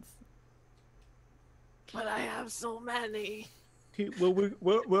questions. But I have so many. Okay, well,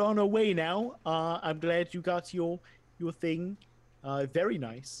 we're on our way now. I'm glad you got your thing. Very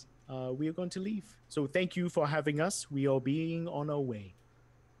nice. We are going to leave. So thank you for having us. We are being on our way.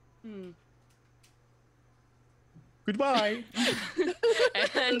 Goodbye.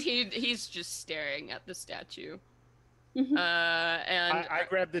 And he's just staring at the statue. Mhm. And I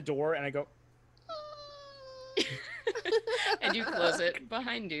grab the door and I go. and you close it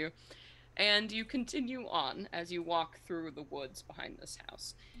behind you. And you continue on as you walk through the woods behind this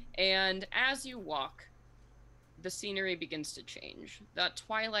house. And as you walk, the scenery begins to change. That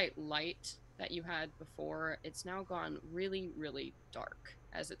twilight light that you had before, it's now gone really, really dark,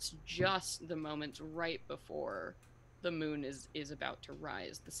 as it's just the moment right before the moon is about to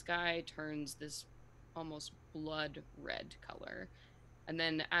rise. The sky turns this almost blood red color. And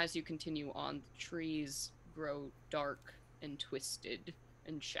then as you continue on, the trees grow dark and twisted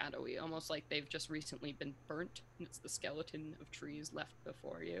and shadowy, almost like they've just recently been burnt, and it's the skeleton of trees left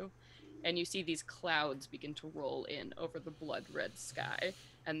before you. And you see these clouds begin to roll in over the blood red sky,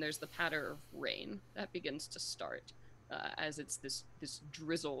 and there's the patter of rain that begins to start as it's this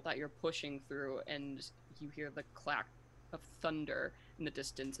drizzle that you're pushing through, and you hear the clack of thunder in the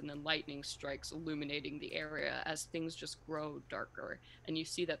distance, and then lightning strikes, illuminating the area as things just grow darker. And you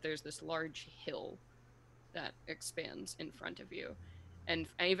see that there's this large hill that expands in front of you. And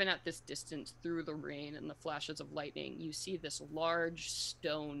even at this distance, through the rain and the flashes of lightning, you see this large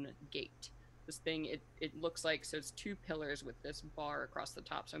stone gate. This thing, it looks like, so it's two pillars with this bar across the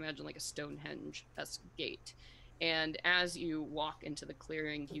top. So imagine like a Stonehenge-esque gate. And as you walk into the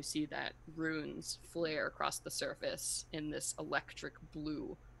clearing, you see that runes flare across the surface in this electric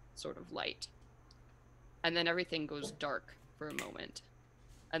blue sort of light. And then everything goes dark for a moment.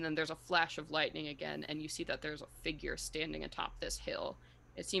 And then there's a flash of lightning again, and you see that there's a figure standing atop this hill.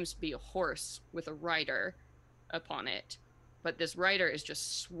 It seems to be a horse with a rider upon it, but this rider is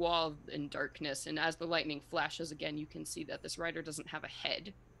just swathed in darkness, and as the lightning flashes again, you can see that this rider doesn't have a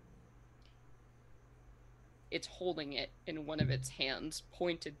head. It's holding it in one of its hands,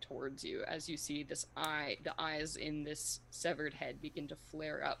 pointed towards you, as you see this eye, the eyes in this severed head begin to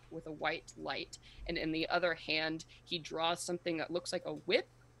flare up with a white light, and in the other hand, he draws something that looks like a whip,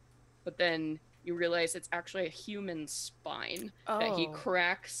 but then you realize it's actually a human spine that he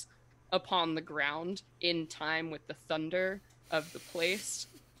cracks upon the ground in time with the thunder of the place.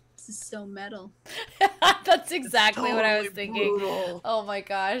 This is so metal. That's exactly what I was Totally thinking. brutal. Oh my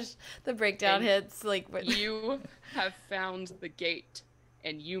gosh. The breakdown And hits like You have found the gate,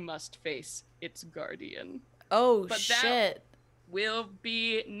 and you must face its guardian. oh But shit. Will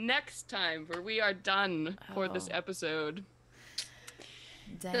be next time, for we are done for this Oh. episode.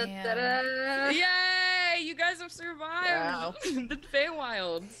 Damn. Da-da-da. Yay! You guys have survived Wow. the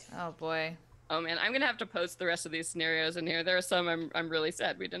Feywilds. Oh boy. Oh man, I'm gonna have to post the rest of these scenarios in here. There are some I'm really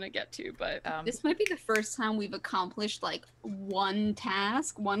sad we didn't get to, but This might be the first time we've accomplished like one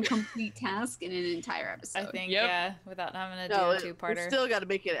complete task in an entire episode. I think Yep. yeah, without having to No, do a we two-parter. still got to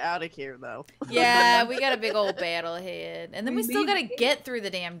make it out of here, though. Yeah, we got a big old battle ahead. And then we We still made got to it. get through the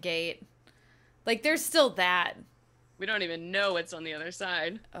damn gate. Like there's still that. we don't even know what's on the other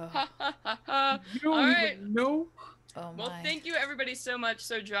side. Oh, Ha ha ha ha. You don't All right. even know. oh Well, my. thank you everybody so much.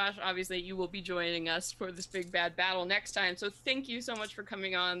 So Josh, obviously you will be joining us for this big bad battle next time. So thank you so much for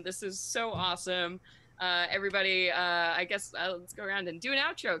coming on. This is so awesome. Everybody, I guess let's go around and do an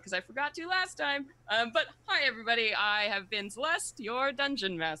outro because I forgot to last time. But hi, everybody. I have been Celeste, your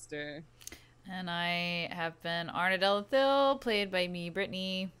dungeon master. And I have been Arna Delathil, played by me,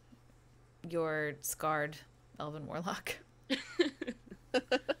 Brittany, your scarred elven warlock.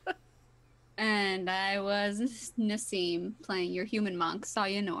 And I was Nassim, playing your human monk,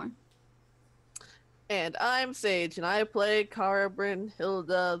 Sayanor. And I'm Sage, and I play Cara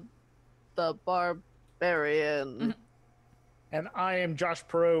Brynhilda the Barbarian. And I am Josh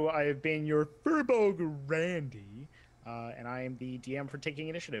Perault. I have been your Furbolg Randy, and I am the DM for Taking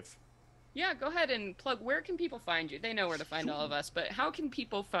Initiative. Yeah, go ahead and plug. Where can people find you? They know where to find all of us, but how can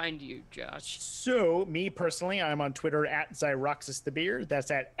people find you, Josh? So, me personally, I'm on Twitter at Zyroxis the Beard. That's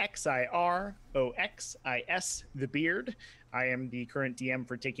at XIROXIS the Beard. I am the current DM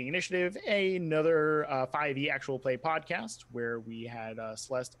for Taking Initiative, another 5e actual play podcast where we had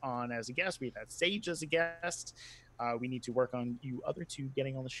Celeste on as a guest. We've had Sage as a guest. We need to work on you other two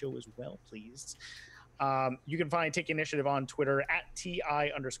getting on the show as well, please. You can find Take Initiative on Twitter at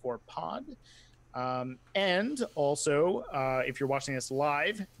TI_pod. And also, if you're watching this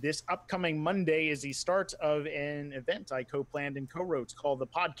live, this upcoming Monday is the start of an event I co-planned and co-wrote called the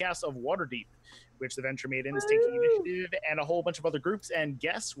Podcast of Waterdeep, which the Venture Maidens, Taking Initiative, and a whole bunch of other groups and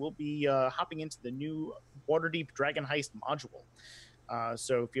guests will be hopping into the new Waterdeep Dragon Heist module.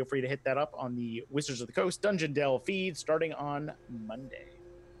 So feel free to hit that up on the Wizards of the Coast Dungeon Delve feed starting on Monday.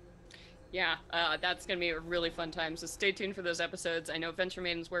 Yeah, that's going to be a really fun time. So stay tuned for those episodes. I know Venture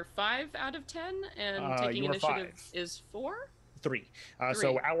Maidens were 5 out of 10, and Taking Initiative 5. is 4? 3.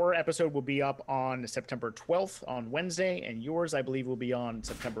 So our episode will be up on September 12th on Wednesday, and yours, I believe, will be on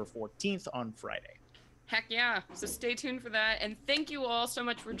September 14th on Friday. Heck yeah. So stay tuned for that. And thank you all so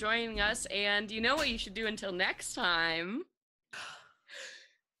much for joining us. And you know what you should do until next time?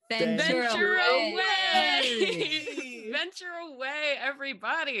 Venture away! Venture away,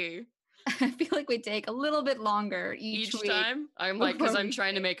 everybody! I feel like we take a little bit longer each week. Time? I'm like, because I'm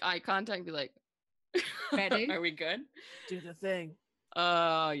trying to make eye contact and be like, ready? Are we good? Do the thing.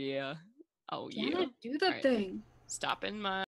 Yeah. Oh, yeah. Do the thing. Stop in my